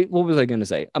so what was I going to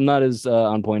say? I'm not as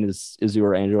on point as you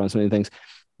or Andrew on so many things.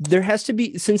 There has to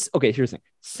be, here's the thing.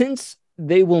 Since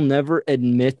they will never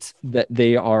admit that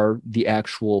they are the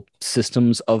actual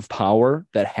systems of power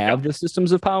that have the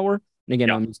systems of power. And again,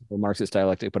 I'm using the Marxist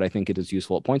dialectic, but I think it is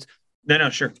useful at points.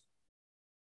 No, sure.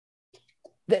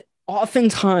 That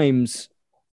oftentimes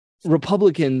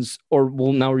Republicans, now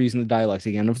we're using the dialect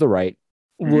again of the right,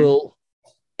 will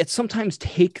sometimes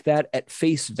take that at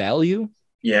face value.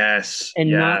 Yes. And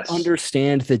not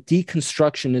understand that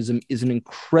deconstructionism is an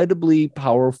incredibly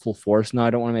powerful force. Now,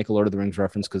 I don't want to make a Lord of the Rings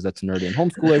reference because that's nerdy and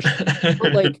homeschoolish,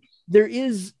 but like, there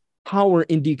is power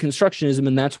in deconstructionism,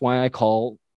 and that's why I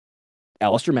call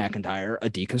Alistair McIntyre a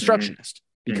deconstructionist,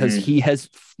 because he has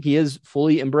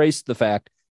fully embraced the fact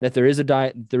that there is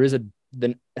a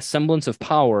semblance of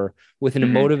power with an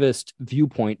emotivist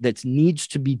viewpoint that needs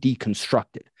to be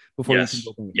deconstructed before you can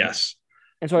go. Yes.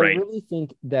 And so I really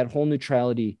think that whole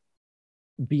neutrality,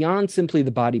 beyond simply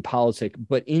the body politic,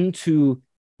 but into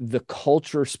the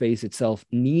culture space itself,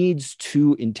 needs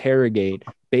to interrogate,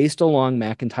 based along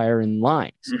McIntyre in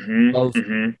lines, of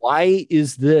why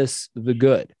is this the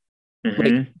good?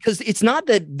 Because it's not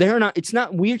that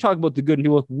we're talking about the good and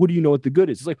people are like, what do you know what the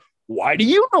good is? It's like, why do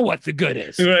you know what the good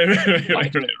is?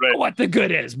 Right. What the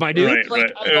good is, my dude.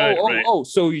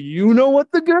 So you know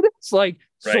what the good is? Like,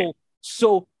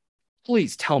 so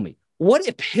please tell me, what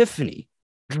epiphany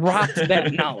dropped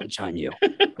that knowledge on you?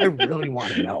 I really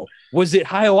want to know. Was it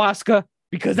ayahuasca?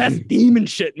 Because that's demon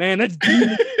shit, man. That's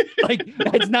demon. Like,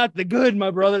 that's not the good, my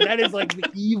brother. That is like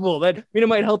the evil. It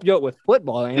might help you out with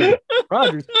football, and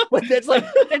Rodgers, but that's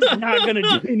not going to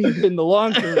do anything in the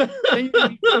long term. Then you're gonna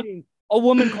be fighting a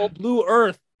woman called Blue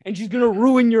Earth, and she's going to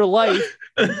ruin your life.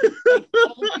 Like,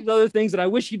 all these other things, and I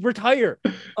wish he'd retire.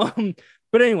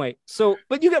 But anyway,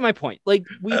 but you get my point. Like,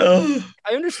 I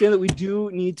understand that we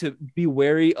do need to be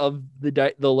wary of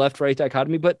the left-right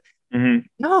dichotomy, but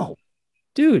no,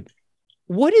 dude,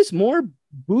 what is more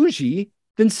bougie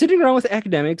than sitting around with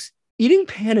academics, eating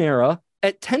Panera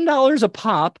at $10 a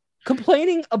pop,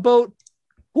 complaining about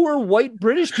poor white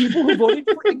British people who voted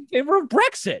in favor of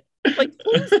Brexit? Like,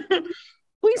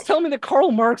 please tell me that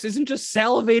Karl Marx isn't just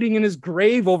salivating in his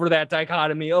grave over that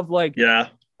dichotomy of like,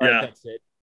 that's it.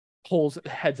 Poles,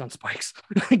 heads on spikes.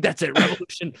 Like, that's it.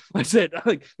 Revolution. That's it.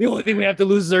 Like, the only thing we have to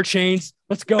lose is our chains.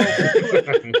 Let's go.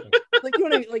 Like, you know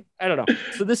what I mean? Like, I don't know.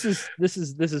 So this is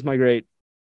my great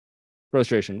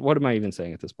frustration. What am I even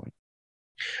saying at this point?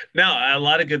 No, a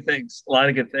lot of good things. A lot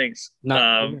of good things.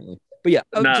 Not really. But yeah,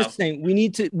 I'm just saying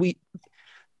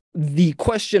the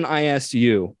question I asked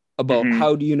you about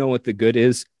how do you know what the good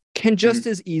is can just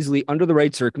as easily, under the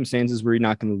right circumstances where you're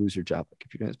not going to lose your job, like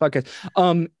if you're doing this podcast,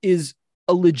 is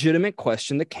a legitimate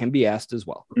question that can be asked as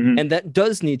well. And that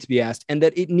does need to be asked, and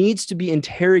that it needs to be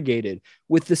interrogated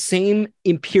with the same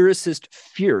empiricist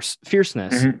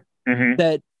fierceness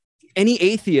that any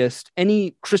atheist,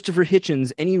 any Christopher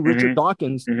Hitchens, any Richard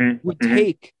Dawkins would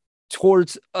take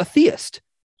towards a theist.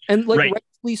 And like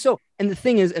rightfully so. And the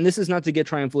thing is, and this is not to get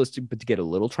triumphalistic, but to get a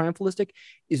little triumphalistic,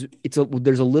 is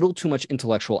there's a little too much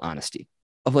intellectual honesty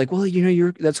of like, well,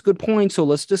 that's a good point, so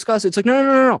let's discuss it. It's like,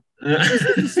 no. This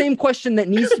is the same question that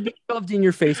needs to be shoved in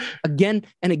your face again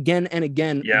and again and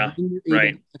again. Yeah, and you're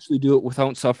able to actually do it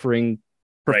without suffering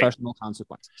professional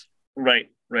consequences. Right.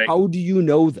 How do you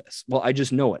know this? Well, I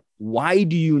just know it. Why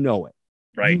do you know it?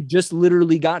 Right. You just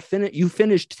literally you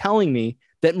finished telling me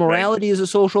that morality is a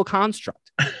social construct.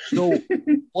 So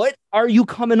what are you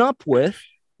coming up with?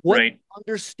 What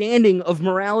understanding of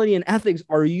morality and ethics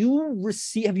have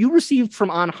you received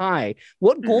from on high?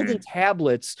 What golden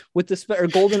tablets with or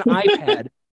golden iPad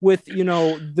with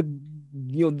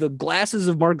the glasses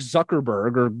of Mark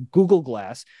Zuckerberg or Google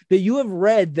Glass that you have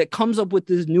read that comes up with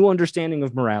this new understanding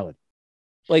of morality?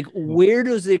 Like, where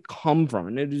does it come from?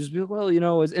 And it is, well,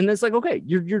 and it's like, okay,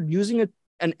 you're using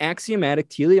an axiomatic,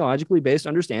 teleologically based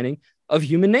understanding of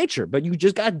human nature, but you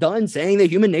just got done saying that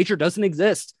human nature doesn't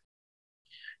exist.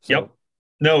 So, yep.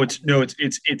 No, it's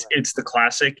the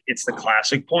classic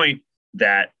point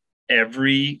that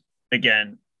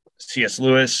C.S.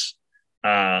 Lewis,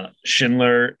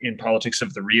 Schindler in Politics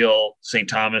of the Real, St.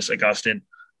 Thomas, Augustine,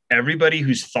 everybody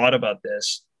who's thought about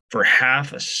this for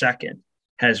half a second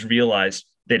has realized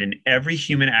that in every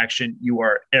human action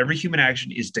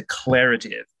is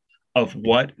declarative of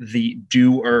what the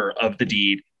doer of the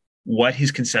deed, what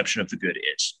his conception of the good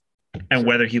is, and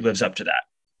whether he lives up to that.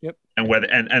 Yep. And whether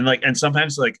and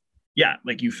sometimes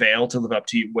you fail to live up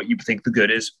to what you think the good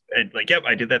is, and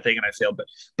I did that thing and I failed,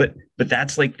 but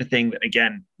that's like the thing that,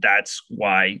 again, that's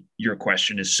why your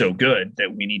question is so good,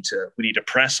 that we need to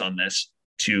press on this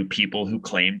to people who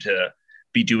claim to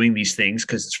be doing these things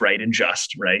because it's right and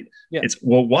just, right? Yeah. It's,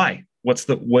 well, why? What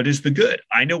is the good?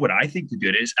 I know what I think the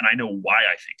good is, and I know why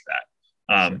I think that.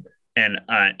 And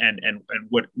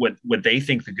what they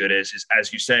think the good is,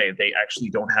 as you say, they actually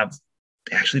don't have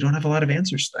a lot of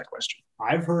answers to that question.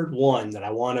 I've heard one that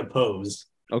I want to pose.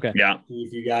 Okay. Yeah.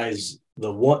 If you guys,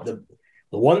 the one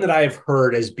that I've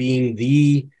heard as being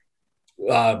the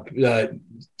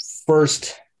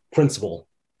first principle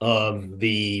of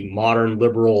the modern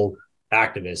liberal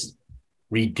activist,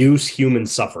 reduce human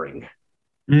suffering,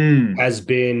 has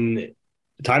been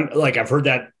time. Like, I've heard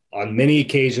that on many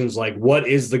occasions. Like, what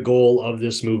is the goal of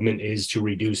this movement is to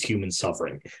reduce human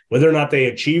suffering. Whether or not they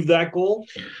achieve that goal,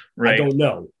 I don't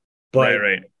know. But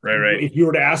right. If you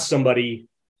were to ask somebody,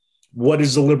 what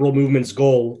is the liberal movement's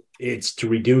goal? It's to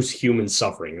reduce human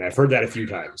suffering. And I've heard that a few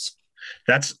times.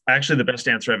 That's actually the best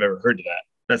answer I've ever heard to that.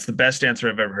 That's the best answer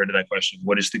I've ever heard to that question.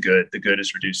 What is the good? The good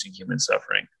is reducing human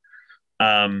suffering.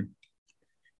 I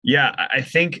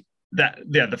think that,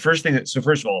 the first thing so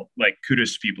first of all, like,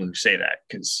 kudos to people who say that,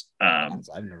 because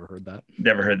I've never heard that.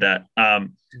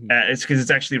 It's because it's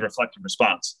actually a reflective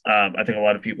response. I think a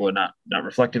lot of people are not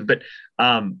reflective, but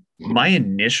my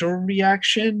initial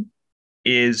reaction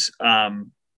is not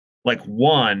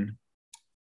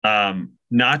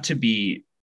to be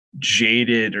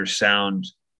jaded or sound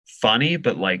funny,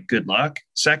 but like, good luck.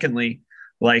 Secondly,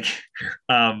 if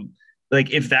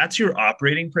that's your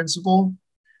operating principle,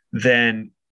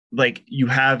 then you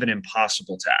have an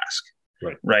impossible task.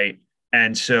 Right.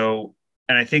 And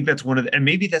I think that's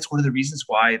maybe that's one of the reasons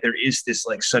why there is this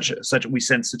we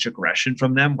sense such aggression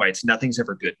from them, why nothing's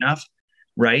ever good enough.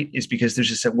 Right. Is because there's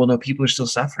just no, people are still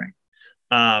suffering.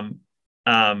 That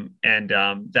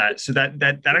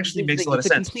actually makes a lot of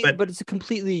sense. But it's a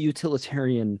completely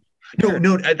utilitarian.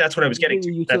 No, that's what I was getting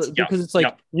to. Because it's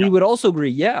like, we would also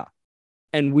agree. Yeah.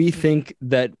 And we think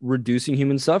that reducing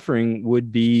human suffering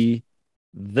would be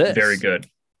this. Very good.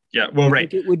 Yeah. Well,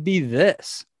 right. It would be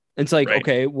this. It's like,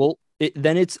 okay, well,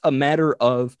 then it's a matter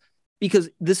of, because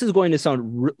this is going to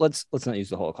sound, let's not use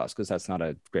the Holocaust, because that's not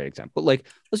a great example, but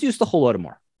let's use the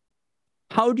Holodomor.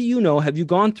 How do you know, have you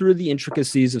gone through the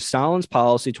intricacies of Stalin's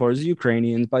policy towards the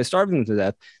Ukrainians by starving them to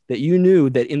death, that you knew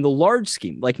that in the large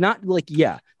scheme,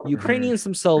 the Ukrainians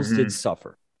themselves did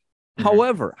suffer,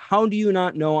 However, how do you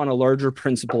not know on a larger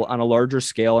principle, on a larger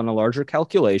scale, on a larger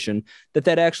calculation that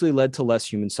actually led to less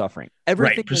human suffering?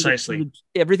 Everything precisely.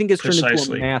 Everything gets turned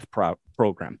into a math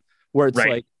program where it's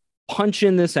like, punch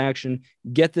in this action,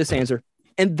 get this answer.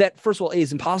 And that, first of all,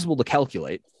 is impossible to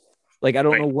calculate. Like, I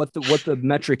don't know what the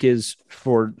metric is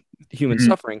for human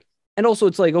suffering. And also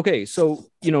it's like, okay, so,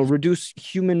 reduce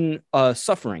human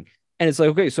suffering. And it's like,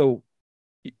 okay, so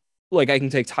like I can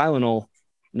take Tylenol,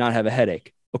 not have a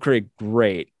headache. Okay,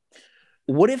 great.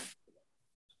 What if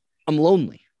I'm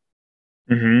lonely?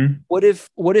 What if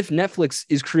Netflix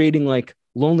is creating like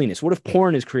loneliness? What if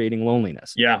porn is creating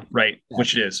loneliness? Yeah, right.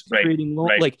 Which it is, right. Creating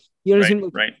like, you know what I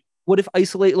mean? Like, what if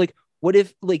isolate? Like, what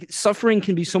if like suffering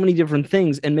can be so many different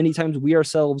things, and many times we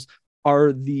ourselves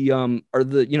are the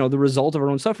the result of our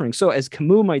own suffering. So, as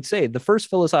Camus might say, the first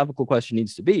philosophical question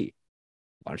needs to be,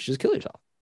 why don't you just kill yourself?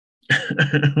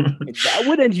 That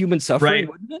would end human suffering,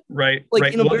 wouldn't it? Right.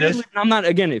 Like, I'm not,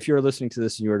 again, if you're listening to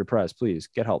this and you are depressed, please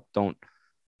get help. Don't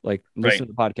like listen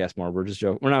to the podcast more. We're just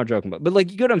joking. We're not joking, but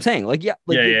like, you get what I'm saying? Like,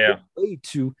 the way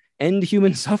to end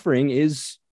human suffering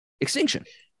is extinction.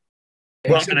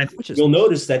 Well, and you'll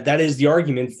notice that is the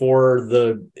argument for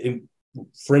the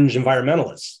fringe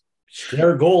environmentalists.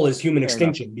 Their goal is human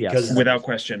extinction because without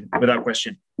question.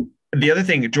 The other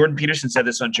thing, Jordan Peterson said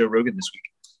this on Joe Rogan this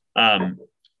week.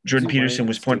 Jordan Peterson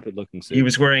was pointing. He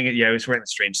was wearing it. Yeah, he was wearing the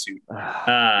strange suit.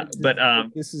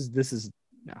 This is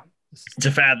it's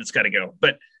a fad that's got to go.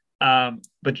 But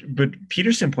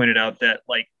Peterson pointed out that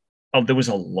there was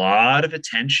a lot of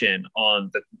attention on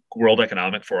the World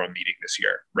Economic Forum meeting this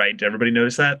year, right? Did everybody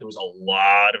notice that? There was a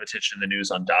lot of attention in the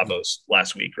news on Davos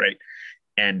last week, right?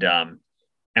 And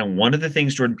one of the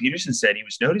things Jordan Peterson said he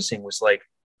was noticing was like,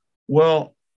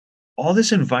 well, all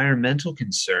this environmental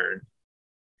concern,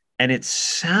 and it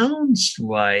sounds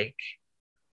like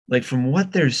from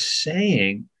what they're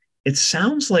saying, it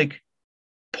sounds like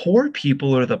poor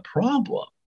people are the problem.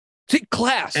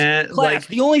 Class.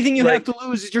 The only thing you have to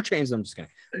lose is your chains. I'm just kidding.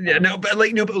 Yeah,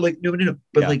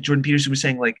 But Jordan Peterson was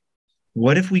saying, like,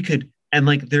 what if we could? And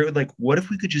they're like, what if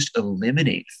we could just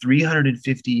eliminate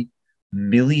 350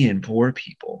 million poor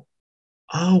people?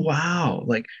 Oh wow!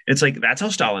 Like, it's like that's how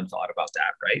Stalin thought about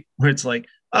that, right? Where it's like,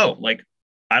 oh, like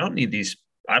I don't need these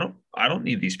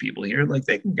people here. Like,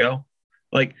 they can go.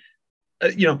 Like,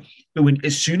 but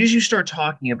as soon as you start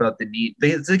talking about the need,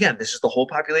 again, this is the whole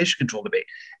population control debate.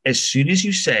 As soon as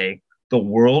you say the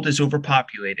world is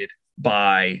overpopulated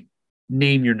by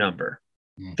name your number,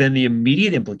 then the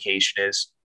immediate implication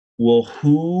is, well,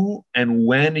 who and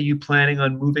when are you planning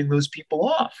on moving those people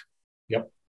off?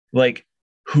 Yep. Like,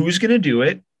 who's going to do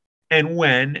it, and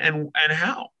when, and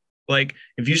how? Like,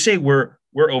 if you say we're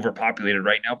overpopulated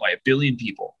right now by 1 billion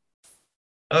people.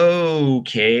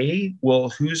 Okay, well,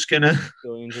 who's going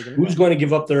to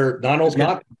give up their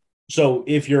not? So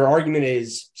if your argument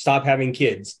is stop having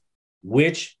kids,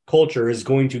 which culture is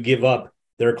going to give up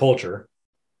their culture?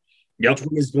 Yep. Which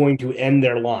one is going to end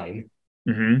their line?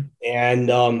 Mm-hmm. And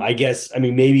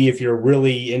maybe if you're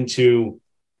really into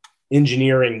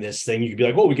engineering this thing, you could be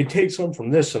like, well, we could take some from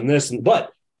this and this,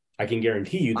 but I can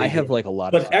guarantee you, I have like a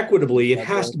lot. But equitably, it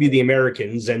has to be the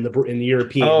Americans and the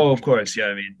European. Oh, of course, yeah.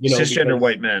 I mean, cisgender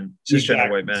white men.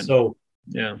 So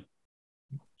yeah,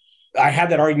 I had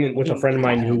that argument with a friend of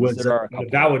mine who was a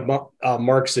avowed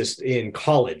Marxist in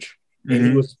college, and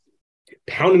he was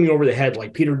pounding me over the head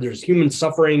like, Peter, there's human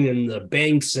suffering in the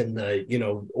banks and the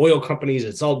oil companies.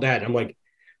 It's all bad. I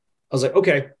was like,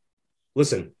 okay,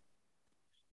 listen.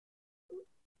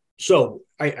 So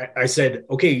I said,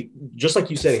 okay, just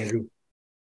like you said, Andrew,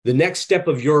 the next step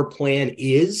of your plan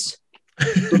is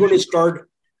we're going to start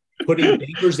putting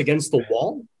bankers against the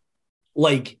wall.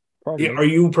 Like, probably. Are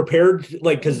you prepared?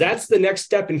 Like, because that's the next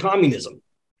step in communism.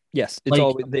 Yes, it's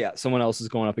always someone else is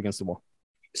going up against the wall.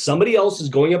 Somebody else is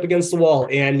going up against the wall,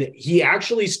 and he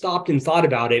actually stopped and thought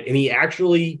about it, and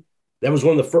that was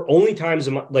one of the only times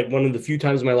one of the few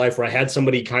times in my life where I had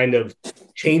somebody kind of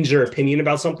change their opinion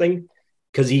about something.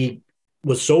 Because he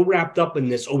was so wrapped up in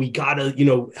this, we gotta,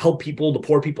 help people, the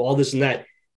poor people, all this and that.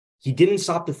 He didn't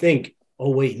stop to think,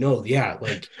 oh, wait, no, yeah,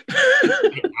 like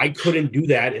I couldn't do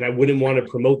that and I wouldn't want to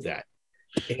promote that.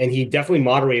 And he definitely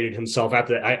moderated himself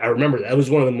after that. I remember that was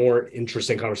one of the more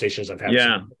interesting conversations I've had.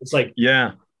 Yeah. It's like,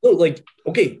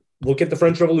 okay, look at the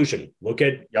French Revolution, look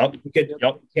at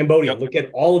Cambodia, look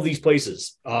at all of these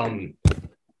places.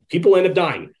 People end up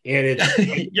dying, and it's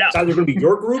it's either going to be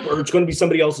your group or it's going to be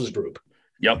somebody else's group.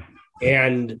 Yep.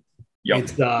 And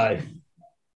it's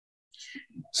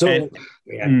okay.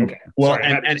 Well,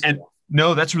 and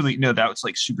no, that's really that was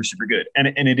like super, super good. And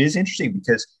it is interesting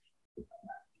because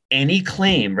any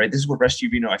claim, right? This is what Rusty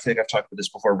Rubino, I feel like I've talked about this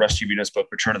before, Rusty Rubino's book,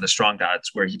 Return of the Strong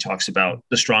Gods, where he talks about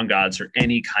the strong gods or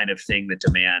any kind of thing that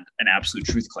demand an absolute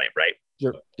truth claim, right?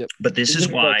 Yep. But this is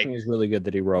why is really good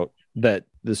that he wrote that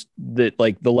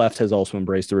like the left has also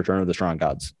embraced the return of the strong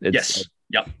gods. Yes.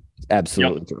 Yep.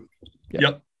 Absolutely true.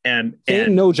 Yep. And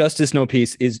no justice, no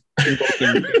peace is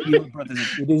invoking,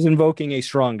 it is invoking a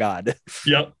strong God.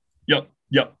 Yep.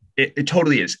 It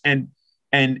totally is.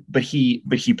 But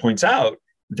he points out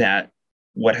that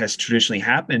what has traditionally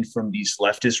happened from these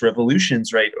leftist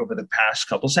revolutions, right, over the past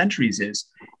couple centuries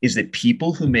is that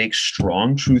people who make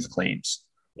strong truth claims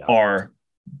are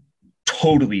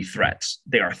totally threats.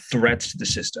 They are threats to the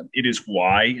system. It is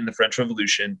why in the French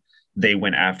Revolution they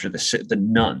went after the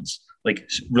nuns, like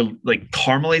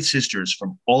Carmelite sisters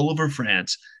from all over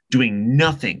France, doing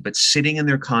nothing but sitting in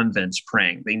their convents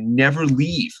praying. They never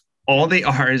leave. All they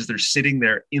are is they're sitting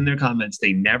there in their convents.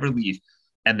 They never leave,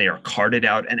 and they are carted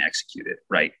out and executed.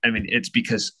 Right? I mean, it's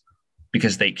because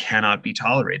they cannot be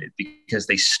tolerated, because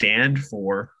they stand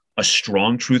for a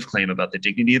strong truth claim about the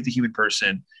dignity of the human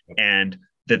person and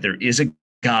that there is a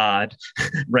God,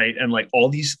 right? And like all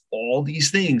these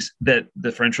things that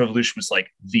the French Revolution was like,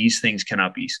 these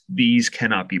cannot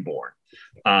be borne.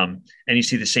 And you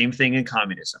see the same thing in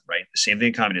communism, right? The same thing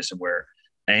in communism, where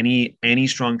any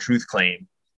strong truth claim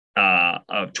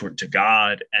to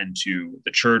God and to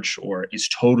the church is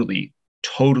totally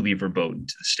verboten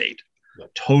to the state,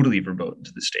 totally verboten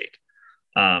to the state.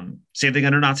 Same thing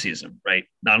under Nazism, right?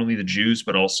 Not only the Jews,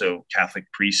 but also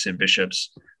Catholic priests and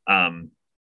bishops,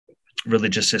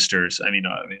 religious sisters. I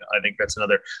think that's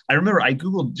another. I remember I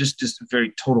Googled just a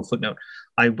very total footnote.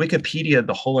 I Wikipedia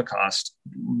the Holocaust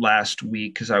last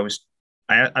week because I was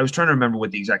trying to remember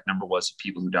what the exact number was of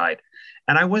people who died,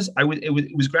 and it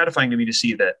was gratifying to me to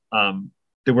see that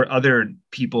there were other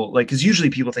people, like, because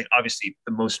usually people think obviously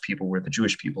the most people were the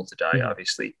Jewish people to die,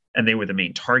 obviously, and they were the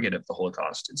main target of the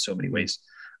Holocaust in so many ways.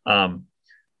 And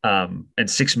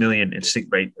 6 million, 6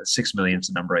 million is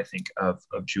the number, I think, of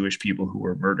Jewish people who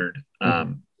were murdered. But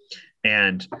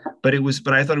I thought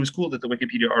it was cool that the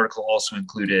Wikipedia article also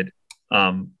included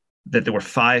that there were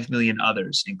 5 million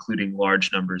others, including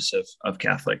large numbers of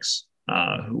Catholics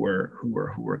who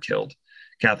were killed,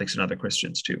 Catholics and other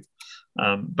Christians too.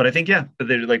 But I think, but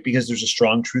they're like, because there's a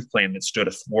strong truth claim that stood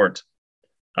athwart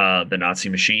the Nazi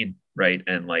machine, right?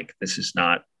 And like, this is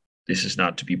not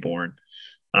to be borne.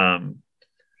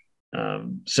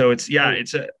 So it's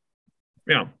a,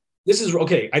 this is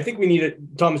okay. I think we need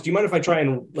it. Thomas, do you mind if I try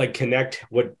and like connect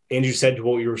what Andrew said to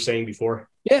what you were saying before?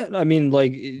 Yeah. I mean,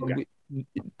 like,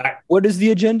 what is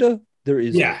the agenda? There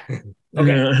is. Yeah.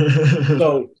 Okay.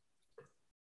 So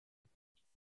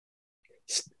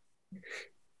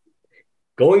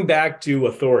going back to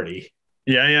authority.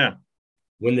 Yeah.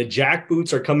 When the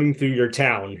jackboots are coming through your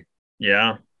town.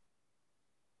 Yeah.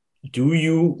 Do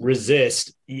you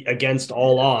resist against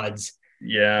all odds?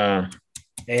 Yeah.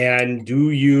 And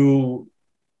do you,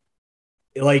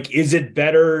 like, is it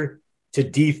better to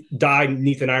die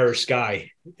beneath an Irish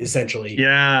sky, essentially?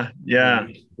 Yeah.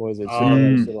 What was it?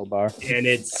 Little bar. And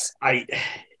it's, I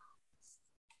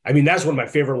mean, that's one of my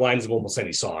favorite lines of almost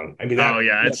any song. I mean,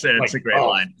 it's a great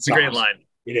line. It's a great line.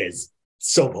 It is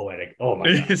so poetic. Oh my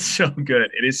God. It's so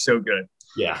good. It is so good.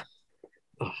 Yeah.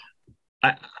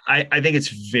 I think it's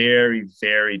very,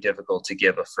 very difficult to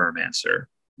give a firm answer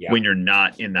when you're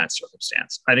not in that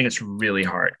circumstance. I think it's really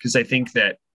hard because I think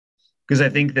that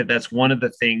that's one of the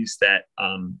things that,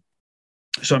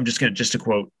 so I'm just to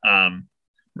quote,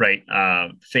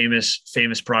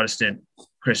 famous Protestant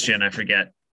Christian, I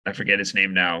forget his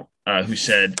name now, who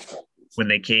said, when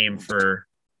they came for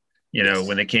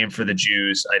the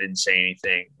Jews, I didn't say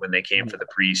anything. When they came for the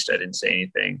priest, I didn't say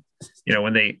anything.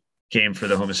 When they came for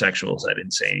the homosexuals, I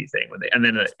didn't say anything. And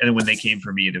then when they came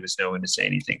for me, there was no one to say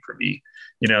anything for me.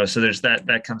 So there's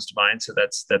that comes to mind. So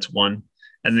that's one.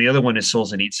 And the other one is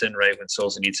Solzhenitsyn, right? When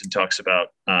Solzhenitsyn talks about,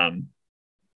 I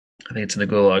think it's in the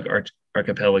Gulag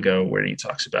Archipelago, where he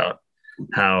talks about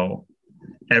how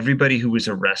everybody who was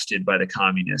arrested by the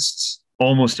communists,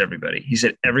 almost everybody, he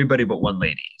said everybody but one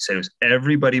lady. He said it was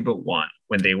everybody but one.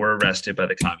 When they were arrested by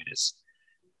the communists,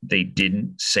 they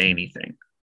didn't say anything.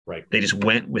 Right. They just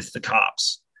went with the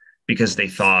cops because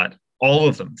all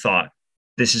of them thought,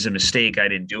 this is a mistake. I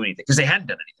didn't do anything, because they hadn't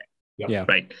done anything. Yeah.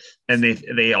 Right. And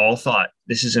they all thought,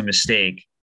 this is a mistake.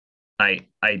 I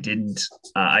didn't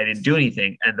do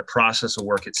anything, and the process will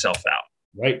work itself out.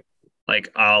 Right.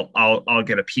 Like I'll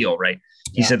get appeal. Right.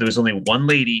 He said there was only one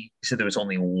lady. He said there was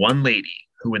only one lady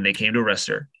who, when they came to arrest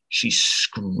her, she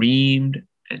screamed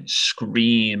and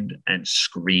screamed and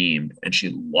screamed, and she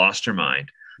lost her mind.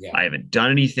 Yeah. I haven't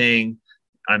done anything.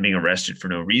 I'm being arrested for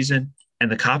no reason.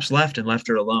 And the cops left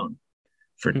her alone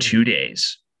for 2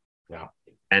 days. Yeah.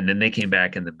 And then they came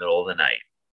back in the middle of the night.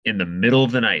 In the middle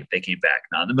of the night, they came back,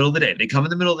 not in the middle of the day. They come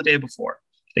in the middle of the day before.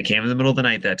 They came in the middle of the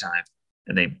night that time,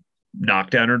 and they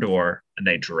knocked down her door, and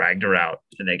they dragged her out,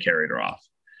 and they carried her off.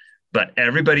 But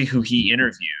everybody who he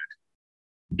interviewed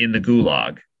in the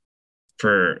gulag,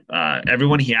 for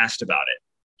everyone he asked about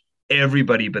it,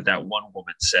 everybody but that one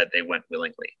woman said they went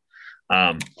willingly.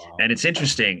 Wow. And it's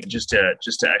interesting, just to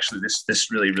actually,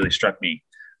 this really struck me.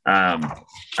 I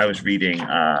was reading when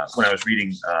I was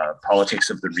reading Politics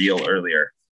of the Real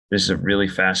earlier. This is a really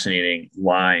fascinating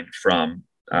line from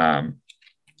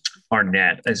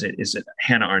Arnett. Is it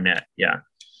Hannah Arnett? Yeah.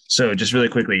 So just really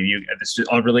quickly, this is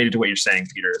all related to what you're saying,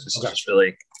 Peter. This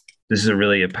is a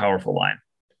really powerful line.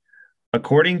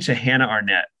 According to Hannah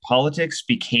Arnett, politics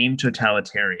became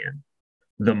totalitarian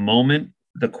the moment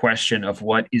the question of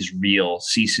what is real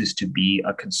ceases to be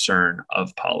a concern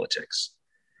of politics.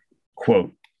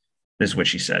 Quote, this is what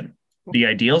she said. The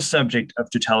ideal subject of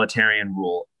totalitarian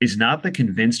rule is not the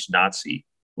convinced Nazi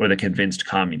or the convinced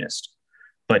communist,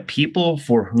 but people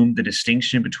for whom the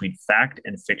distinction between fact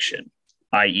and fiction,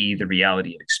 i.e. the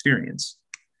reality of experience,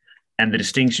 and the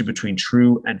distinction between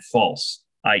true and false,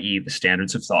 i.e. the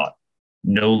standards of thought,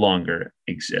 no longer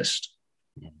exist.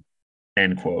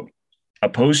 End quote. A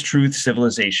post-truth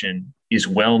civilization is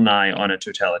well nigh on a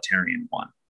totalitarian one.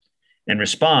 In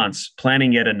response,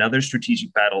 planning yet another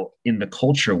strategic battle in the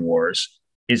culture wars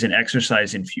is an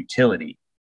exercise in futility,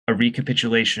 a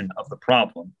recapitulation of the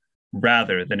problem,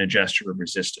 rather than a gesture of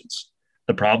resistance.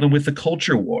 The problem with the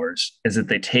culture wars is that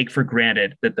they take for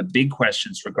granted that the big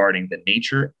questions regarding the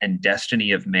nature and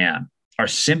destiny of man are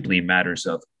simply matters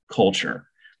of culture,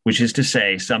 which is to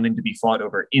say, something to be fought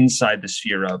over inside the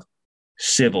sphere of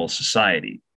civil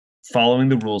society, following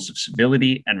the rules of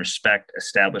civility and respect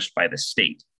established by the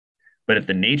state. But if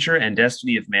the nature and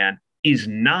destiny of man is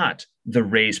not the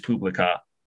res publica,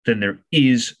 then there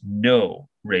is no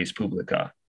res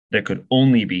publica. There could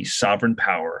only be sovereign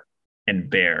power and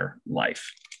bare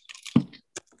life. I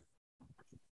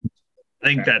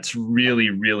think that's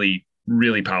really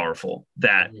powerful.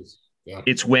 That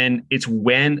it's when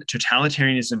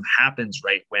totalitarianism happens,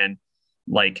 right? When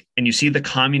and you see the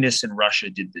communists in Russia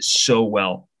did this so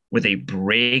well, where they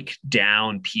break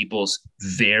down people's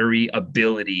very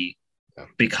ability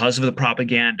because of the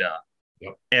propaganda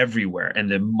everywhere and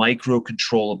the micro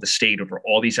control of the state over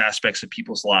all these aspects of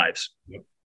people's lives.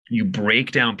 You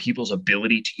break down people's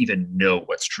ability to even know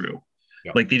what's true.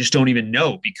 Like they just don't even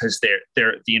know because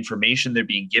the information they're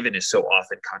being given is so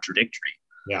often contradictory.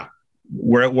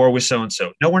 We're at war with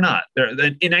so-and-so. No, we're not. In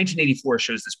 1984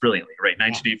 shows this brilliantly, right?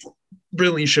 1984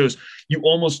 brilliantly shows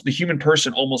the human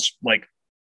person almost like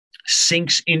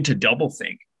sinks into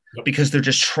doublethink because they're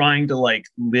just trying to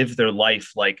live their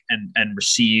life and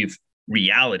receive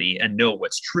reality and know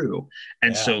what's true.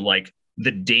 And so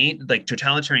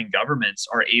totalitarian governments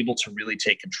are able to really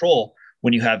take control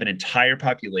when you have an entire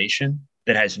population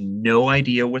that has no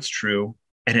idea what's true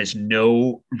and has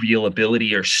no real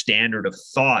ability or standard of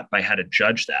thought by how to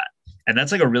judge that. And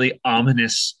that's like a really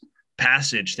ominous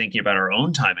passage thinking about our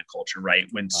own time and culture, right?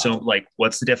 When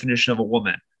what's the definition of a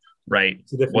woman, right?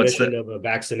 What's the definition of a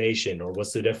vaccination, or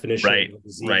what's the definition of a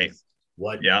disease? Right.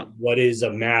 What is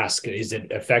a mask? Is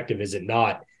it effective? Is it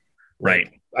not? Right.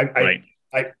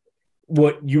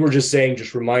 What you were just saying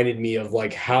just reminded me of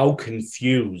how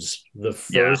confused the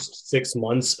first 6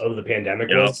 months of the pandemic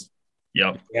was.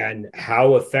 And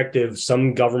how effective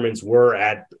some governments were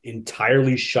at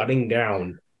entirely shutting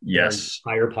down their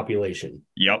entire population.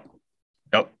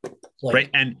 Right.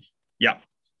 And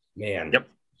man.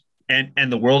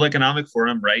 And the World Economic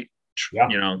Forum, right?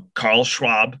 Carl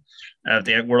Schwab at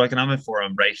the World Economic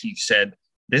Forum, right? He said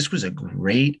this was a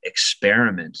great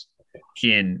experiment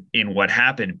in what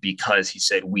happened, because he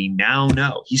said, we now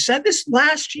know, he said this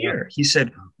last year, he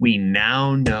said, we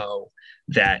now know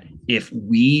that if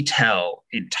we tell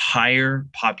entire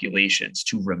populations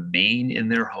to remain in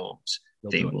their homes,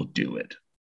 they will do it.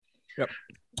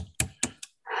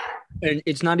 And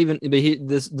it's not even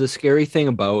the scary thing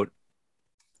about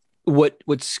what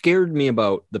scared me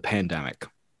about the pandemic.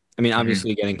 I mean,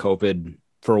 obviously getting COVID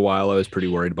for a while, I was pretty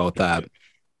worried about that.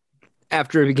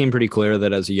 After it became pretty clear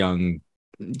that as a young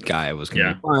guy, I was going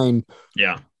to be fine.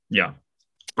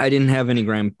 I don't have any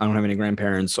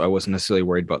grandparents, so I wasn't necessarily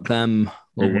worried about them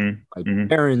or my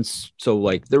parents.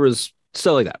 So there was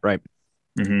still that, right?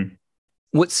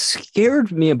 What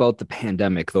scared me about the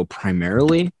pandemic, though,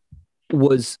 primarily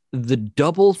was the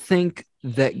doublethink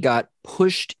that got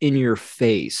pushed in your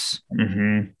face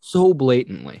so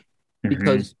blatantly.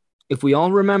 Because if we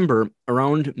all remember,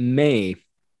 around May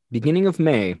beginning of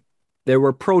May, there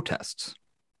were protests.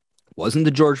 It wasn't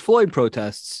the George Floyd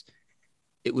protests.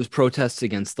 It was protests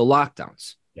against the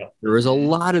lockdowns. Yep. There was a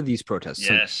lot of these protests.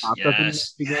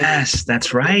 Yes,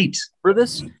 that's right. For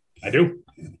this, I do.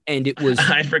 And it was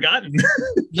I'd forgotten.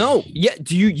 No, yeah.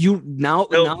 Do you now?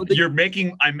 No, now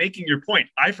that I'm making your point.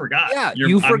 I forgot. Yeah,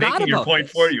 you forgot I'm making your about point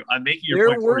this. for you. I'm making your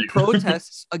point for you. There were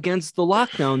protests against the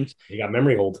lockdowns. You got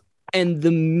memory hold. And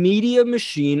the media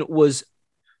machine was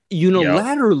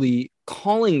unilaterally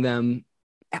calling them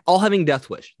all having death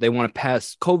wish. They want to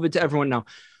pass COVID to everyone now.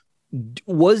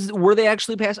 Were they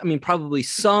actually passed? I mean, probably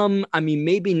some. I mean,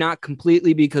 maybe not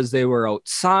completely because they were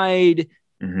outside.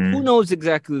 Mm-hmm. Who knows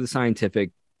exactly the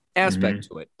scientific aspect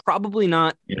to it? Probably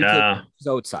not because it was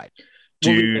outside.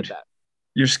 Dude,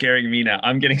 you're scaring me now.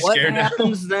 I'm getting scared now. What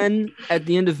happens then at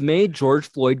the end of May? George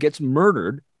Floyd gets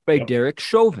murdered by Derek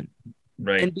Chauvin.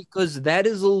 Right. And because that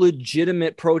is a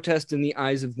legitimate protest in the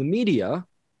eyes of the media,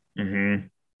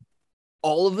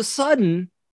 all of a sudden,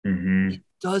 it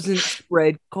doesn't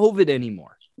spread COVID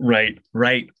anymore. Right.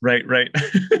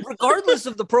 Regardless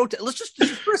of the protest, let's just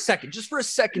for a second, just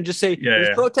say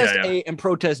there's protest A and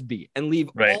protest B and leave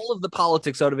all of the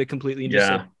politics out of it completely. And just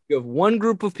say you have one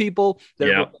group of people that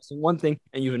are protesting one thing,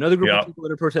 and you have another group of people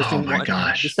that are protesting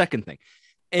the second thing.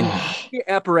 And the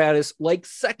apparatus likes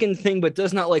second thing, but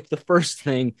does not like the first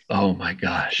thing. Oh my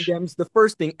gosh. Condemns the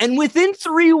first thing. And within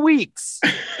 3 weeks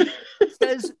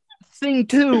says thing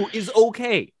 2 is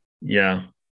okay. Yeah.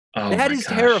 Oh, that is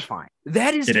terrifying.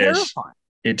 That is terrifying.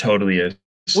 It totally is.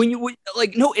 When you and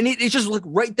it's just like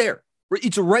right there.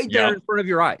 It's right there in front of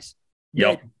your eyes.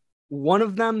 Yep. One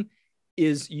of them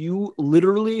is you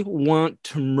literally want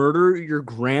to murder your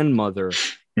grandmother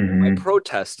by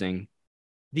protesting.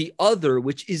 The other,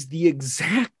 which is the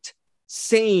exact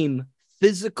same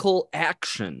physical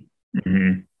action,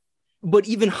 but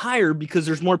even higher because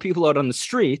there's more people out on the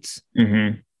streets,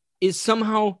 is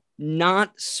somehow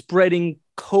not spreading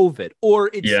COVID, or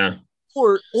it's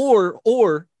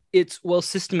or it's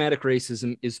systematic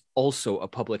racism is also a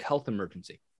public health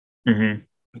emergency. Do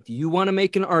you want to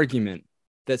make an argument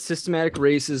that systematic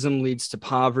racism leads to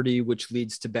poverty, which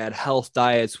leads to bad health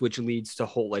diets, which leads to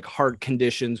heart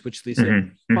conditions, which leads to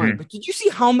fine? But did you see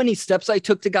how many steps I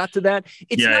took to got to that?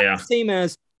 It's not the same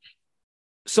as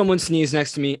someone sneezed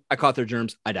next to me, I caught their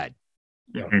germs, I died.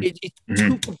 It's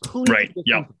two completely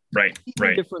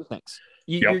different things.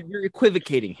 You're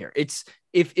equivocating here. It's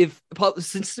if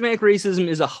systematic racism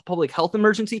is a public health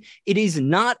emergency, it is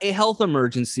not a health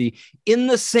emergency in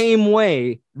the same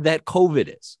way that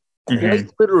COVID is.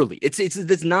 Quite literally,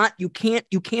 it's not. You can't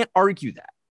argue that.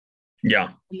 Yeah.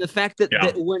 And the fact that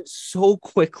it went so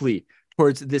quickly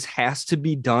towards this has to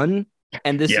be done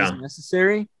and this is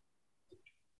necessary.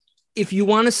 If you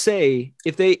want to say,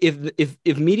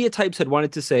 if media types had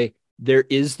wanted to say there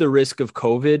is the risk of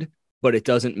COVID, but it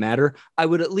doesn't matter, I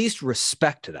would at least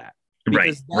respect that.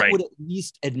 Because that would at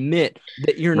least admit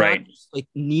that you're not just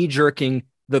knee jerking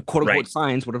the quote unquote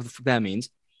science, whatever that means,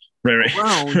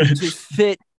 around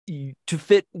to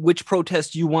fit which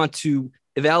protest you want to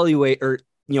evaluate or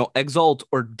exalt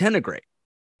or denigrate.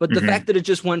 But the fact that it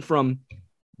just went from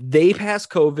they pass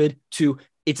COVID to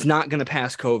it's not going to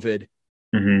pass COVID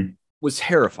was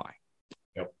terrifying.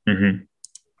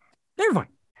 Terrifying.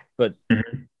 But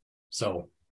so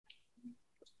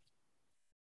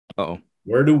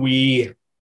where do we?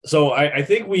 So I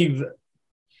think we've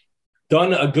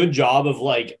done a good job of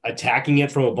attacking it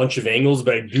from a bunch of angles,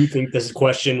 but I do think this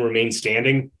question remains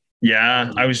standing.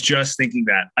 Yeah, I was just thinking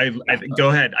that. I go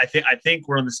ahead. I think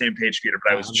we're on the same page, Peter.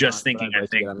 But I was just thinking. I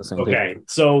think. Okay,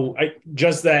 so I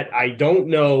don't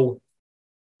know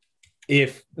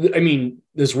if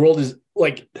this world is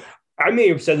I may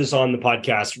have said this on the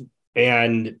podcast,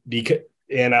 and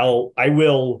I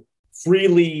will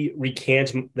freely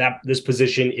recant this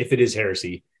position if it is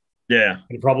heresy. Yeah,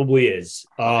 it probably is.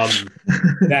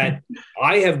 That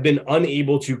I have been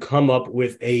unable to come up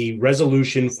with a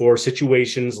resolution for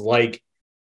situations like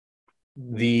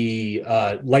the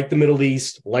Middle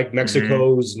East, like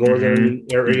Mexico's northern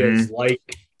areas,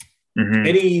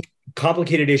 any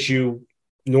complicated issue,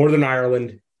 Northern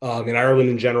Ireland, and Ireland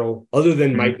in general, other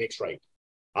than might makes right.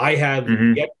 I have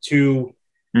yet to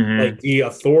the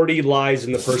authority lies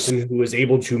in the person who is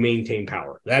able to maintain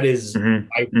power. That is,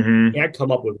 I can't come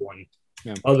up with one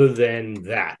other than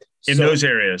that. In those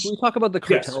areas. Can we talk about the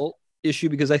cartel issue?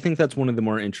 Because I think that's one of the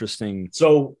more interesting.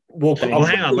 So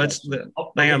hang on. Let's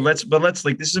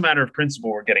this is a matter of principle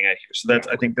we're getting at here. So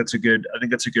I think that's a good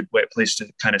place to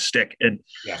kind of stick. And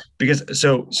because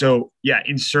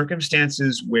in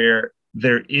circumstances where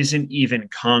there isn't even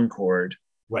concord,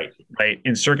 Right. Right.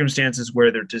 In circumstances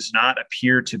where there does not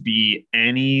appear to be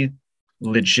any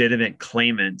legitimate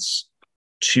claimants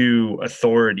to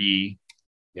authority,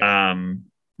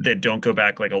 that don't go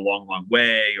back like a long, long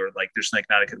way, or like there's like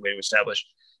not a good way to establish.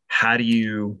 How do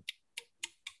you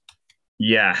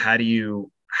deal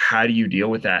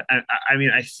with that? I mean,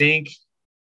 I think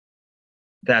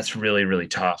that's really, really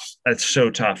tough. That's so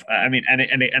tough. I mean, and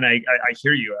I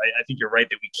hear you. I think you're right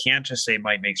that we can't just say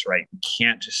might makes right. We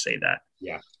can't just say that.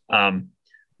 Yeah.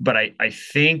 But I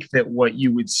think that what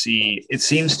you would see, it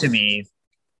seems to me,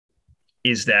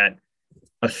 is that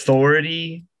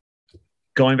authority,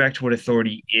 going back to what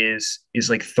authority is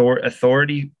like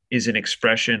authority is an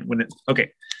expression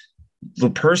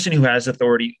the person who has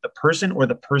authority, the person or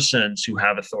the persons who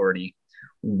have authority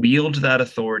wield that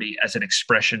authority as an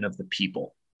expression of the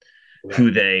people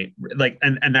who they like.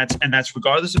 And that's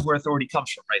regardless of where authority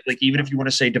comes from, right? Like, even if you want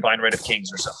to say divine right of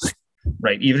kings or something,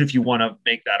 right? Even if you want to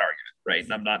make that argument, right?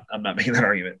 And I'm not making that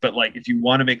argument, but like, if you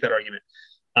want to make that argument,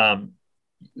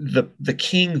 the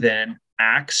king then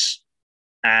acts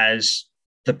as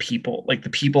the people, like the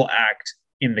people act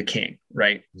in the king,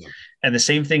 right? Yeah. And the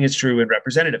same thing is true in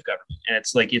representative government. And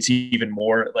it's like, it's even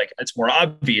more like, it's more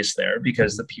obvious there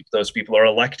because those people are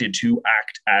elected to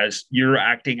act as, you're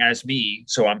acting as me,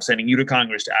 so I'm sending you to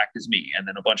Congress to act as me. And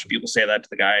then a bunch of people say that to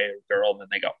the guy or girl, and then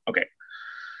they go, okay.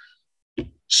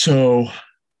 So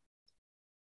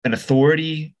an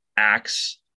authority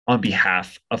acts on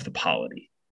behalf of the polity.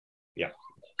 Yeah.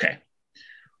 Okay.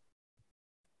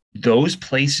 Those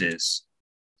places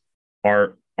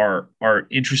are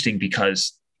interesting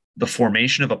because the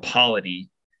formation of a polity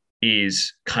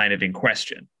is kind of in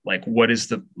question. Like, what is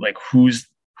the, like, who's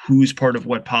part of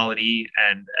what polity,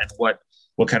 and what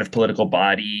kind of political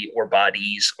body or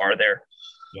bodies are there?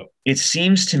 Yep. It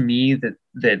seems to me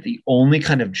that the only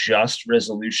kind of just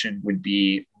resolution would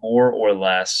be more or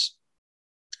less,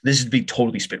 this would be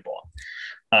totally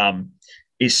spitballing,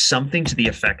 is something to the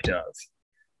effect of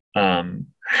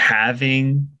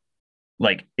having,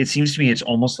 like, it seems to me it's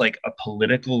almost like a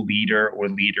political leader or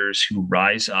leaders who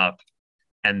rise up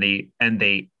and they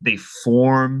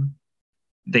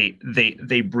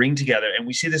bring together, and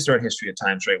we see this throughout history at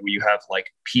times, right, where you have like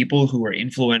people who are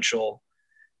influential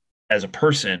as a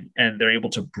person, and they're able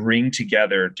to bring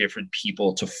together different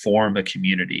people to form a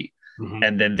community. Mm-hmm.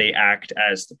 And then they act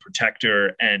as the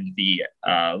protector and the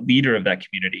leader of that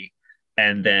community.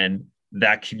 And then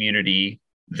that community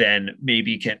then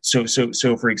maybe can, so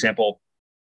for example,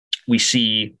 we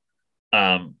see,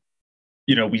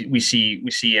 we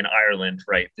see in Ireland,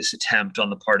 right, this attempt on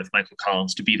the part of Michael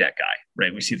Collins to be that guy,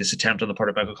 right? We see this attempt on the part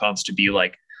of Michael Collins to be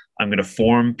like, I'm going to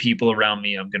form people around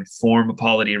me. I'm going to form a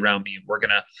polity around me.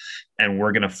 And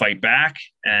we're going to fight back.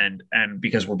 And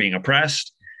because we're being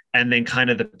oppressed. And then kind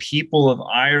of the people of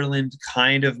Ireland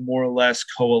kind of more or less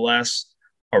coalesce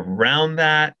around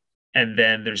that. And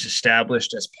then there's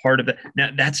established as part of it. Now,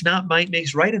 that's not might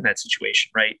makes right in that situation,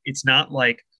 right? It's not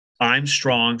like I'm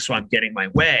strong, so I'm getting my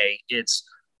way. It's,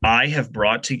 I have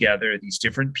brought together these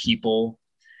different people,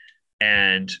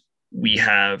 and we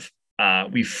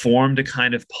formed a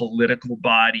kind of political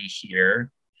body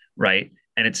here, right?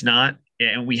 And it's not,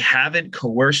 and we haven't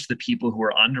coerced the people who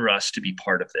are under us to be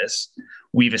part of this.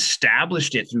 We've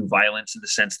established it through violence in the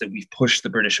sense that we've pushed the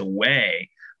British away,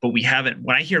 but we haven't.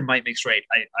 When I hear might makes right,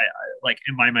 I like,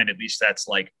 in my mind at least, that's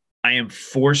like, I am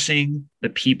forcing the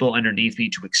people underneath me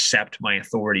to accept my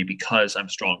authority because I'm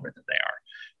stronger than they are,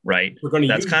 right?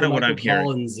 That's kind of what I'm hearing.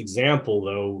 Collins' example,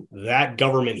 though, that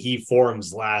government he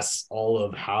forms lasts all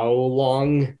of how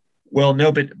long? Well,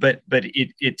 no, but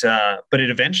it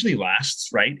eventually lasts,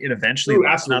 right? It eventually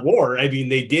lasts. After the war, I mean,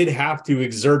 they did have to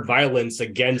exert violence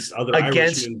against other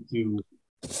Irishmen to.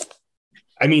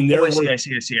 I mean, there. I see.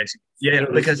 Yeah,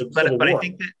 because but I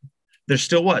think that there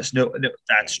still was no.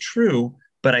 That's true.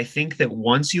 But I think that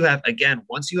once you have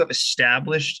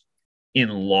established in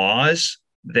laws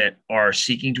that are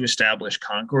seeking to establish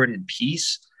concord and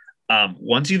peace,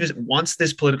 once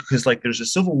this political, because like there's a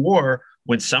civil war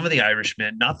when some of the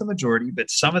Irishmen, not the majority,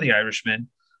 but some of the Irishmen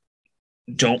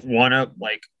don't want to,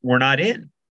 like, we're not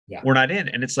in. Yeah. We're not in.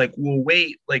 And it's like, well,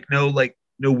 wait, no,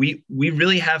 we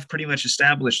really have pretty much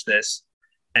established this.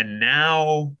 And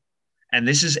now, and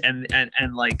this is, and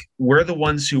like, we're the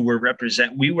ones who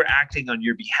we were acting on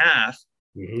your behalf,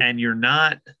 mm-hmm. and you're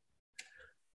not,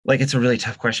 like, it's a really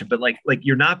tough question, but like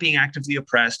you're not being actively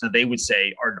oppressed. And they would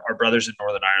say our brothers in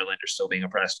Northern Ireland are still being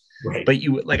oppressed. Right. But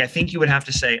I think you would have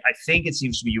to say, it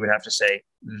seems to me you would have to say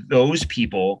those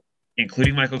people,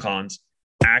 including Michael Collins,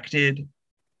 acted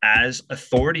as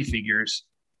authority figures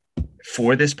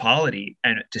for this polity,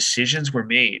 and decisions were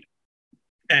made.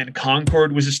 and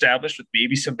Concord was established with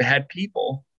maybe some bad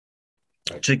people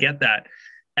to get that.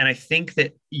 And I think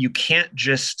that you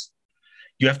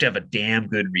have to have a damn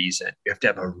good reason. You have to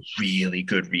have a really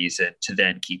good reason to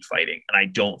then keep fighting. And I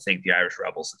don't think the Irish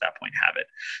rebels at that point have it.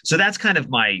 So that's kind of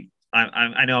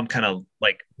I know I'm kind of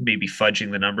like maybe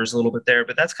fudging the numbers a little bit there,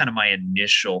 but that's kind of my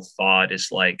initial thought, is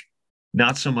like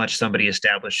not so much somebody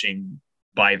establishing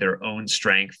by their own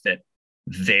strength that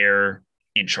they're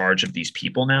in charge of these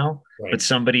people now, right, but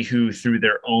somebody who through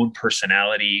their own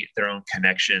personality, their own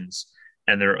connections,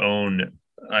 and their own,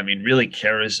 really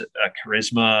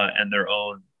charisma and their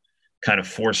own kind of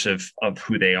force of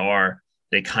who they are,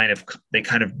 they kind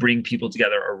of bring people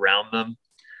together around them.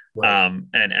 Right.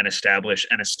 And establish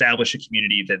a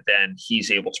community that then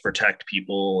he's able to protect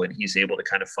people and he's able to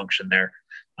kind of function there.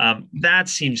 That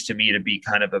seems to me to be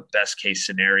kind of a best case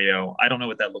scenario. I don't know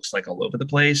what that looks like all over the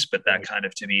place, but that kind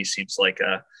of to me seems like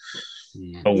a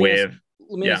way of.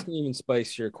 Let me ask you even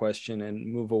spice your question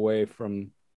and move away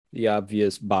from the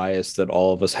obvious bias that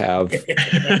all of us have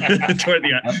toward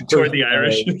the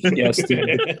Irish. Yes,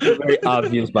 the very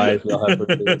obvious bias we all have.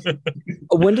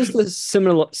 When does the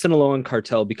Sinaloan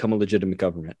cartel become a legitimate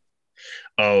government?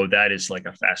 Oh, that is like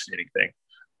a fascinating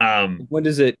thing. When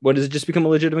does it just become a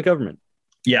legitimate government?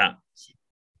 Yeah.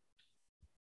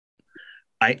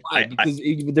 Because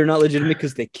they're not legitimate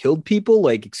because they killed people?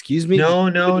 Like, excuse me? No.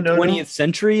 20th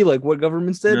century? Like, what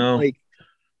governments did? No. Like,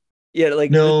 yeah,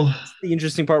 like no. That's the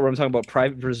interesting part where I'm talking about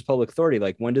private versus public authority.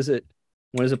 Like, when is a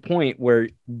point where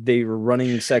they were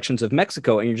running sections of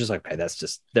Mexico and you're just like, okay, that's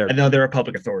just I know they're a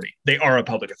public authority. They are a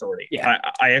public authority. Yeah.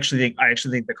 I actually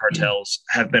think the cartels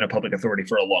have been a public authority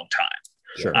for a long time.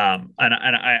 Sure. And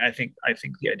I think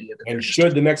the idea that and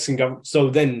should the Mexican government, so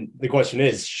then the question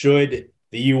is, should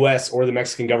the U.S. or the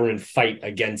Mexican government fight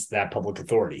against that public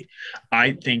authority?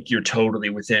 I think you're totally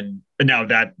within. Now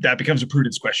that becomes a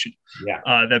prudence question. Yeah.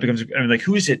 That becomes, like,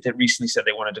 who is it that recently said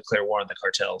they want to declare war on the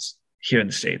cartels here in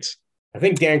the States? I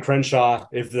think Dan Crenshaw,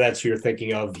 if that's who you're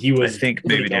thinking of, he was. I think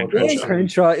maybe Dan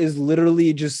Crenshaw is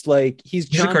literally just like he's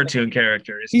a cartoon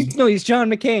character. He's John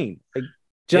McCain. Like,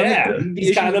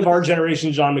 he's kind of our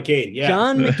generation John McCain. Yeah,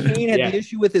 John McCain had the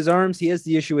issue with his arms. He has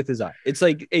the issue with his eye. It's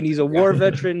like, and he's a war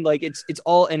veteran. Like it's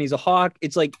all, and he's a hawk.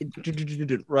 It's like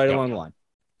right along the line.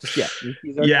 Just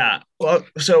Well,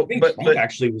 so but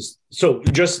actually was so.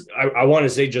 Just I want to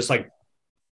say, just like,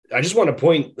 I just want to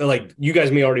point, like, you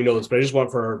guys may already know this, but I just want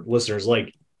for our listeners,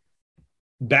 like,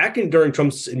 during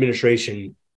Trump's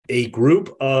administration, a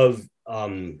group of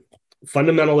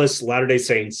fundamentalist Latter-day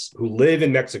Saints who live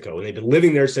in Mexico, and they've been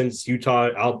living there since Utah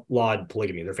outlawed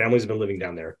polygamy. Their families have been living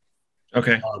down there.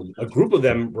 Okay. A group of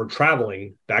them were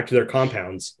traveling back to their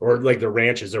compounds, or like their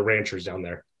ranches, they're ranchers down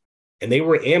there. And they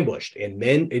were ambushed, and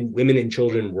men and women and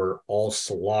children were all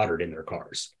slaughtered in their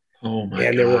cars. Oh my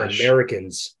And there were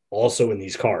Americans also in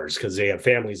these cars because they have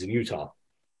families in Utah.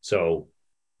 So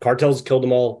cartels killed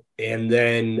them all. And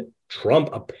then Trump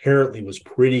apparently was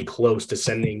pretty close to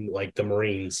sending like the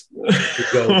Marines to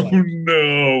go.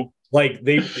 No. Like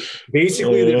they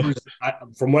basically,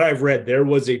 from what I've read, there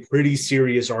was a pretty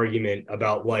serious argument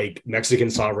about like Mexican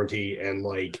sovereignty and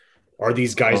like, are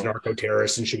these guys narco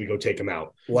terrorists and should we go take them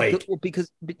out? Like, well, because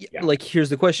like,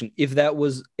 here's the question: if that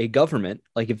was a government,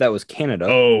 like if that was Canada,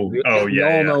 we all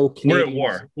know we're at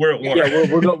war. Yeah,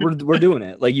 we're doing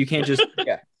it. Like, you can't just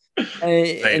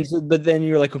And so, but then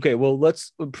you're like, okay, well,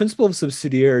 principle of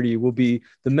subsidiarity will be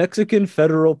the Mexican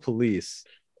federal police.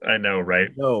 I know, right?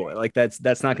 No, like that's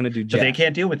not going to do jack. But they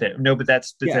can't deal with it. No, but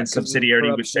that's then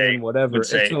subsidiarity would say whatever.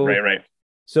 So, right.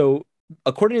 So,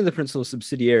 according to the principle of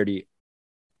subsidiarity,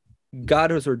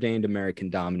 God has ordained American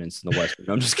dominance in the West.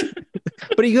 No, I'm just kidding.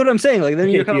 But you get what I'm saying? Like, then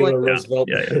you're kind of like,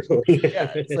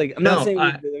 it's like, I'm not saying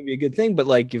that would be a good thing, but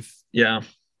like, if I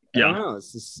don't know,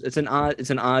 it's an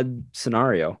odd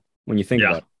scenario when you think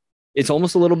about it. It's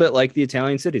almost a little bit like the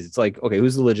Italian cities. It's like, okay,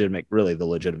 who's the legitimate government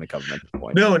at the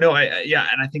point? No, and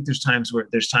I think there's times,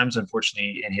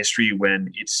 unfortunately, in history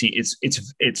when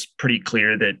it's pretty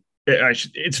clear that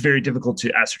it's very difficult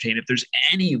to ascertain if there's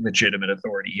any legitimate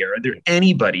authority here. Are there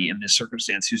anybody in this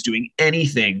circumstance who's doing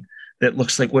anything that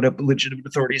looks like what a legitimate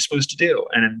authority is supposed to do?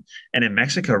 And in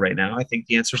Mexico right now, I think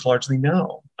the answer is largely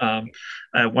no.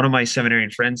 One of my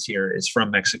seminarian friends here is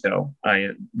from Mexico.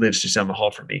 Lives just down the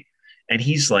hall from me. And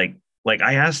he's like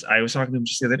I was talking to him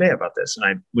just the other day about this, and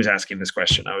I was asking this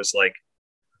question. I was like,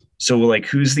 so like,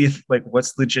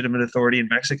 what's legitimate authority in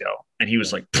Mexico? And he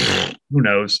was like, who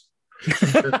knows?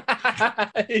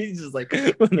 He's just like,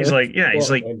 the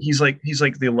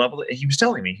level. He was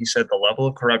telling me, he said the level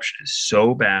of corruption is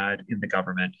so bad in the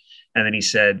government. And then he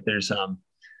said, there's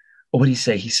what did he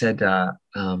say? He said,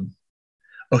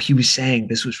 Oh, he was saying,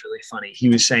 this was really funny. He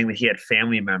was saying that he had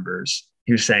family members.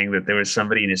 He was saying that there was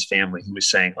somebody in his family who was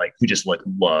saying like, who just like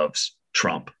loves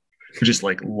Trump, who just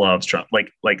like loves Trump,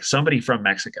 like somebody from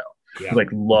Mexico who like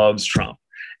loves Trump,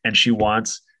 and she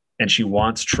wants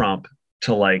Trump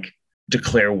to like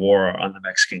declare war on the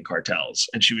Mexican cartels.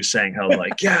 And she was saying how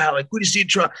like, yeah, like we just need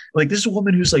Trump. Like this is a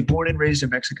woman who's like born and raised in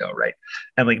Mexico, right?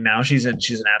 And like now she's a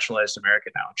naturalized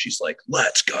American now, and she's like,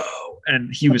 let's go.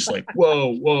 And he was like,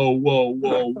 whoa, whoa, whoa,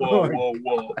 whoa, whoa, whoa,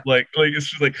 whoa. Like it's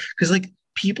just like, because like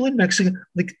people in Mexico,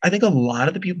 like I think a lot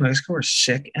of the people in Mexico are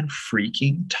sick and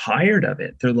freaking tired of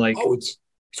it. They're like, oh, it's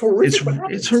horrific.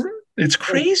 It's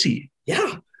crazy.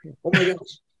 Yeah. Oh my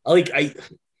gosh.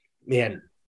 Man.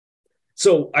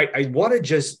 So I want to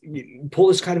just pull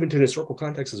this kind of into an historical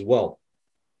context as well.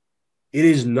 It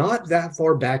is not that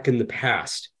far back in the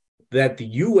past that the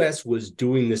U.S. was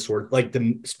doing this sort of like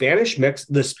the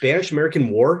Spanish-American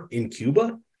War in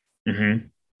Cuba. Mm-hmm.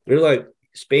 They're like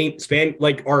Spain,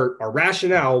 like our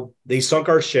rationale. They sunk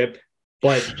our ship,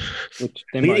 but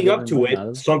leading up to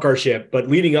it, sunk our ship. But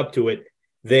leading up to it,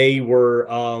 they were.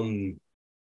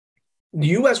 The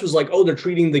U.S. was like, oh, they're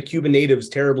treating the Cuban natives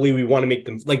terribly. We want to make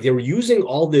them like they were using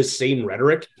all this same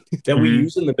rhetoric that we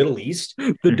use in the Middle East.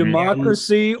 The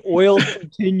democracy will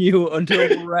continue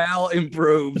until morale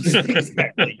improves.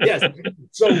 Exactly. Yes.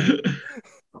 So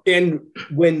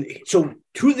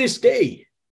to this day,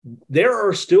 there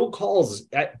are still calls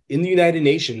in the United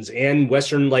Nations and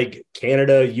Western, like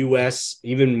Canada, U.S.,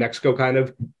 even Mexico, kind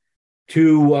of,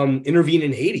 to intervene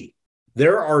in Haiti.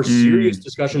 There are serious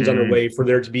discussions underway for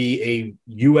there to be a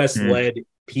U.S.-led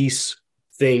peace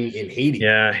thing in Haiti.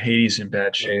 Yeah, Haiti's in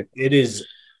bad shape. That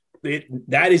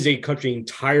is a country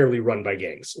entirely run by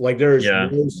gangs. Like there's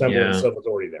no semblance of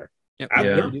authority there.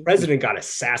 Their president got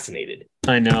assassinated.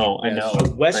 I know. A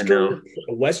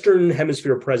Western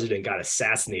Hemisphere president got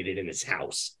assassinated in his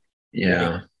house.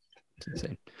 Yeah. It's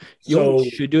insane. You know what we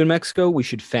should do in Mexico? We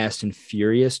should Fast and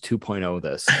Furious 2.0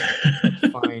 this.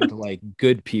 Find like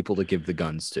good people to give the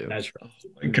guns to. That's right. Oh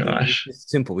my gosh. It's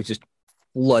simple. We just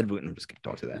flood. I'm just gonna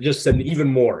talk to that. Just send even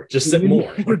more. Just send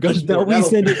more. Now we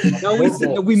send it.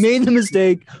 Now we made the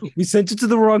mistake. We sent it to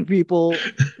the wrong people.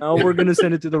 Now we're gonna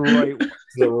send it to the right ones.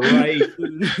 The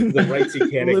right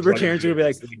satanic libertarians are gonna be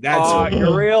like,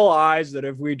 you realize that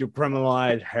if we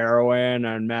decriminalize heroin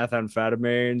and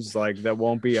methamphetamines, like that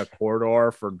won't be a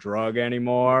corridor for drug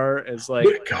anymore. It's like,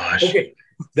 oh my gosh. Okay,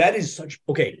 that is such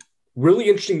really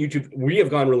interesting YouTube. We have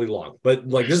gone really long, but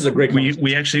like this is a great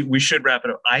we should wrap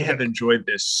it up. I have enjoyed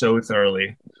this so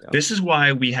thoroughly. Yeah. This is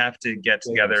why we have to get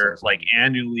together like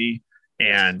annually,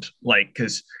 and like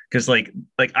because like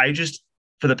I just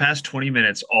for the past 20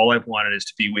 minutes all I've wanted is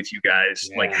to be with you guys,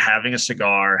 like having a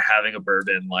cigar, having a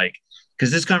bourbon, like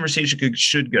because this conversation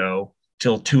should go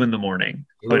till 2 a.m,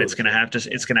 but it's gonna have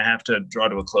to draw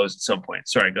to a close at some point.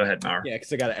 Sorry, go ahead, Maurer. Yeah,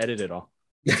 because I gotta edit it all.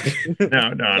 No.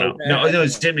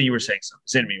 Zinma, you were saying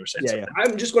something. Yeah.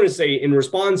 I'm just going to say, in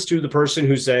response to the person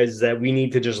who says that we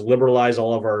need to just liberalize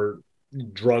all of our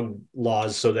drug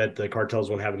laws so that the cartels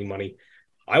won't have any money,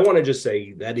 I want to just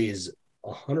say that is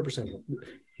 100%.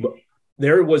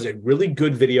 There was a really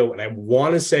good video, and I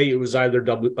want to say it was either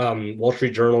Wall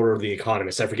Street Journal or The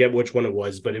Economist. I forget which one it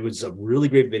was, but it was a really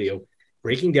great video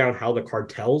breaking down how the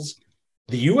cartels,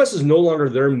 the U.S. is no longer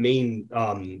their main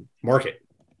market.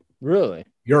 Really?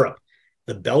 Europe.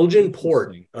 The Belgian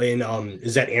port in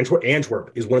is that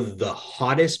Antwerp is one of the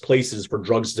hottest places for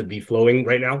drugs to be flowing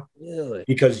right now. Really?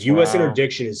 Because U.S.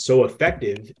 interdiction is so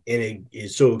effective and it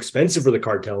is so expensive for the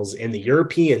cartels, and the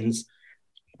Europeans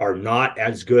are not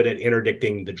as good at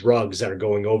interdicting the drugs that are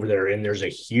going over there, and there's a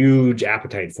huge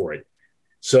appetite for it.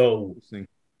 So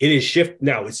it is shift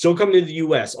now. It's still coming to the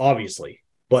U.S., obviously,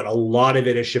 but a lot of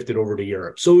it has shifted over to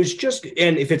Europe. So it's just,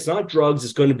 and if it's not drugs,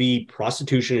 it's going to be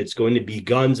prostitution, it's going to be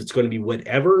guns, it's going to be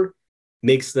whatever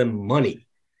makes them money.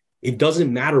 It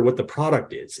doesn't matter what the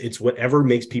product is. It's whatever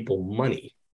makes people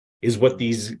money is what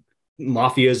these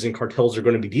mafias and cartels are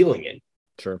going to be dealing in.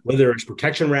 Sure. Whether it's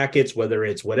protection rackets, whether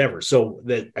it's whatever. So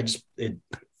that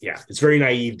it's very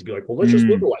naive to be like, well, let's just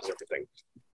liberalize everything.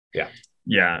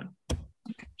 Yeah.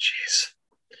 Jeez.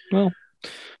 Well,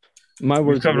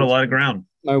 we've covered a lot of ground.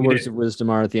 My words of wisdom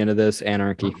are at the end of this: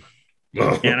 anarchy.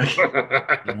 Anarchy.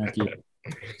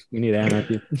 We need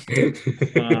anarchy.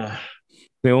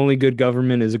 The only good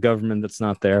government is a government that's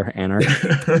not there. Anarchy.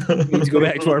 We need to go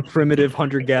back to our primitive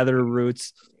hunter-gatherer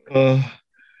roots.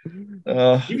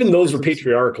 Even those were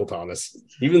patriarchal, Thomas.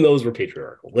 Even those were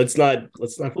patriarchal. Let's not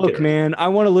look, man. I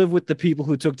want to live with the people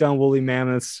who took down woolly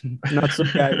mammoths, not some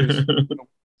guy who's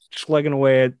slugging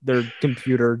away at their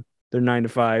computer. They're 9 to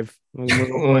 5.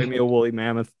 Write me a woolly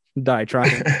mammoth. Die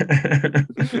trying.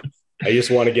 I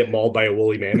just want to get mauled by a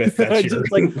woolly mammoth. That's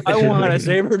just like, I want a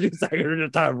saber-tooth tiger to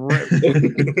time rip.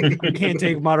 I can't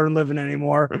take modern living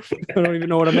anymore. I don't even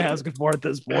know what I'm asking for at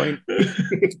this point.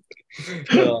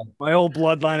 My whole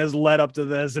bloodline has led up to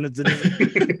this, and it's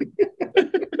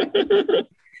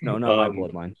no, not my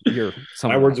bloodline.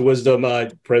 My words of wisdom: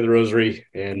 pray the rosary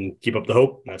and keep up the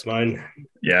hope. That's mine.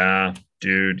 Yeah,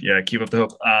 dude. Yeah, keep up the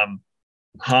hope.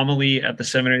 Homily at the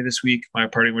seminary this week. My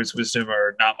parting words of wisdom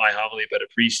are not my homily, but a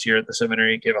priest here at the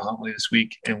seminary gave a homily this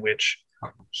week in which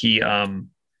he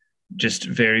just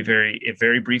very, very,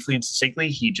 very briefly and succinctly,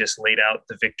 he just laid out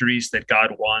the victories that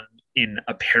God won in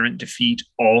apparent defeat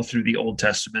all through the Old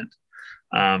Testament.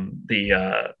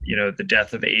 The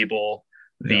death of Abel,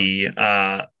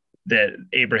 that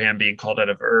Abraham being called out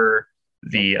of Ur,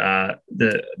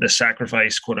 the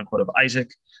sacrifice, quote unquote, of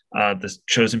Isaac, the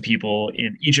chosen people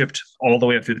in Egypt, all the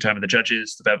way up through the time of the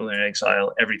judges, the Babylonian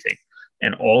exile, everything,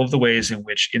 and all of the ways in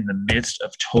which, in the midst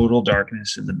of total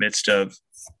darkness, in the midst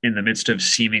of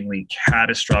seemingly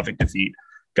catastrophic defeat,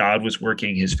 God was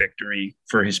working his victory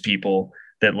for his people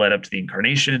that led up to the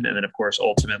incarnation, and then, of course,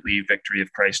 ultimately victory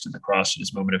of Christ in the cross in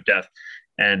his moment of death.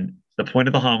 And the point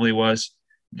of the homily was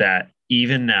that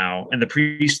even now, and the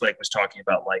priest was talking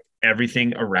about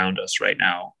everything around us right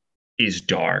now is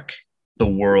dark. The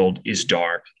world is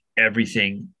dark.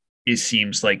 Everything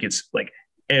seems like it's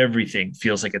everything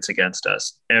feels like it's against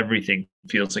us. Everything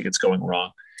feels like it's going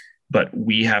wrong. But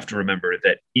we have to remember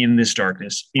that in this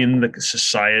darkness, in the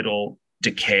societal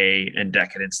decay and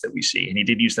decadence that we see, and he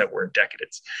did use that word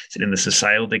decadence, so in the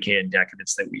societal decay and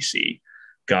decadence that we see,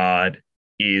 God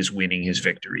is winning his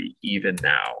victory even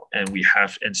now. And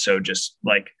so just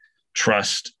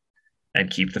trust and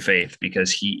keep the faith,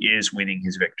 because he is winning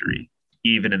his victory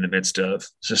even in the midst of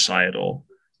societal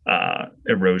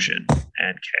erosion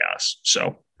and chaos.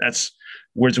 So that's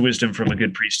words of wisdom from a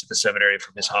good priest at the seminary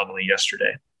from his homily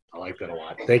yesterday. I like that a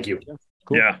lot. Thank you.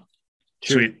 Cool. Yeah.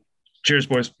 Cheers. Sweet. Cheers,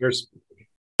 boys. Cheers.